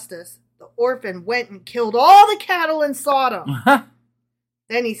injustice, the orphan went and killed all the cattle in Sodom.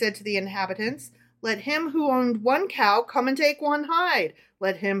 Then he said to the inhabitants, "Let him who owned 1 cow come and take 1 hide.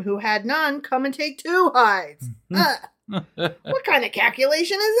 Let him who had none come and take 2 hides." What kind of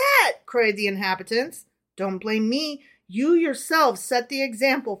calculation is that? Cried the inhabitants. "Don't blame me. You yourselves set the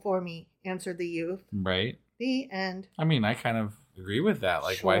example for me," answered the youth. Right. The end. I mean, I kind of agree with that.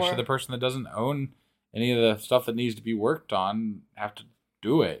 Like, why Sure. should the person that doesn't own any of the stuff that needs to be worked on have to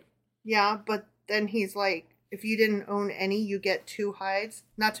do it? Yeah, but then he's like, if you didn't own any, you get 2 hides.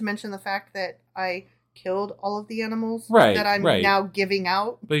 Not to mention the fact that I killed all of the animals that I'm now giving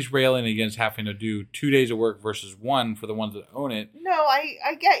out. But he's railing against having to do 2 days of work versus 1 for the ones that own it. No,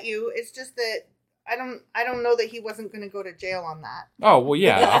 I get you. It's just that I don't know that he wasn't going to go to jail on that. Oh, well,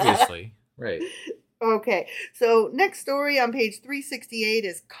 yeah, obviously. Right. Okay, so next story on page 368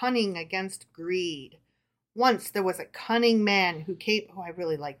 is cunning against greed. Once there was a cunning man who came... Oh, I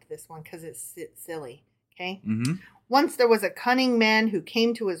really liked this one because it's silly. Okay? Mm-hmm. Once there was a cunning man who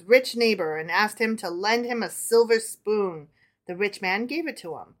came to his rich neighbor and asked him to lend him a silver spoon. The rich man gave it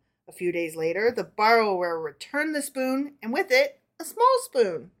to him. A few days later, the borrower returned the spoon, and with it, a small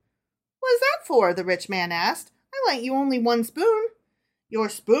spoon. "What is that for?" the rich man asked. "I lent you only 1 spoon." "Your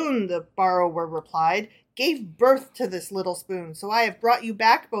spoon," the borrower replied, "gave birth to this little spoon, so I have brought you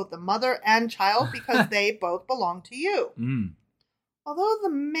back both the mother and child because they both belong to you." Although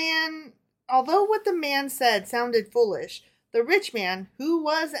what the man said sounded foolish, the rich man, who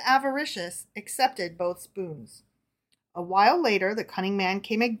was avaricious, accepted both spoons. A while later, the cunning man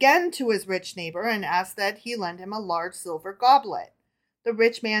came again to his rich neighbor and asked that he lend him a large silver goblet. The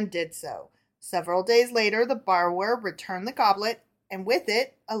rich man did so. Several days later, the borrower returned the goblet, and with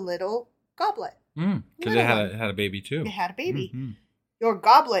it, a little goblet. Because it had a baby, too. It had a baby. Mm-hmm. "Your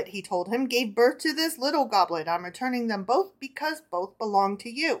goblet," he told him, "gave birth to this little goblet. I'm returning them both because both belong to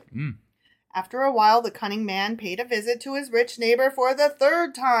you." After a while, the cunning man paid a visit to his rich neighbor for the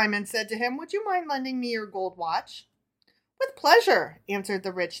 3rd time and said to him, "Would you mind lending me your gold watch?" "With pleasure," answered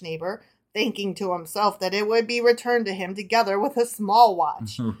the rich neighbor, thinking to himself that it would be returned to him together with a small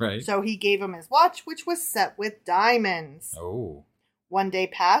watch. Right. So he gave him his watch, which was set with diamonds. Oh. 1 day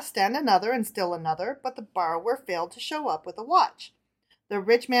passed, and another, and still another, but the borrower failed to show up with a watch. The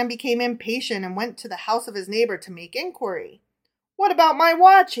rich man became impatient and went to the house of his neighbor to make inquiry. "What about my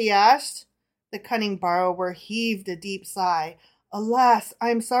watch?" he asked. The cunning borrower heaved a deep sigh. "Alas, I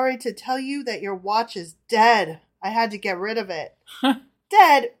am sorry to tell you that your watch is dead. I had to get rid of it."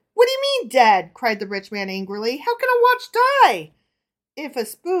 "Dead? What do you mean dead?" cried the rich man angrily. "How can a watch die?" "If a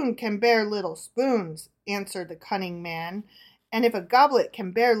spoon can bear little spoons," answered the cunning man, And if a goblet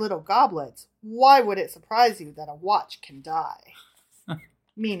can bear little goblets, why would it surprise you that a watch can die?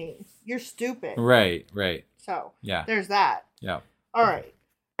 Meaning, you're stupid. Right. So, yeah, there's that. Yeah. All right.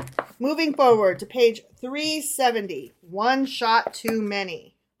 Moving forward to page 370. One shot too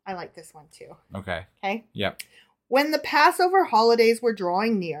many. I like this one too. Okay. Okay? Yep. When the Passover holidays were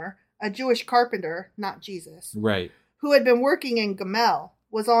drawing near, a Jewish carpenter, not Jesus, Right. who had been working in Gamel,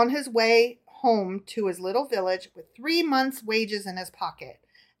 was on his way home to his little village with 3 months' wages in his pocket.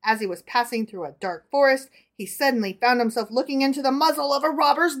 As he was passing through a dark forest, he suddenly found himself looking into the muzzle of a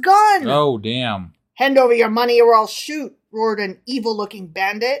robber's gun. Oh, damn. "Hand over your money or I'll shoot," roared an evil-looking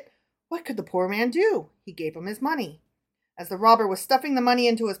bandit. What could the poor man do? He gave him his money. As the robber was stuffing the money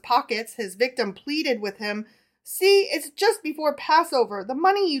into his pockets, his victim pleaded with him, "See, it's just before Passover. The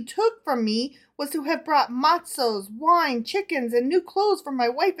money you took from me was to have brought matzos, wine, chickens, and new clothes for my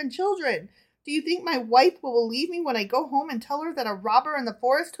wife and children. Do you think my wife will believe me when I go home and tell her that a robber in the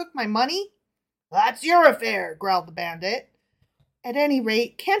forest took my money?" "That's your affair," growled the bandit. "At any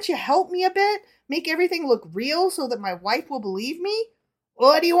rate, can't you help me a bit? Make everything look real so that my wife will believe me?"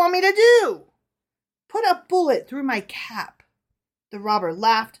 "What do you want me to do?" "Put a bullet through my cap." The robber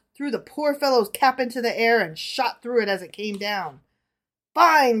laughed, threw the poor fellow's cap into the air, and shot through it as it came down.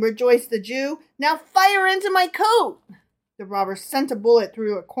 "Fine," rejoiced the Jew. "Now fire into my coat." The robber sent a bullet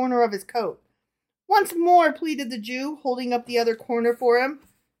through a corner of his coat. "Once more," pleaded the Jew, holding up the other corner for him.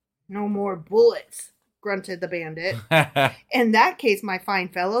 "No more bullets," grunted the bandit. "In that case, my fine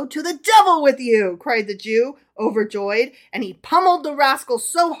fellow, to the devil with you," cried the Jew, overjoyed, and he pummeled the rascal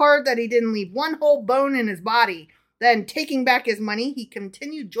so hard that he didn't leave one whole bone in his body. Then, taking back his money, he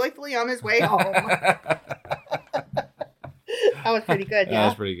continued joyfully on his way home. That was pretty good, yeah? That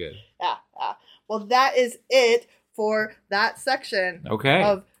was pretty good. Yeah. Well, that is it for that section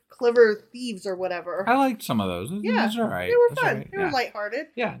of Clever Thieves or whatever. I liked some of those. Yeah, Those are all right. they were Those fun. Right. They were lighthearted.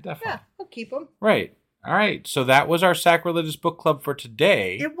 Yeah, definitely. Yeah, we'll keep them. Right. All right. So that was our Sacrilegious Book Club for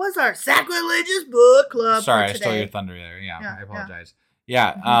today. It was our Sacrilegious Book Club Sorry, for today. I stole your thunder there. Yeah, I apologize. Yeah.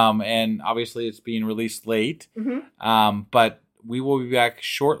 Yeah, and obviously it's being released late. Mm-hmm. But we will be back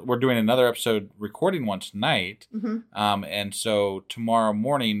short. We're doing another episode, recording one tonight. Mm-hmm. And so tomorrow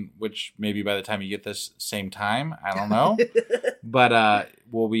morning, which maybe by the time you get this, same time, I don't know. But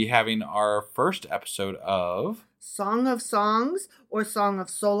we'll be having our first episode of Song of Songs or Song of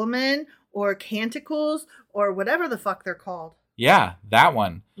Solomon or Canticles or whatever the fuck they're called. Yeah, that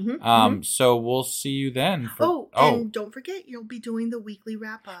one. Mm-hmm. So we'll see you then. And don't forget, you'll be doing the weekly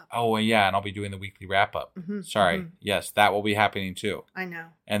wrap-up. Oh, yeah, and I'll be doing the weekly wrap-up. Mm-hmm. Sorry. Mm-hmm. Yes, that will be happening too. I know.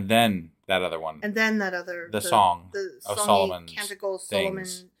 And then that other one. And then that other... The song of Solomon's Canticle,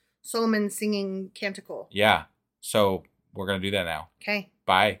 things. Solomon singing Canticle. Yeah. So we're going to do that now. Okay.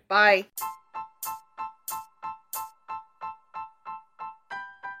 Bye. Bye.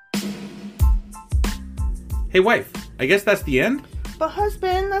 Hey, wife, I guess that's the end? But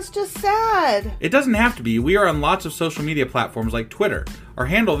husband, that's just sad. It doesn't have to be. We are on lots of social media platforms like Twitter. Our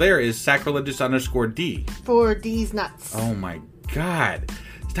handle there is sacrilegious_D. For D's nuts. Oh my God.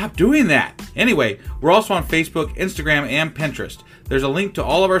 Stop doing that. Anyway, we're also on Facebook, Instagram, and Pinterest. There's a link to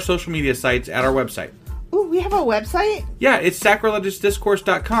all of our social media sites at our website. Ooh, we have a website? Yeah, it's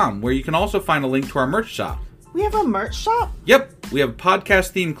sacrilegiousdiscourse.com, where you can also find a link to our merch shop. We have a merch shop? Yep, we have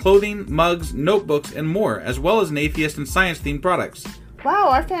podcast-themed clothing, mugs, notebooks, and more, as well as an atheist and science-themed products. Wow,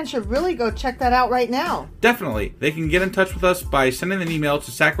 our fans should really go check that out right now. Definitely. They can get in touch with us by sending an email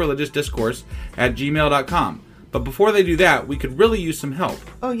to sacrilegiousdiscourse@gmail.com. But before they do that, we could really use some help.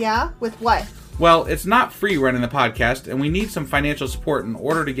 Oh yeah? With what? Well, it's not free running the podcast, and we need some financial support in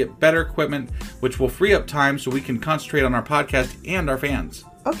order to get better equipment, which will free up time so we can concentrate on our podcast and our fans.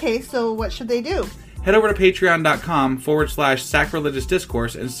 Okay, so what should they do? Head over to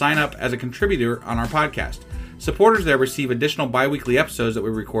patreon.com/sacrilegiousdiscourse and sign up as a contributor on our podcast. Supporters there receive additional bi-weekly episodes that we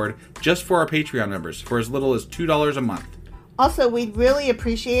record just for our Patreon members for as little as $2 a month. Also, we'd really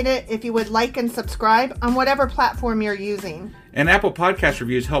appreciate it if you would like and subscribe on whatever platform you're using. And Apple Podcast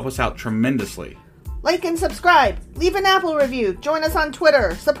reviews help us out tremendously. Like and subscribe. Leave an Apple review. Join us on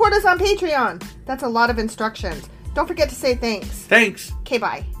Twitter. Support us on Patreon. That's a lot of instructions. Don't forget to say thanks. Thanks. Okay,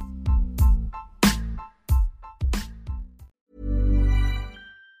 bye.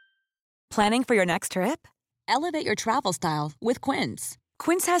 Planning for your next trip? Elevate your travel style with Quince.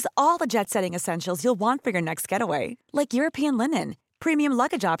 Quince has all the jet-setting essentials you'll want for your next getaway, like European linen, premium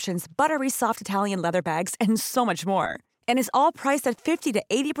luggage options, buttery soft Italian leather bags, and so much more. And is all priced at 50 to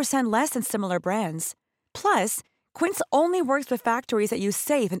 80% less than similar brands. Plus, Quince only works with factories that use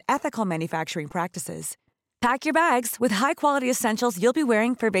safe and ethical manufacturing practices. Pack your bags with high-quality essentials you'll be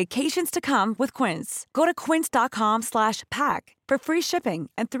wearing for vacations to come with Quince. Go to quince.com/pack for free shipping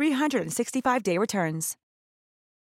and 365-day returns.